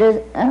 If she does,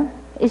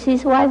 is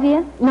his wife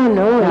here?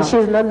 No,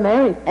 she's not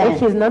married.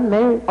 He's not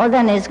married. Oh,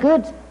 then it's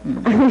good.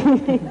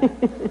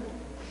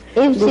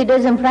 If she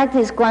doesn't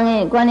practice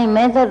Guanyin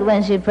method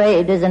when she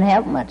prays, it doesn't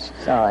help much.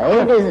 So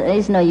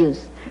it's no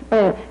use.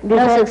 Dice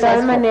de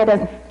todas maneras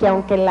que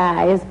aunque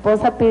la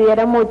esposa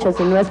pidiera mucho,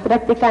 si no es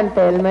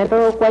practicante del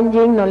método Kuan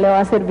Yin no le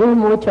va a servir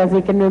mucho,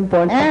 así que no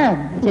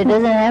importa. She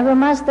doesn't have a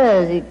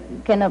master, she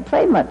cannot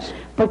pray much.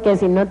 Porque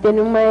si no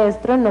tiene un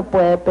maestro no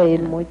puede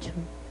pedir mucho.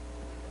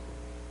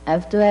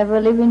 Have to have a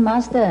living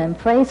master and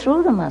pray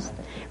through the master.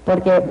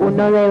 Porque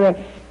uno debe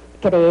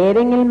creer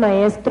en el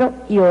maestro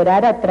y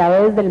orar a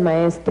través del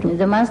maestro.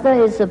 The master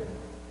is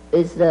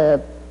the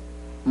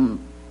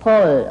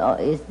pole, or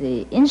is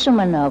the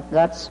instrument of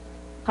God's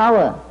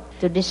power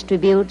to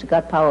distribute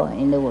God's power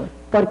in the world.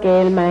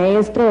 Porque el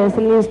maestro es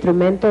el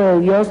instrumento de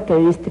Dios que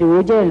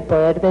distribuye el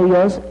poder de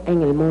Dios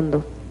en el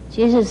mundo.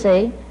 Jesus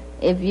say,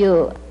 if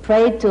you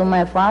pray to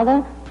my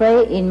Father,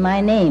 pray in my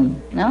name,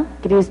 no?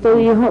 Cristo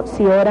dijo,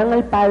 si oran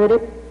al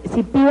Padre,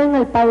 si piden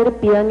al Padre,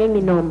 pidan en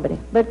mi nombre.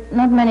 But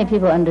not many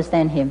people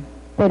understand him.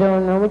 Pero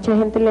no mucha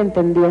gente le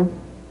entendió.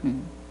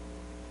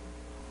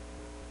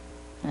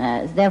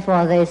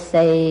 Therefore they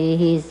say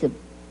he's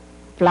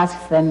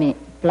blasphemy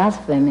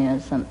or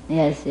something.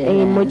 Yes,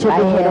 y muchos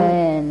liar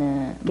dijeron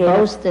and que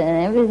boast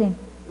and everything.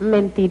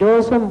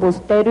 Mentiroso,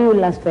 embustero y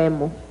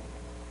blasfemo.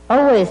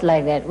 Always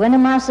like that. When the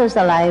master is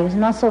alive, he's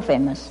not so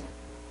famous.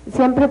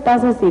 Siempre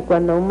pasa así,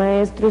 cuando un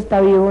maestro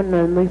está vivo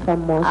no es muy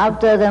famoso.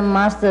 After the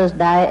masters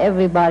die,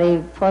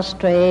 everybody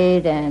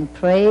prostrate and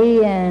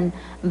pray and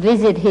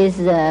visit his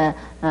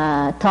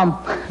tomb.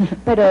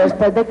 Pero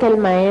después de que el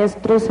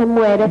maestro se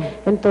muere,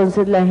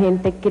 entonces la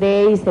gente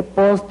cree y se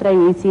postra y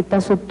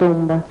visita su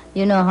tumba.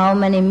 You know how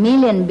many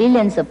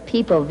billions of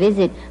people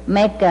visit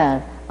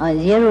Mecca or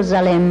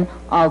Jerusalem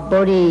or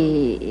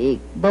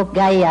Bodh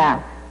Gaya,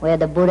 where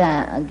the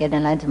Buddha get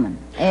enlightenment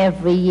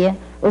every year.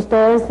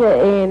 Ustedes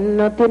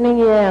no tienen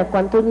idea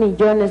cuántos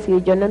millones y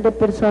billones de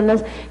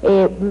personas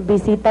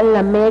visitan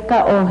la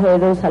Meca o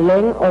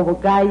Jerusalén o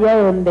Gaya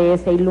donde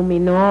se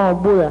iluminó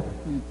Buda.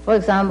 For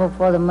example,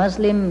 for the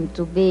Muslim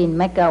to be in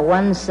Mecca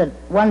once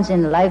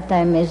in a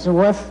lifetime is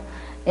worth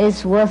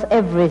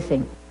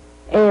everything.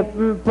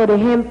 Por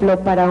ejemplo,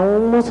 para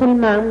un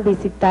musulmán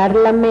visitar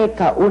la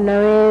Meca una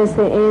vez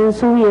en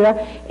su vida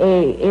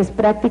es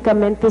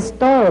prácticamente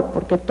todo,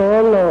 porque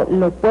todo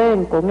lo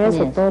pueden con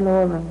eso, Yes. todo lo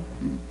hagan.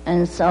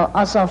 And so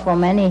also for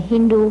many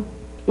Hindu,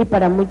 Y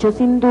para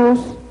muchos hindús,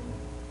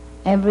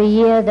 every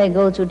year they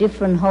go to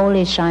different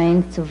holy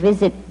shrines to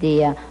visit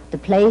the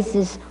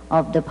places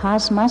of the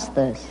past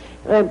masters.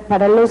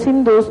 para los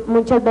hindús,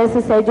 muchas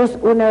veces ellos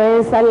una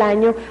vez al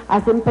año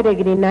hacen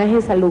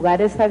peregrinajes a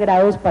lugares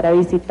sagrados para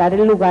visitar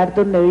el lugar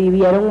donde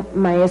vivieron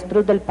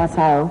maestros del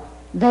pasado.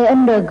 They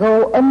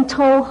undergo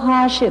untold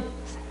hardships.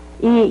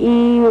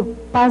 Y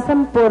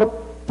pasan por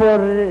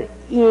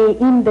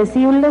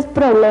indecibles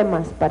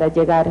problemas para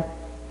llegar.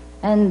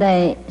 And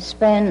they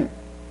spend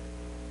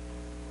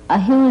a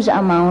huge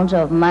amount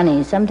of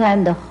money,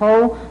 sometimes the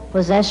whole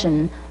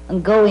possession,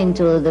 go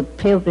into the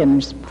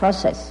pilgrim's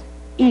process.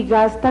 Y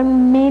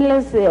gastan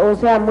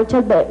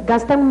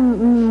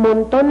gastan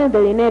montones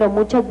de dinero,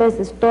 muchas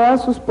veces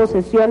todas sus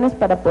posesiones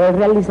para poder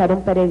realizar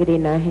un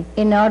peregrinaje,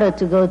 In order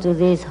to go to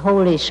these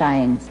holy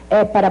shrines,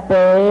 para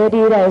poder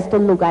ir a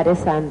estos lugares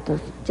santos.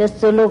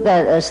 just to look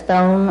at a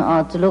stone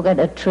or to look at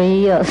a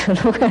tree or to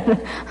look at,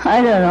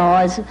 I don't know,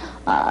 it's,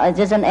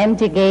 just an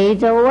empty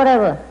gate or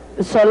whatever.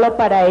 Solo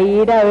para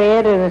ir a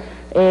ver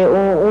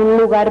un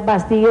lugar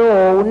vacío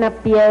o una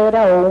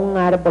piedra o un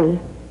árbol.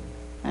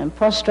 And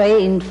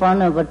prostrate in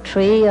front of a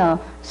tree or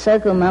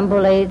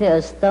circumambulate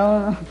a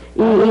stone,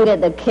 Y- look at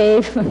the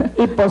cave,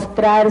 Y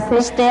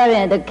postrarse staring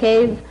at the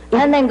cave,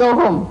 and then go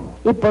home.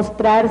 y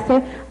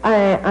postrarse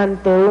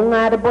ante un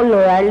árbol o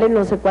darle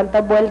no sé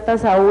cuántas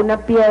vueltas a una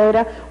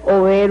piedra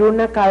o ver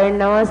una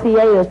caverna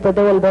vacía y después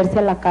devolverse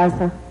a la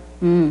casa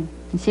You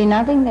see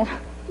nothing there.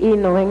 y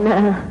no ven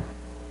nada.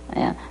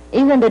 Yeah.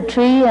 Even the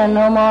tree are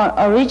no more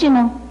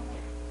original.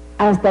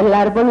 Hasta el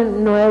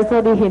árbol no es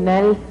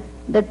original.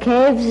 The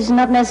cave is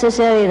not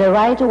necessarily the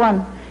right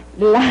one.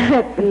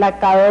 La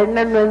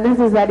caverna no es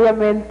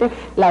necesariamente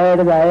la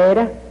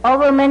verdadera.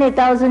 Over many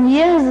thousand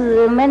years,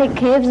 many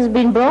caves has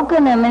been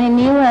broken and many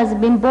new has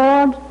been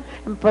bored.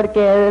 Porque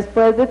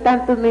después de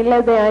tantos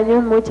miles de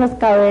años muchas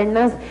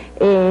cavernas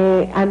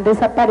han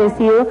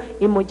desaparecido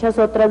y muchas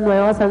otras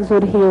nuevas han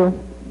surgido.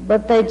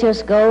 But they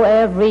just go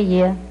every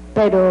year,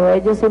 Pero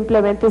ellos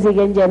simplemente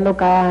siguen yendo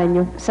cada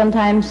año.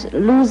 sometimes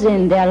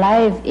losing their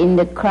life in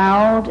the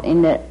crowd,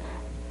 in the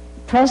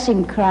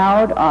pressing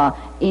crowd, or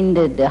in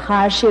the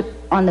hardship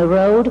on the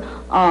road,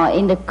 or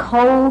in the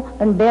cold,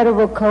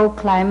 unbearable cold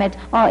climate,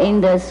 or in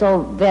the so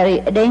very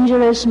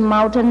dangerous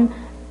mountain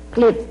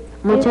cliff.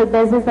 Muchas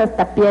veces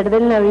hasta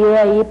pierden la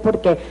vida ahí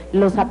porque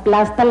los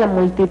aplasta la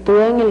multitud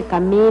en el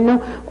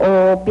camino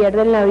o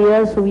pierden la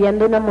vida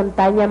subiendo una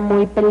montaña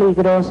muy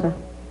peligrosa.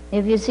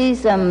 If you see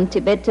some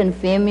Tibetan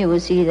film, you will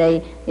see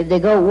if they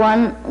go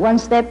one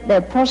step, they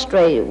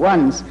prostrate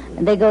once.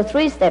 And they go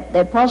 3 steps,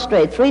 they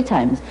prostrate 3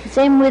 times.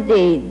 Same with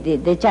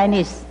the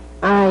Chinese.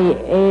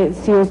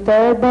 Si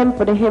ustedes ven,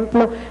 por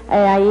ejemplo,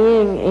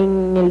 ahí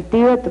en el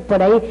Tíbet, leído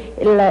por ahí,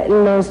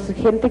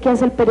 gente que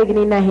hace el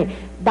peregrinaje,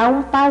 da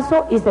un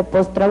paso y se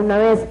postra una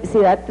vez, si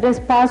da 3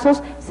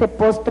 pasos, se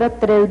postra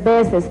 3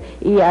 veces,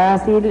 y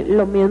así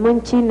lo mismo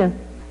en China.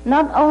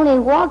 Not only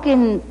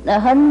walking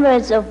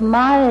hundreds of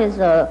miles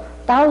or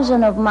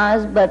thousands of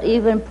miles, but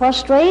even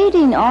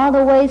prostrating all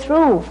the way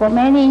through for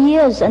many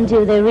years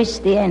until they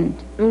reach the end.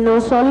 No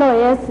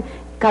solo es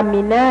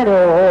caminar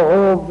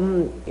o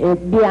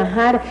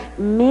viajar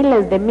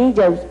miles de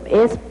millas,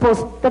 es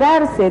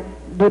postrarse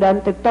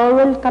durante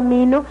todo el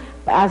camino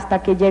hasta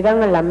que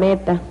llegan a la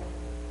meta.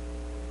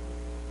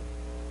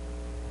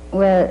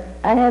 Well,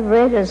 I have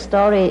read a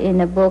story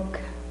in a book,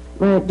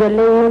 Yo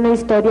leí una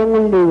historia en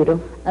un libro,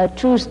 a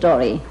true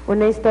story.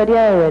 una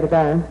historia de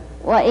verdad.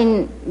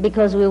 Well,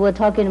 because we were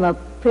talking about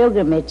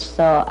pilgrimage,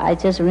 so I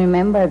just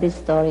remember this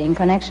story in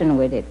connection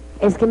with it.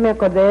 Es que me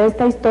acordé de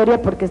esta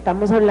historia porque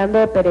estamos hablando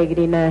de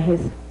peregrinajes.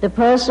 The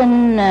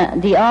person,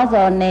 the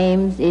author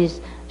name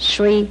is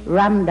Sri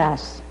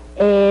Ramdas.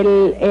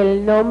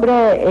 El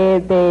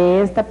nombre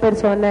de esta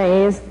persona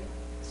es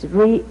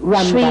Sri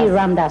Ramdas. Sri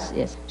Ramdas,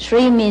 yes.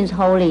 Sri means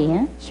holy,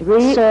 eh?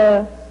 Sri,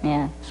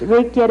 Yeah.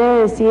 Sri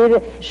quiere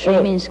decir Sri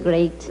means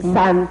great.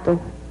 santo.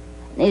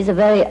 It's a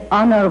very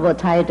honorable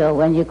title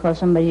when you call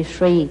somebody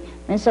Sri.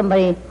 When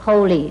somebody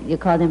holy, you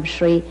call them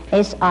Sri,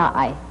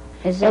 S-R-I.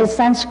 It's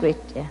Sanskrit,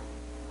 yeah.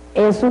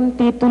 Es un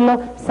título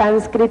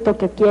sánscrito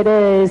que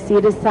quiere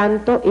decir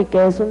santo y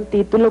que es un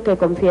título que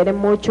confiere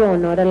mucho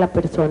honor a la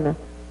persona.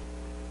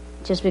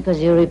 Just because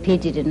you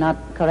repeated it not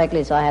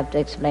correctly, so I have to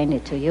explain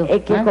it to you.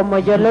 Que como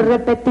yo lo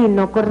repetí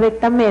no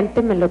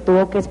correctamente, me lo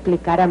tuvo que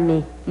explicar a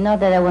mí. Not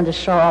that I want to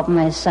show off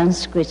my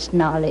Sanskrit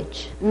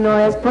knowledge. No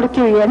es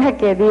porque hubiera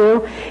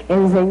querido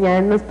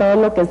enseñarnos todo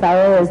lo que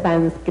sabe de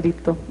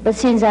sánscrito. But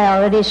since I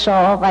already show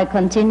off, I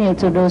continue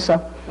to do so.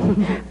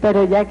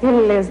 Pero ya que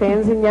les he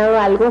enseñado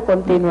algo,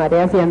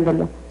 continuaré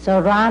haciéndolo.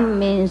 So Ram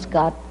means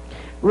God.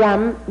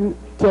 Ram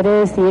quiere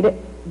decir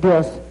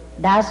Dios.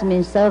 Das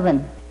means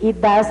servant. Y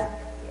Das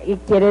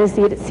quiere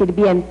decir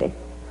sirviente.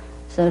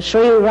 So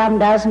Sri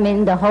Ramdas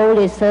means the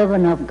holy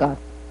servant of God.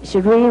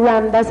 Sri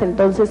Ramdas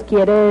entonces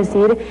quiere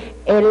decir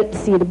el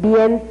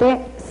sirviente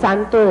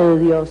santo de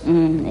Dios.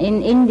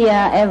 In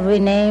India, every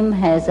name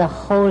has a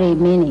holy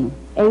meaning.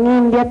 En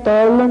India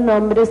todos los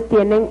nombres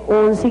tienen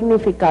un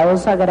significado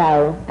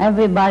sagrado.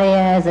 Everybody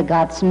has a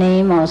God's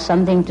name or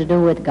something to do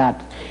with God.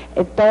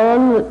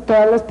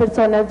 Todas las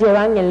personas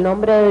llevan el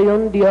nombre de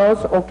un Dios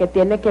o que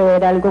tiene que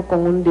ver algo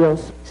con un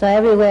Dios. So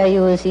everywhere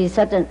you will see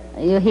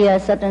you hear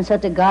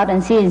certain God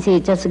and see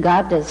just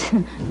goddess.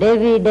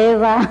 Devi,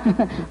 Deva,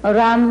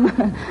 Ram,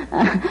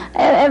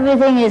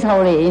 everything is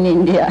holy in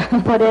India.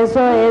 Por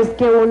eso es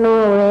que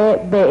uno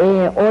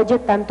oye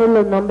tanto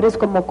los nombres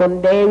como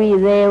con Devi,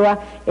 Deva,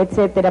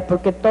 etcétera,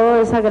 porque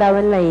todo es sagrado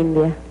en la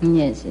India.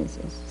 Yes.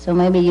 So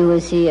maybe you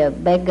will see a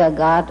beggar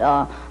god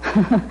or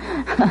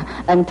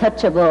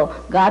untouchable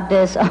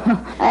goddess, or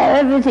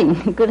everything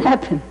could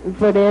happen.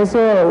 Por eso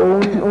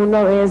uno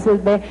a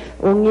veces ve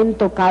un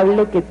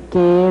intocable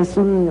que es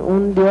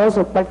un dios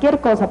o cualquier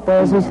cosa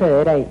puede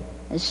suceder ahí.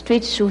 A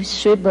street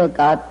sweeper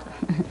god.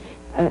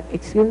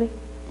 Excuse me?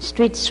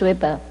 Street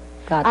sweeper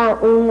god.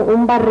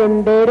 Un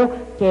barrendero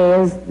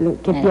que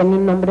tiene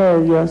el nombre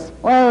de Dios.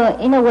 Well,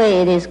 in a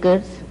way it is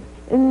good.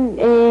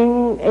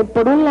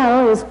 Por un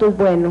lado esto es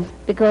bueno.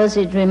 Because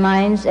it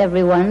reminds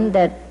everyone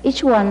that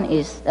each one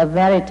is a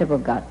veritable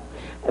God.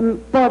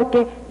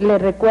 Porque le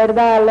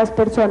recuerda a las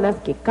personas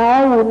que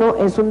cada uno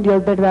es un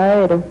Dios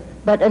verdadero.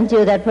 But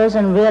until that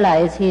person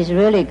realizes he is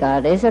really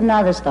God, it's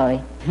another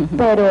story.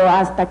 Pero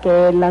hasta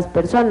que las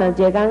personas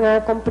llegan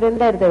a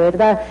comprender de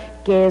verdad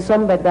que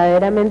son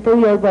verdaderamente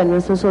Dios, bueno,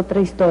 eso es otra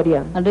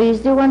historia. Do you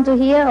still want to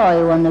hear or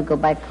you want to go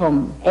back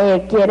home?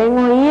 ¿Quieren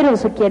oír o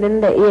se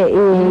quieren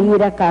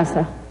ir a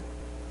casa?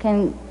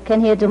 Can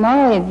hear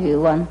tomorrow if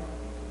you want.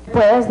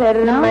 Puede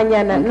ser No?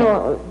 mañana. Okay.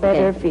 No,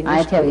 better Okay. finish.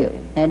 I tell you,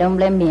 don't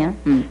blame me. Huh?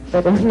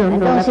 Pero no, And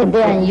no don't la sit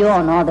there and culpes.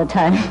 yawn all the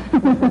time.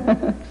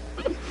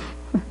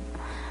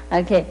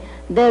 Okay,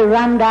 the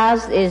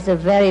Ramdas is a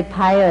very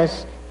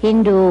pious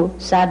Hindu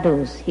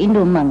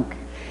Hindu monk.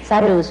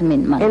 Sadhus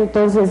mean monk.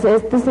 Entonces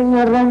este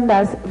señor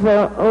Ramdas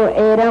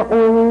era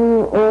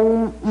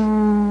un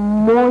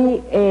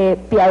muy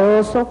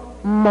piadoso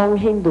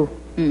monje hindú.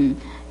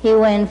 He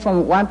went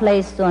from one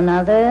place to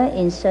another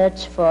in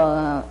search for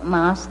a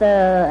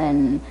master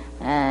and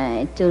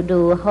to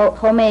do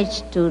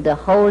homage to the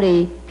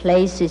holy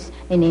places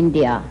in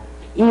India.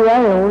 Iba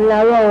de un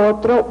lado a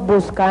otro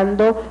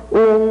buscando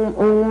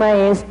un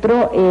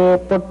maestro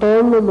por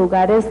todos los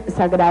lugares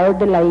sagrados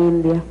de la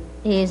India.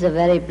 He is a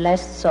very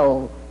blessed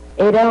soul.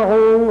 Era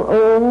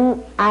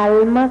un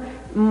alma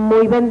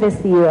muy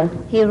bendecida.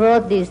 He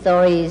wrote these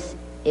stories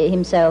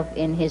himself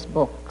in his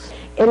books.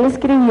 Él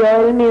escribió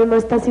él mismo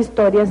estas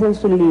historias en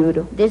su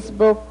libro. This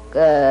book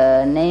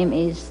name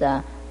is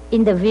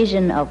In the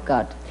Vision of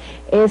God.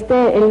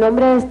 El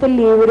nombre de este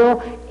libro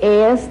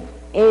es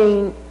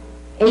en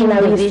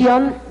la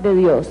visión de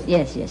Dios.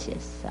 Yes.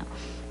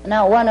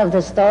 Now one of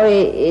the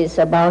story is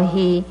about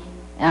him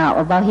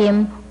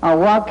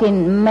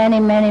walking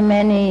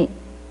many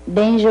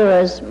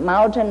dangerous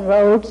mountain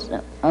roads,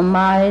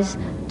 miles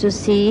to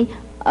see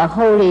a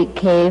holy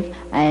cave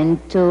and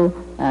to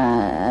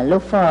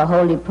look for a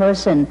holy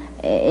person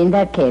in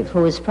that cave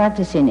who is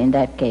practicing in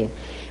that cave.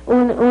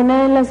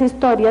 Una de las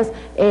historias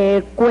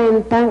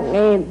cuentan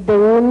de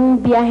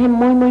un viaje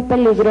muy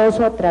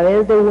peligroso a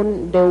través de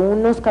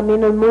unos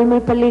caminos muy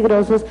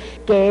peligrosos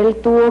que él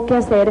tuvo que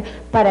hacer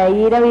para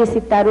ir a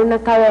visitar una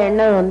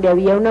caverna donde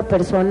había una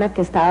persona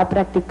que estaba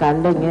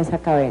practicando en esa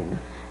caverna.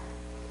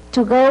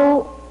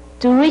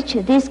 To reach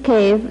this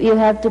cave, you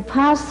have to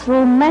pass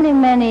through many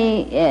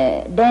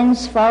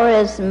dense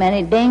forests,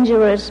 many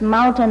dangerous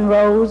mountain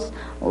roads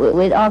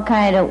with all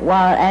kind of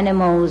wild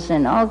animals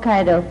and all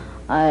kind of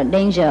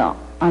danger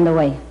on the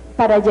way.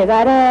 Para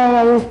llegar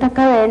a esta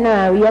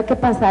caverna había que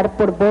pasar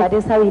por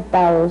bosques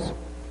habitados.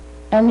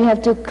 And you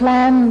have to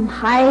climb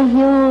high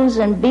hills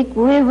and big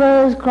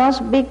rivers, cross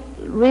big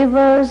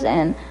rivers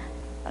and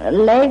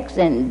lakes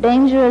and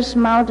dangerous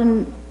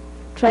mountain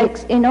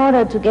treks in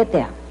order to get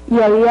there. Y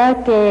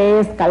había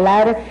que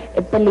escalar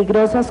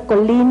peligrosas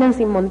colinas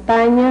y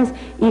montañas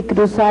y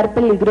cruzar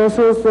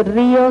peligrosos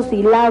ríos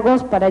y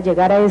lagos para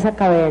llegar a esa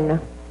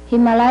caverna.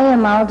 Himalaya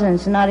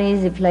mountains not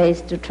easy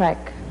place to trek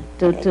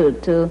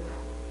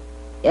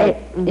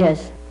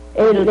yes.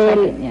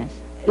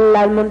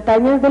 Las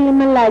montañas del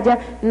Himalaya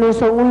no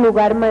son un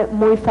lugar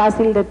muy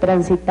fácil de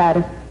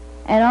transitar.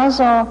 And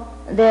also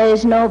there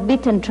is no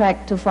beaten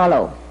track to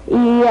follow.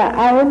 Y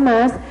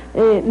además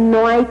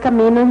no hay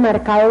caminos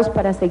marcados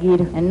para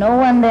seguir. And no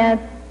one there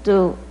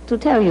to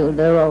tell you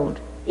the road.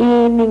 Y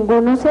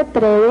ninguno se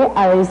atreve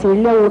a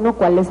decirle a uno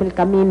cuál es el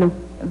camino.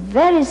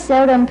 Very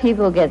seldom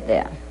people get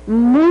there.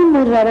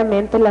 Muy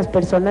raramente las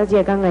personas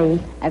llegan ahí.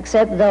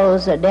 Except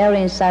those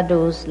daring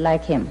sadhus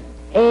like him.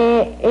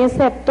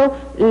 Excepto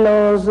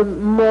los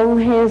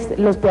monjes,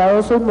 los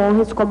piadosos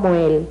monjes como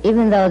él.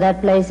 Even though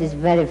that place is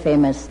very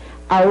famous.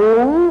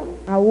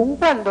 Aún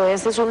cuando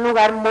ese es un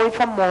lugar muy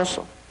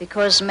famoso.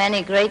 Because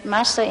many great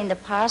masters in the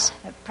past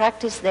have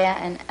practiced there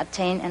and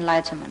attained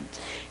enlightenment.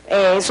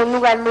 Es un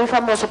lugar muy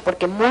famoso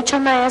porque muchos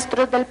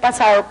maestros del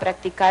pasado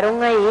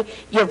practicaron ahí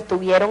y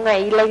obtuvieron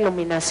ahí la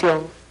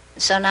iluminación.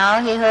 So now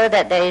he heard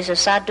that there is a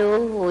sadhu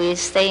who is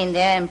staying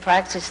there and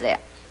practice there.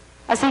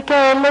 Así que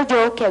él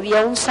oyó que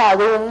había un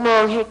sadhu, un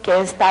monje que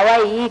estaba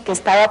ahí y que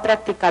estaba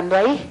practicando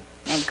ahí.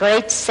 A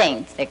great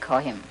saint, they call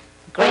him.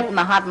 Great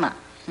Mahatma.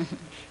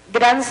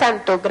 Gran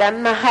santo,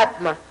 gran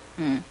Mahatma.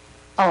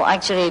 Oh,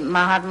 actually,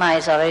 Mahatma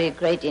is already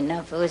great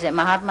enough. Because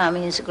Mahatma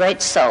means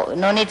great soul.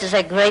 No need to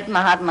say great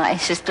Mahatma.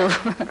 It's just too.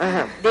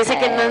 Dice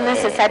que no es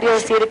necesario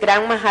decir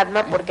gran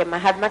Mahatma porque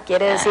Mahatma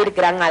quiere decir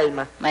gran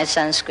alma. My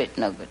Sanskrit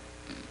no good.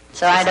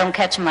 So I don't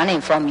catch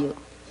money from you.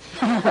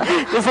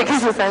 Dice que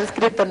su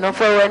sánscrito no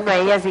fue bueno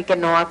ahí, así que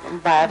no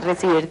va a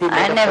recibir dinero.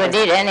 I never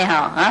did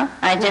anyhow, huh?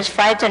 I just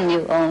frightened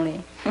you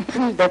only.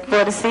 De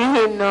por sí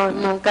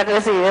nunca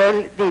recibió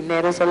el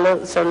dinero, solo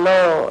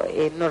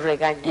nos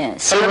regaña, yeah.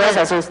 solo nos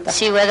asusta.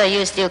 See whether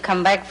you still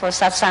come back for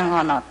satsang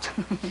or not.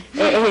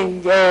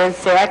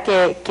 Sea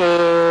que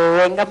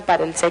vengan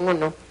para el Zen o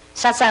no.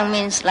 Satsang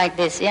means like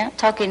this, yeah?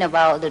 Talking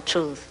about the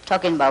truth,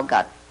 talking about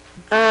God.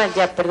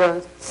 Ya,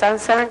 perdón.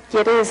 Satsang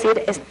quiere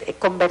decir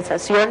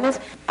conversaciones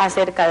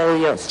acerca de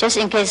Dios. Just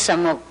in case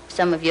some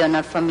of you are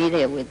not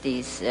familiar with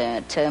these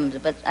terms,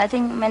 but I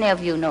think many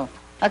of you know.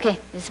 Okay,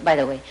 this by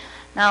the way.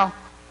 Now,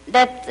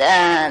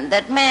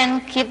 that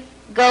man keep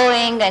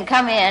going and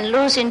coming and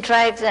losing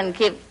tracks and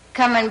keep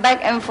coming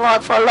back and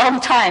forth for a long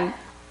time.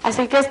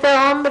 Así que este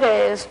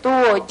hombre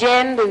estuvo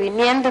yendo y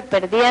viniendo y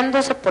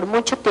perdiéndose por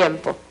mucho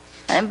tiempo.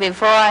 And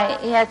before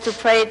he had to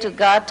pray to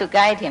God to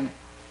guide him.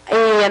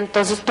 Y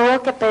entonces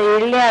tuvo que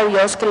pedirle a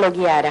Dios que lo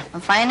guiara.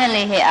 And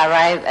finally he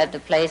arrived at the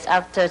place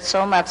after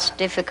so much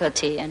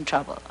difficulty and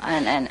trouble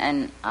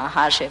and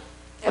hardship.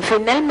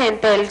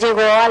 Finalmente él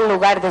llegó al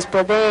lugar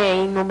después de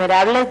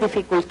innumerables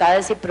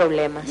dificultades y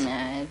problemas.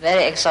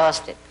 Very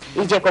exhausted.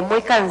 Y llegó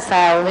muy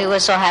cansado. We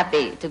were so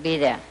happy to be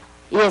there.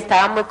 Y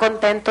estaba muy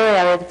contento de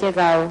haber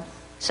llegado.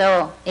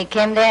 So he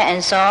came there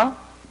and saw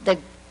the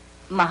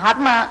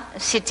Mahatma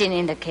sitting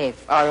in the cave.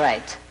 All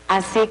right.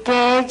 Así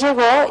que él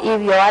llegó y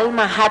vio al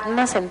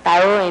Mahatma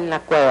sentado en la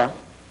cueva.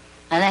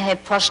 And he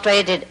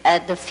prostrated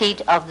at the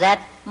feet of that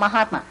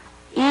Mahatma.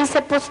 Y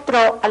se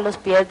postró a los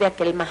pies de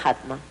aquel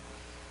Mahatma.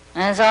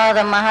 And so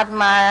the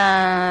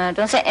Mahatma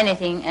don't say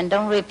anything and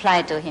don't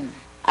reply to him.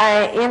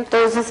 Y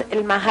entonces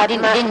el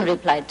Mahatma didn't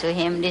reply to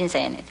him, didn't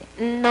say anything.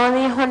 No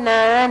dijo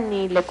nada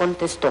ni le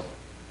contestó.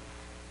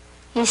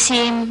 He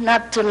seemed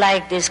not to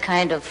like this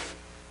kind of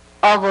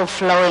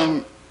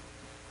overflowing,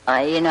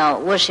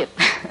 worship.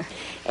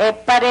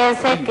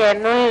 Parece que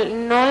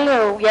no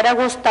le hubiera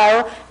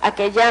gustado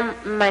aquella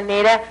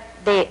manera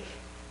de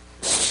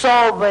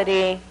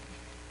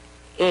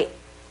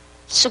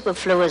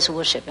superfluous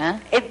worship,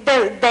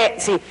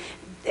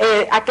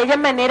 aquella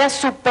manera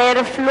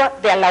superflua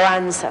de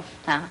alabanza.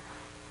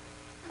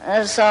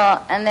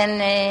 And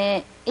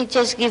then he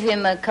just give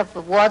him a cup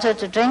of water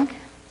to drink.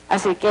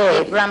 Así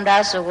que Ram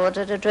Das of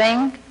water to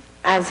drink.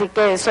 Así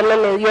que solo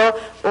le dio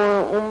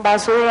un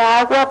vaso de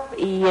agua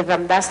y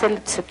Ramdas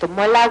se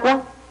tomó el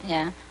agua.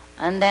 Yeah,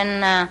 and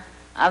then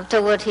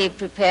afterward he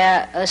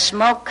prepared a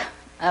smoke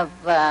of,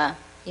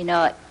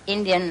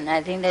 Indian,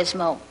 I think they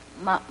smoke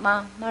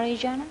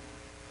marijuana.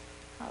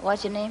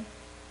 What's your name?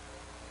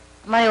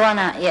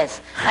 Marijuana, yes.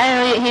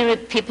 And he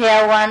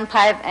prepared one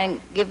pipe and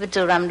give it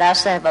to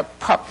Ramdas to have a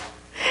puff.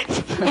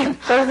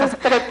 Entonces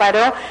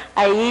preparó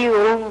ahí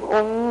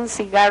un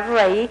cigarro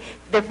ahí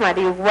de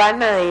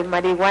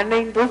marihuana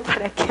hindú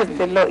para que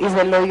se lo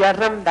dio a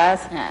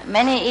Ramdas.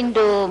 Many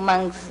Hindu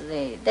monks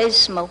they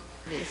smoke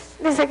this.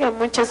 Dice que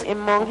muchos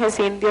monjes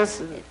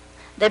indios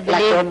they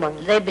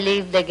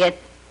believe they get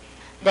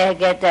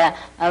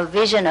a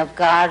vision of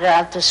God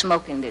after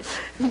smoking this.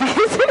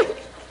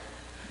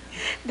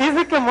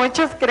 Dice que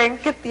muchos creen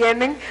que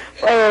tienen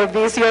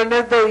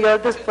visiones de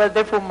Dios después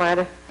de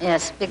fumar.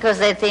 Yes, because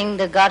they think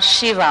the god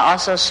Shiva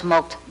also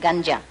smoked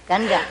ganja.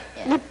 Yeah.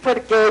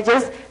 Porque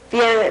ellos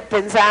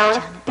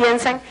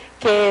piensan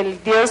que el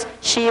dios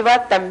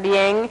Shiva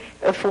también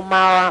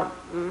fumaba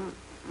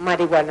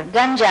marihuana.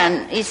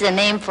 Ganja is the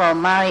name for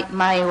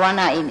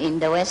marijuana in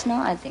the West, no?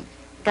 I think.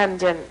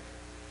 Ganja.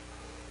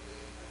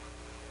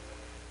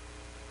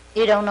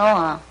 You don't know,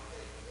 huh?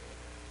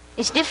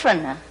 It's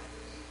different, huh?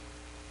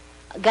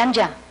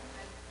 Ganja.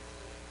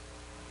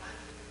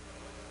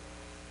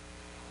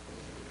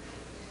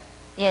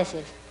 Yes.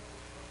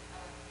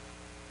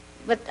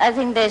 But I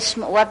think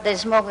what they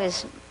smoke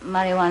is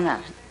marijuana.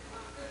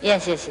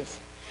 Yes.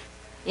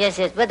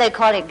 But they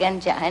call it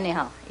ganja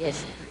anyhow.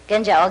 Yes,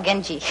 ganja or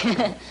genji.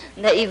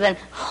 They even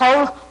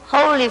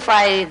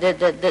holify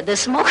the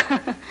smoke,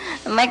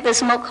 make the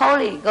smoke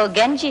holy. Go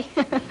genji.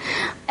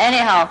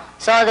 Anyhow,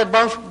 so they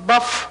both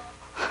buff,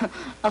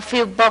 a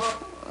few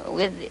buff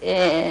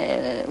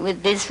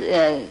with this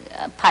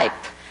pipe.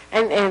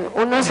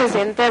 Uno se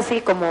siente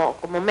así como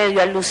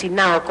medio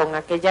alucinado con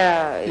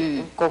aquella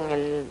con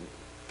el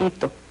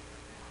pito.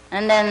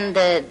 And then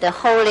the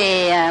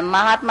holy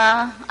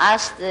Mahatma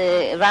asked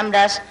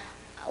Ramdas,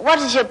 "What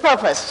is your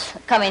purpose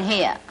coming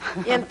here?"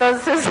 Y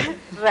entonces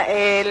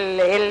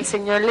el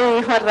Señor le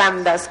dijo a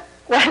Ramdas,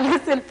 ¿cuál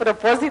es el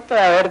propósito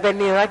de haber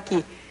venido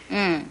aquí?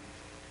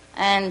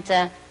 And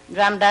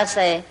Ramdas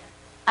said,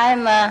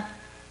 "I'm a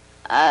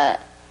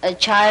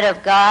child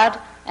of God,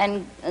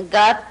 and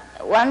God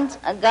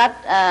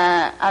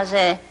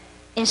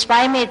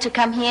inspired me to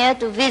come here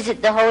to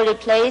visit the holy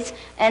place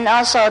and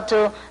also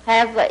to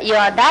have your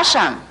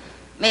darshan,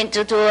 mean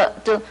to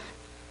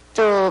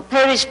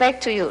pay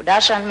respect to you.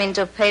 Darshan means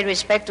to pay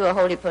respect to a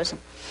holy person."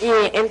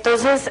 Y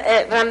entonces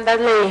Ramdas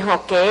le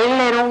dijo que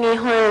él era un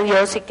hijo de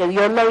Dios y que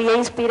Dios lo había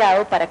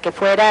inspirado para que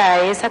fuera a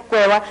esa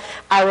cueva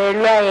a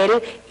verlo a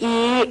él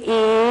y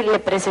le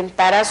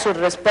presentara su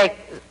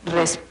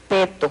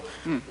respeto.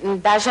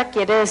 Dasha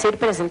quiere decir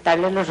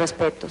presentarle los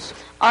respetos.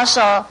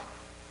 Also,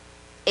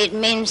 it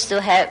means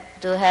to have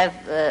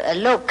a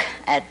look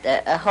at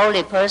a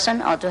holy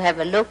person, or to have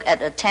a look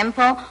at a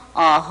temple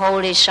or a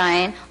holy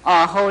shrine or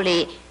a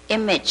holy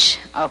image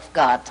of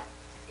God.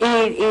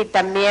 Y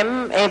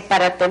también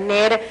para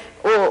tener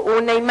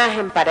una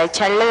imagen, para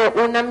echarle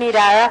una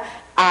mirada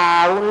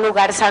a un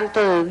lugar santo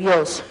de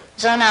Dios.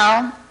 So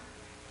now,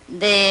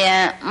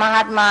 the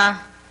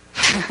Mahatma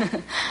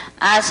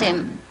asked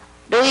him,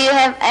 "Do you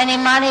have any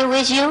money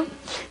with you?"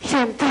 Y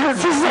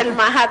entonces el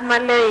Mahatma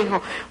le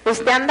dijo,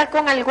 ¿usted anda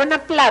con alguna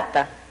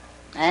plata?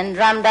 And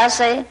Ramdas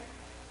said,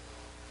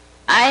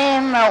 "I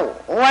am a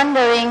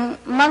wandering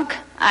monk.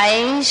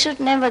 I should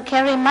never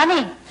carry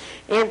money."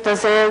 Y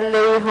entonces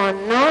le dijo,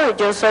 no,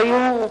 yo soy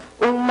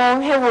un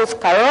monje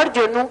buscador,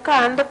 yo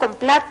nunca ando con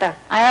plata.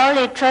 "I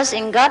only trust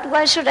in God.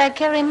 Why should I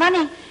carry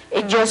money?"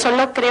 Y yo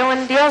solo creo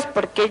en Dios,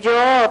 porque yo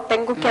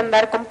tengo que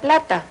andar con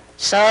plata.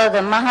 So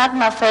the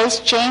Mahatma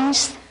face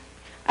changed.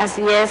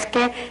 Así es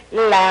que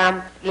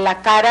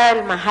la cara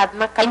del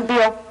Mahatma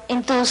cambió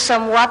into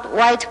somewhat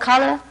white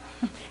color.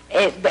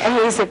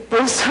 Y se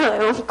puso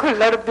de un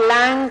color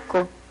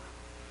blanco.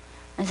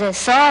 And said,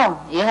 "So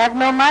you have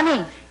no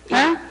money?"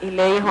 Y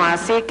le dijo,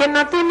 así que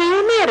no tiene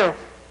dinero.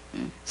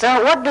 "So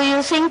what do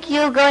you think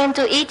you're going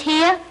to eat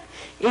here?"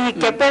 ¿Y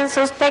qué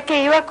pensó usted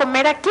que iba a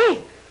comer aquí?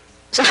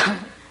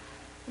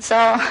 So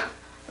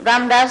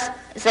Ramdas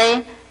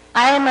said,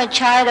 "I am a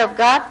child of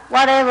God.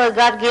 Whatever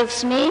God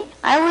gives me,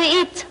 I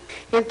will eat."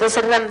 Y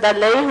entonces Ramdas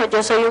le dijo,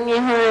 yo soy un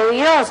hijo de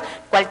Dios.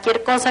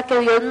 Cualquier cosa que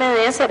Dios me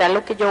dé será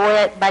lo que yo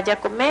vaya a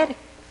comer.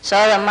 So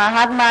the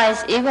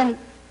Mahatma's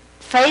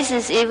face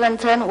is even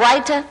turned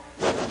whiter.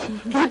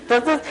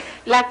 Entonces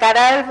la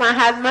cara del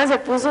Mahatma se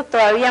puso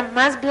todavía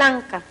más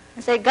blanca.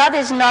 He said, "God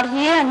is not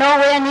here,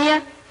 nowhere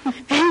near."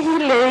 Y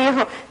le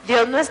dijo,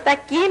 Dios no está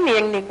aquí ni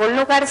en ningún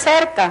lugar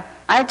cerca.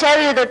 "I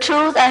tell you the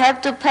truth, I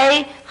have to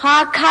pay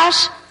hard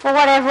cash for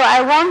whatever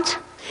I want."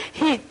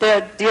 Y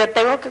yo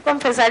tengo que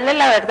confesarle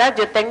la verdad,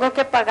 yo tengo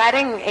que pagar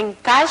en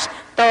cash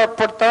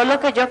por todo lo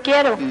que yo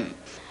quiero.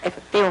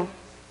 Efectivo.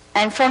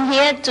 And from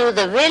here to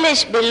the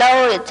village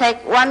below it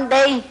take one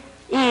day.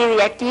 Y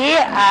de aquí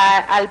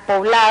al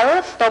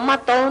poblado toma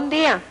todo un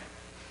día.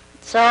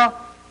 So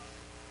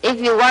if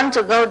you want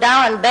to go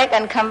down and back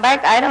and come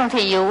back, I don't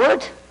think you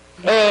would.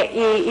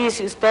 Y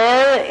si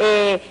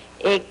usted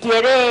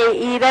quiere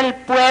ir al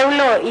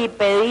pueblo y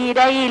pedir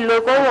ahí y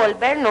luego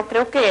volver, no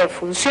creo que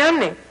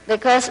funcione.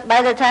 Because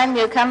by the time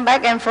you come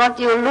back and forth,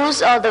 you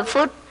lose all the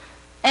food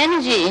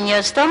energy in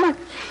your stomach.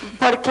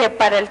 Porque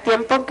para el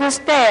tiempo que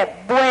usted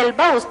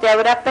vuelva, usted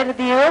habrá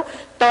perdido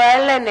toda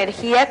la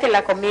energía que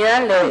la comida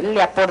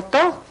le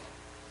aportó.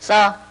 So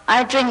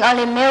I drink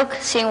only milk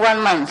since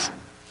 1 month.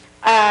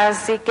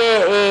 Así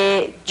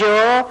que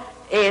yo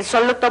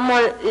solo tomo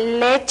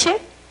leche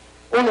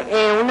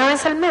una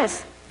vez al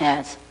mes.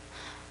 Yes.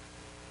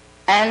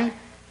 And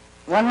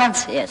 1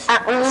 month, yes.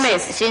 Un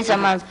mes. Since a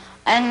month.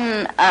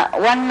 And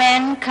one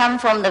man come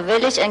from the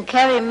village and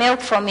carry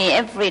milk for me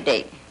every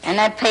day. And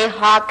I pay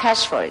hard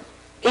cash for it.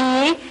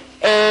 Y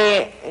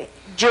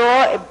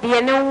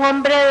viene un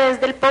hombre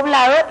desde el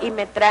poblado y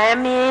me trae a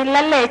mí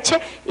la leche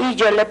y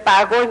yo le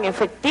pago en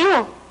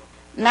efectivo.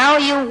 Now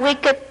you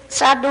wicked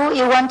sadhu,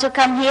 you want to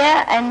come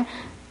here and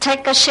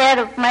take a share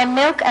of my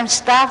milk and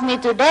starve me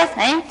to death,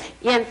 eh?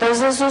 Y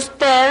entonces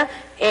usted,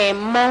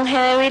 monje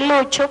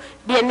debilucho,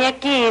 viene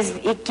aquí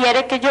y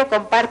quiere que yo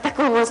comparta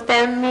con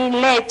usted mi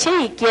leche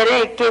y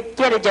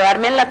quiere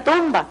llevarme a la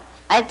tumba.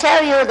 I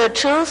tell you the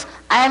truth,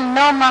 I am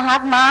no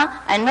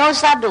Mahatma and no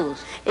sadhu.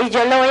 Y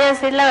yo le voy a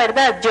decir la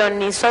verdad, yo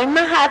ni soy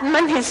Mahatma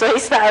ni soy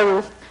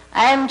sadhu.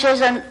 I am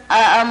just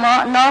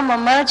a normal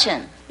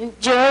merchant.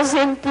 Yo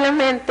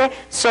simplemente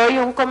soy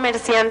un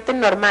comerciante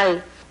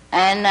normal.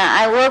 And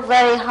I work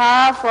very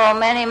hard for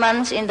many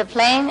months in the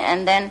plane,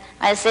 and then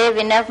I save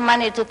enough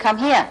money to come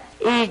here.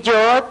 Y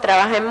yo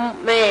trabajé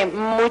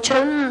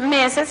muchos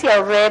meses y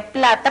ahorré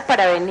plata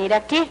para venir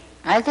aquí.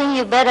 I think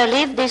you better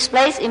leave this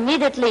place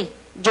immediately.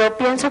 Yo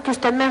pienso que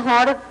usted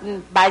mejor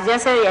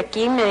váyase de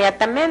aquí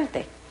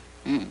inmediatamente.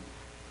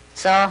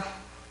 So,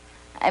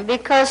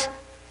 because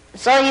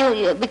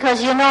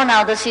you know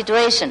now the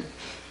situation.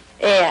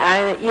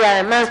 Y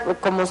además,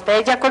 como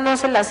usted ya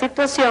conoce la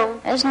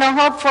situación, there's no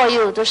hope for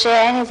you to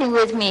share anything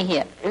with me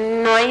here.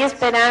 No hay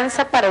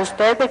esperanza para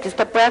usted de que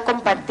usted pueda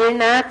compartir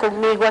nada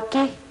conmigo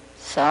aquí.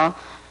 So,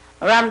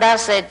 Ram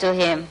Dass said to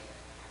him,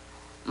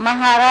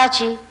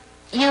 Maharaji,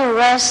 you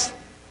rest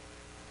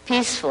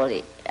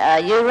peacefully.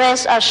 You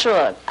rest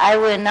assured. I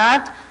will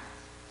not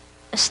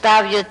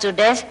starve you to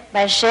death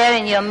by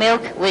sharing your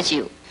milk with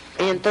you.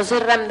 Y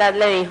entonces Ram Dass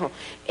le dijo,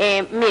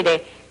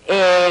 mire,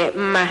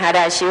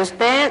 Maharaji,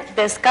 usted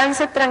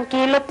descanse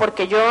tranquilo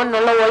porque yo no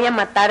lo voy a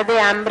matar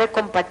de hambre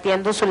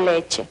compartiendo su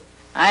leche.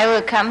 I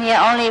will come here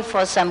only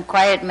for some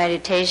quiet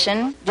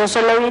meditation. Yo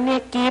solo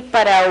vine aquí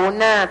para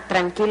una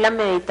tranquila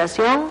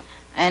meditación.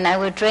 And I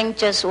will drink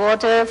just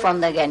water from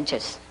the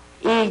Ganges.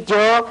 Y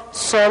yo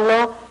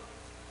solo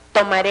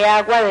tomaré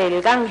agua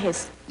del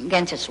Ganges.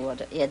 Ganges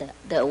water, yeah,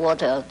 the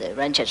water of the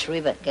Ganges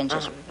River,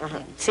 Ganges River.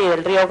 Yeah. Sí,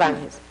 del río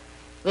Ganges.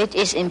 Which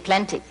is in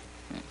plenty.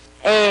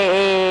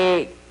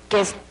 Que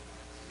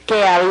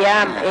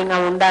había en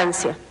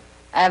abundancia.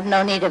 I have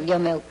no need of your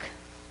milk.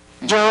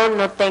 Yo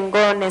no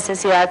tengo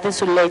necesidad de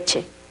su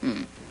leche.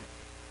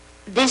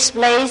 This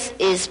place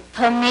is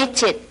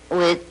permitted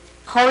with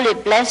holy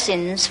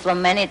blessings for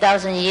many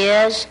thousand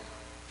years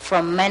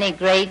from many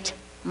great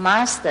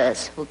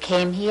masters who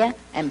came here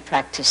and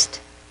practiced.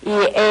 Y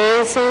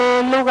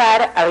ese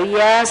lugar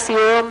había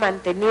sido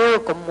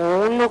mantenido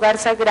como un lugar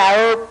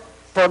sagrado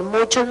por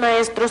muchos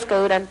maestros que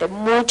durante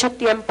mucho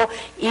tiempo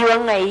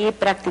iban ahí y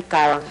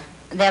practicaban.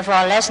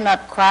 Therefore, let's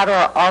not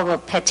quarrel over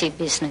petty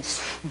business.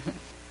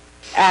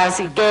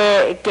 Así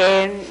que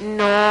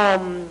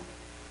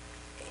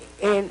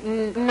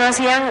no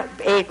hacían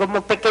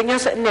como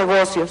pequeños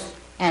negocios.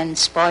 And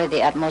spoil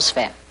the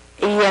atmosphere.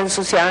 Y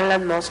ensuciaban la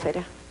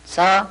atmósfera.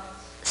 So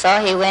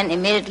he went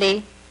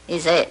immediately. He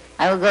said,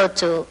 I will go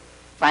to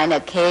find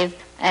a cave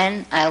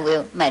and I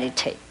will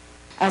meditate.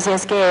 Así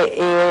es que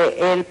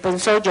él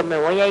pensó, yo me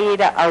voy a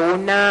ir a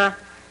una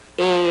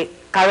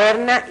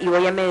caverna y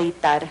voy a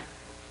meditar.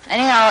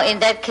 Anyhow, in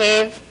that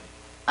cave,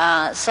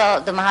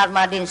 so the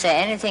Mahatma didn't say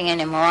anything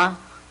anymore,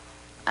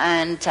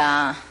 and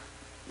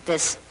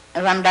this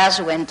Ram Dass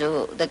went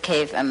to the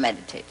cave and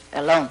meditated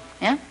alone.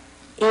 Yeah.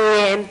 Y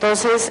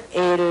entonces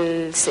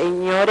el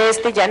señor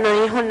ya no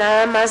dijo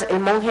nada más, el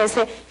monje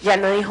ese ya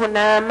no dijo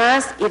nada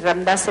más y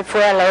Ram Dass se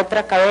fue a la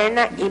otra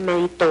caverna y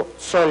meditó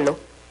solo.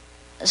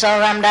 So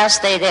Ram Dass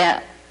stayed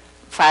there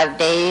 5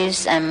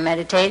 days and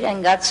meditated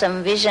and got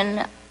some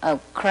vision of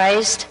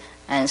Christ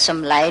and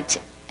some light.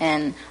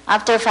 And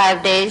after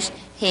 5 days,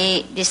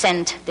 he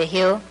descended the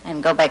hill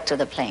and go back to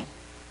the plain.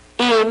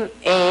 Y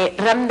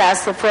Ram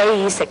Dass se fue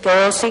y se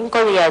quedó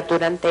 5 días.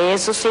 Durante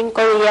esos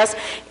 5 días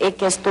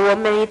que estuvo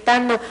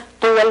meditando,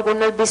 tuvo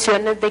algunas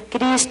visiones de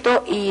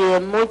Cristo y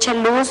de mucha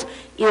luz.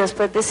 Y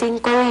después de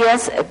 5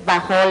 días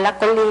bajó la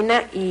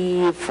colina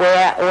y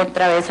fue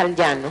otra vez al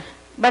llano.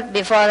 But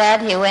before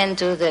that, he went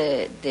to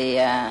the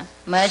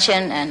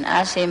merchant and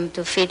asked him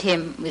to feed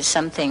him with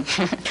something,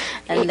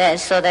 and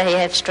so that he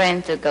had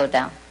strength to go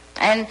down.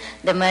 And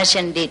the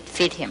merchant did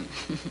feed him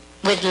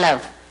with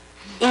love.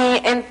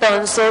 Y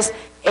entonces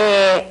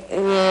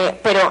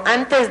pero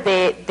antes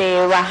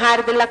de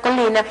bajar de la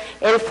colina,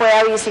 él fue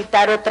a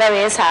visitar otra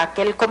vez a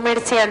aquel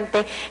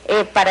comerciante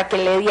para que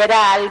le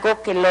diera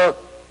algo que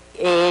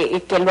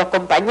lo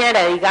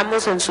acompañara,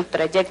 digamos, en su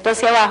trayecto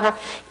hacia abajo,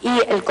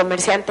 y el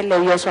comerciante le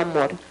dio su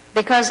amor.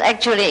 Because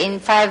actually in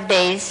 5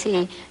 days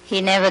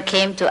he never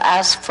came to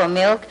ask for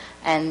milk,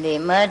 and the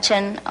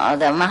merchant or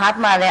the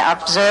Mahatma, they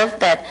observed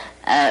that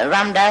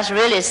Ram Das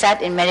really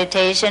sat in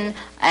meditation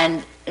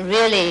and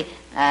really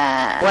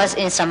was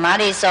in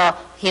samadhi, so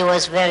he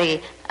was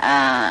very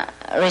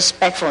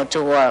respectful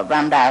toward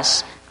Ram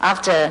Das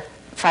after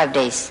 5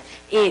 days.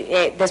 Y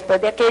después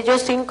de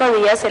aquellos 5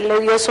 días él le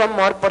dio su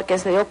amor, porque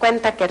se dio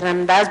cuenta que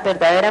Ram Das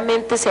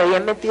verdaderamente se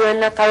había metido en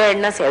la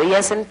caverna, se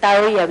había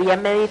sentado y había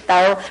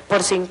meditado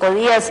por 5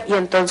 días, y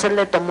entonces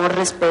le tomó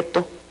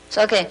respeto.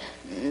 So okay,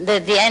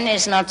 the end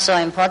is not so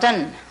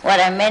important. What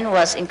I meant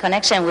was in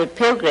connection with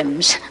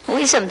pilgrims.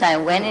 We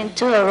sometimes went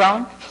into a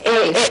wrong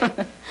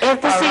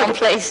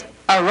place,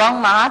 a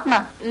wrong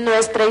Mahatma.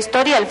 Nuestra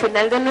historia, al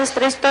final de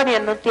nuestra historia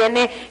no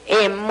tiene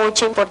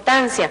mucha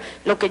importancia.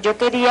 Lo que yo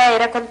quería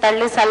era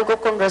contarles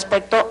algo con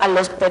respecto a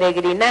los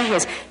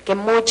peregrinajes, que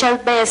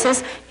muchas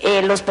veces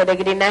los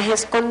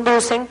peregrinajes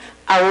conducen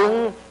a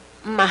un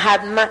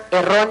Mahatma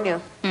erróneo.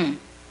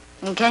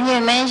 Can you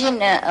imagine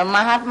a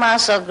Mahatma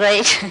so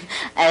great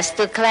as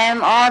to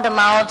climb all the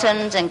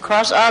mountains and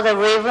cross all the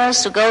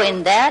rivers to go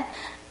in that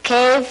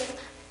cave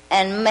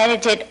and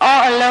meditate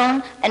all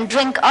alone and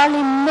drink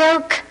only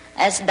milk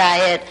as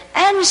diet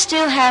and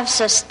still have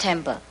such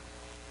temper?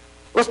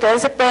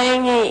 Ustedes se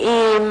pueden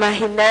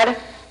imaginar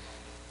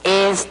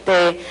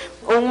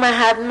un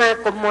Mahatma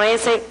como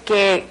ese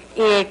que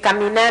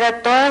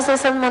caminara todas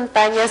esas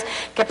montañas,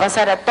 que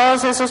pasara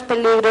todos esos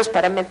peligros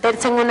para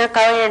meterse en una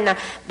caverna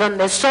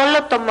donde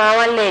solo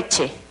tomaba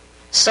leche.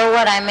 So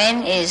what I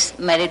mean is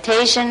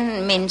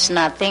meditation means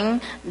nothing,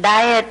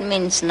 diet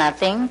means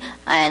nothing,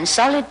 and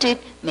solitude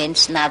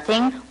means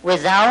nothing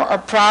without a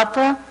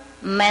proper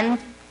mental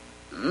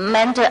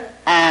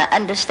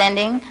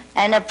understanding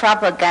and a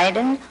proper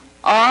guidance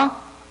or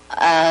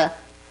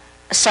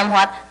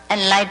somewhat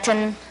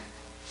enlightened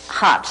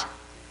heart.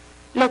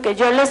 Lo que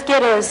yo les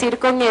quiero decir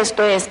con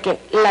esto es que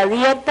la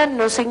dieta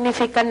no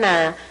significa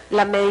nada,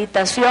 la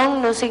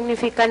meditación no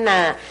significa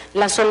nada,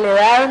 la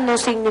soledad no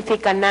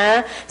significa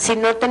nada si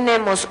no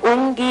tenemos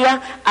un guía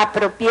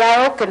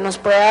apropiado que nos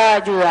pueda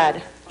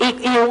ayudar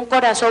y un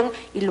corazón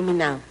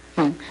iluminado.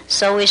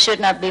 So we should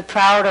not be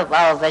proud of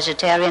our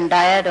vegetarian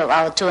diet, of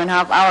our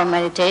 2.5 hour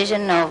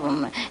meditation,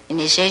 of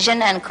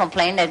initiation, and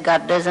complain that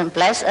God doesn't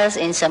bless us.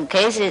 In some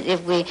cases,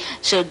 if we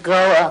should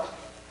grow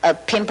a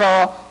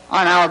pimple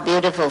on our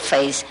beautiful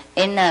face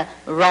in a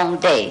wrong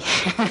day.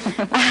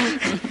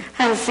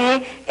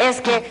 Así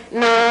es que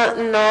no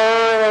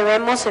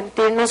debemos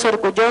sentirnos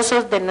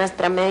orgullosos de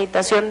nuestra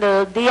meditación de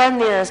 2 días,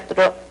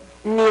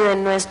 ni de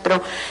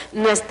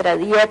nuestra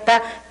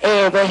dieta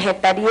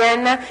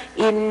vegetariana,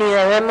 y ni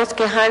debemos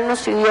quejarnos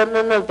si Dios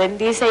no nos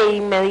bendice e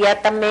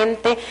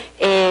inmediatamente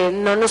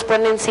no nos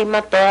pone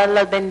encima todas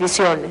las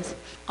bendiciones.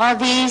 All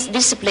these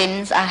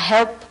disciplines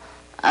are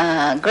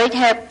great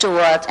help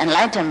towards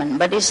enlightenment,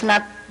 but it's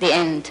not the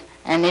end,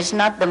 and it's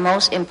not the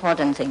most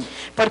important thing.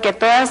 Porque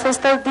todas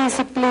estas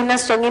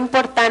disciplinas son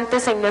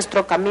importantes en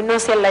nuestro camino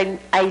hacia la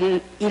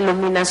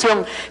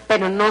iluminación,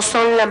 pero no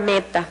son la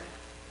meta.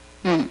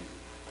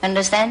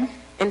 Understand?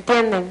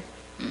 ¿Entienden?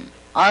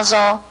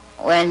 Also,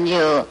 when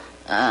you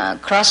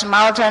cross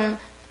mountain,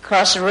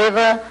 cross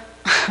river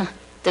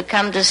to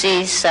come to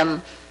see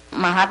some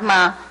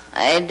Mahatma,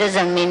 it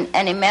doesn't mean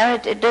any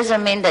merit. It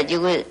doesn't mean that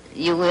you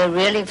will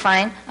really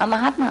find a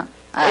Mahatma,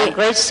 a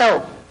great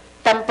soul.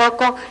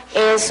 Tampoco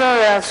eso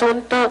de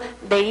asunto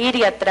de ir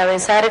y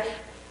atravesar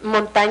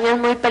montañas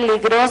muy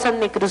peligrosas,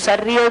 ni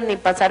cruzar ríos, ni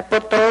pasar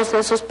por todos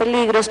esos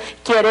peligros,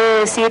 quiere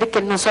decir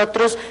que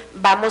nosotros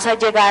vamos a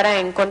llegar a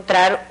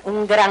encontrar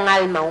un gran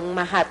alma, un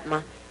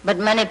Mahatma. But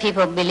many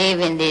people believe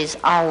in this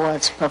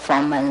outward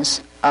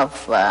performance of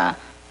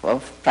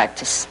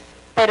practice.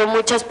 Pero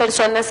muchas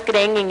personas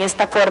creen en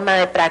esta forma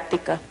de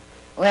práctica.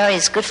 Well,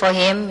 it's good for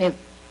them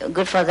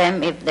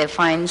if they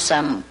find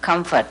some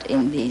comfort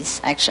in these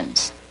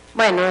actions.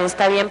 Bueno,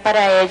 está bien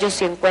para ellos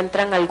si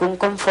encuentran algún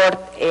confort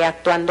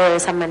actuando de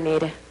esa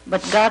manera.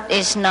 But God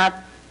is not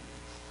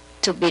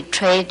to be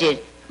traded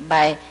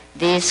by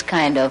these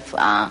kind of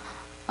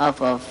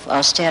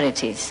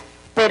austerities.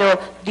 Pero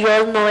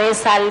Dios no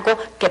es algo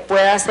que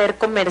pueda ser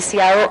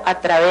comerciado a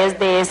través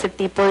de ese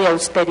tipo de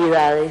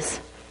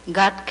austeridades.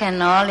 God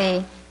can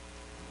only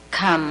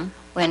come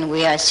when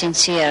we are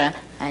sincere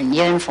and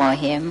yearn for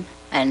Him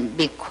and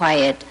be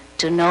quiet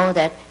to know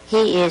that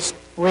He is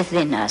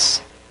within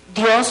us.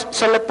 Dios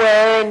solo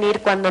puede venir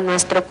cuando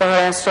nuestro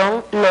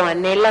corazón lo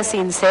anhela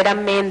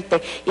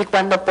sinceramente y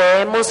cuando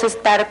podemos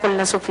estar con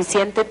la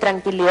suficiente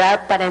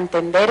tranquilidad para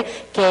entender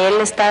que Él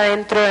está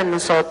dentro de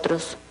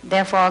nosotros.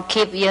 Therefore,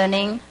 keep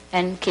yearning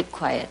and keep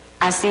quiet.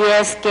 Así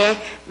es que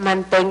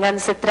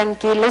manténganse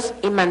tranquilos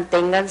y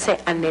manténganse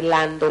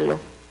anhelándolo.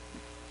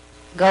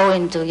 Go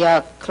into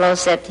your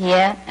closet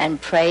here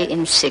and pray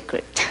in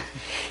secret.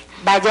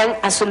 Vayan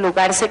a su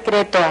lugar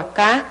secreto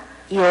acá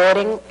y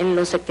oren en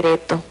lo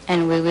secreto.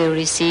 And we will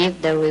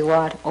receive the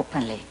reward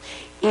openly.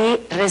 Y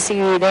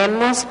recibirán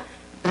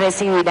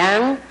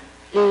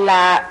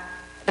la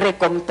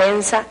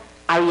recompensa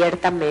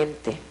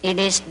abiertamente. It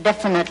is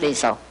definitely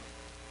so.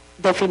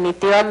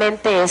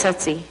 Definitivamente es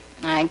así.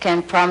 I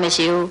can promise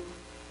you,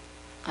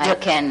 I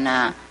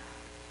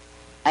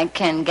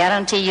can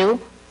guarantee you,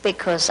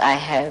 because I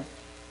have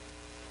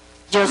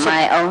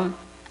my own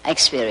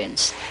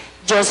experience.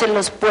 Yo se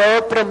los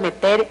puedo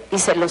prometer y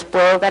se los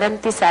puedo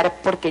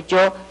garantizar porque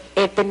yo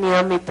he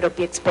tenido mi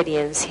propia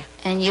experiencia.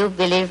 And you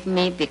believe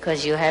me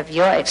because you have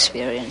your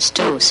experience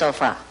too so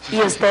far. Y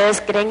ustedes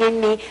creen en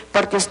mí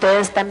porque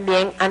ustedes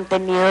también han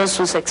tenido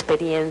sus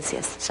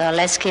experiencias. So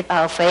let's keep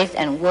our faith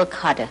and work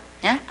harder.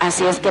 Yeah?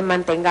 Así es que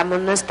mantengamos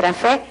nuestra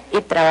fe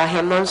y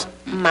trabajemos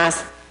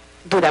más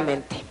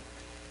duramente.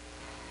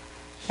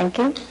 Thank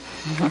you.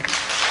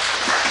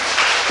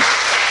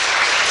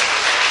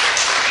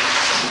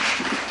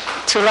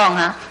 Too long,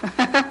 huh?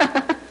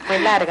 Muy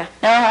larga.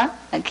 No, huh?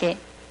 Okay.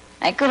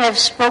 I could have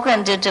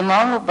spoken to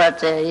tomorrow,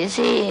 but you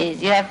see,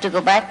 you have to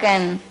go back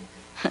and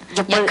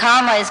your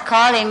karma is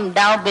calling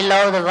down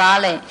below the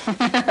valley.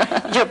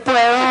 Yo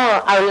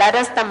puedo hablar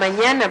hasta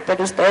mañana,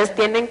 pero ustedes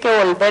tienen que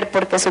volver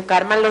porque su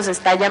karma los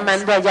está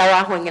llamando allá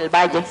abajo en el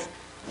valle.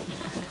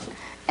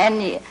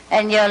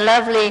 And your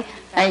lovely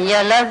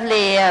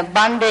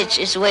bondage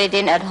is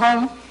waiting at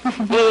home.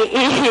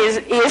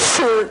 y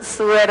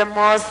su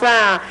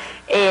hermosa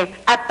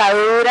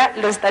atadura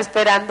lo está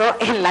esperando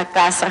en la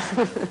casa.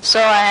 So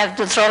I have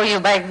to throw you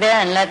back there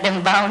and let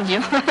them bound you.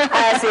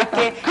 Así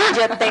que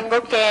yo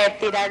tengo que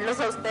tirarlos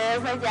a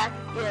ustedes allá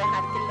y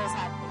dejar que los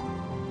aten.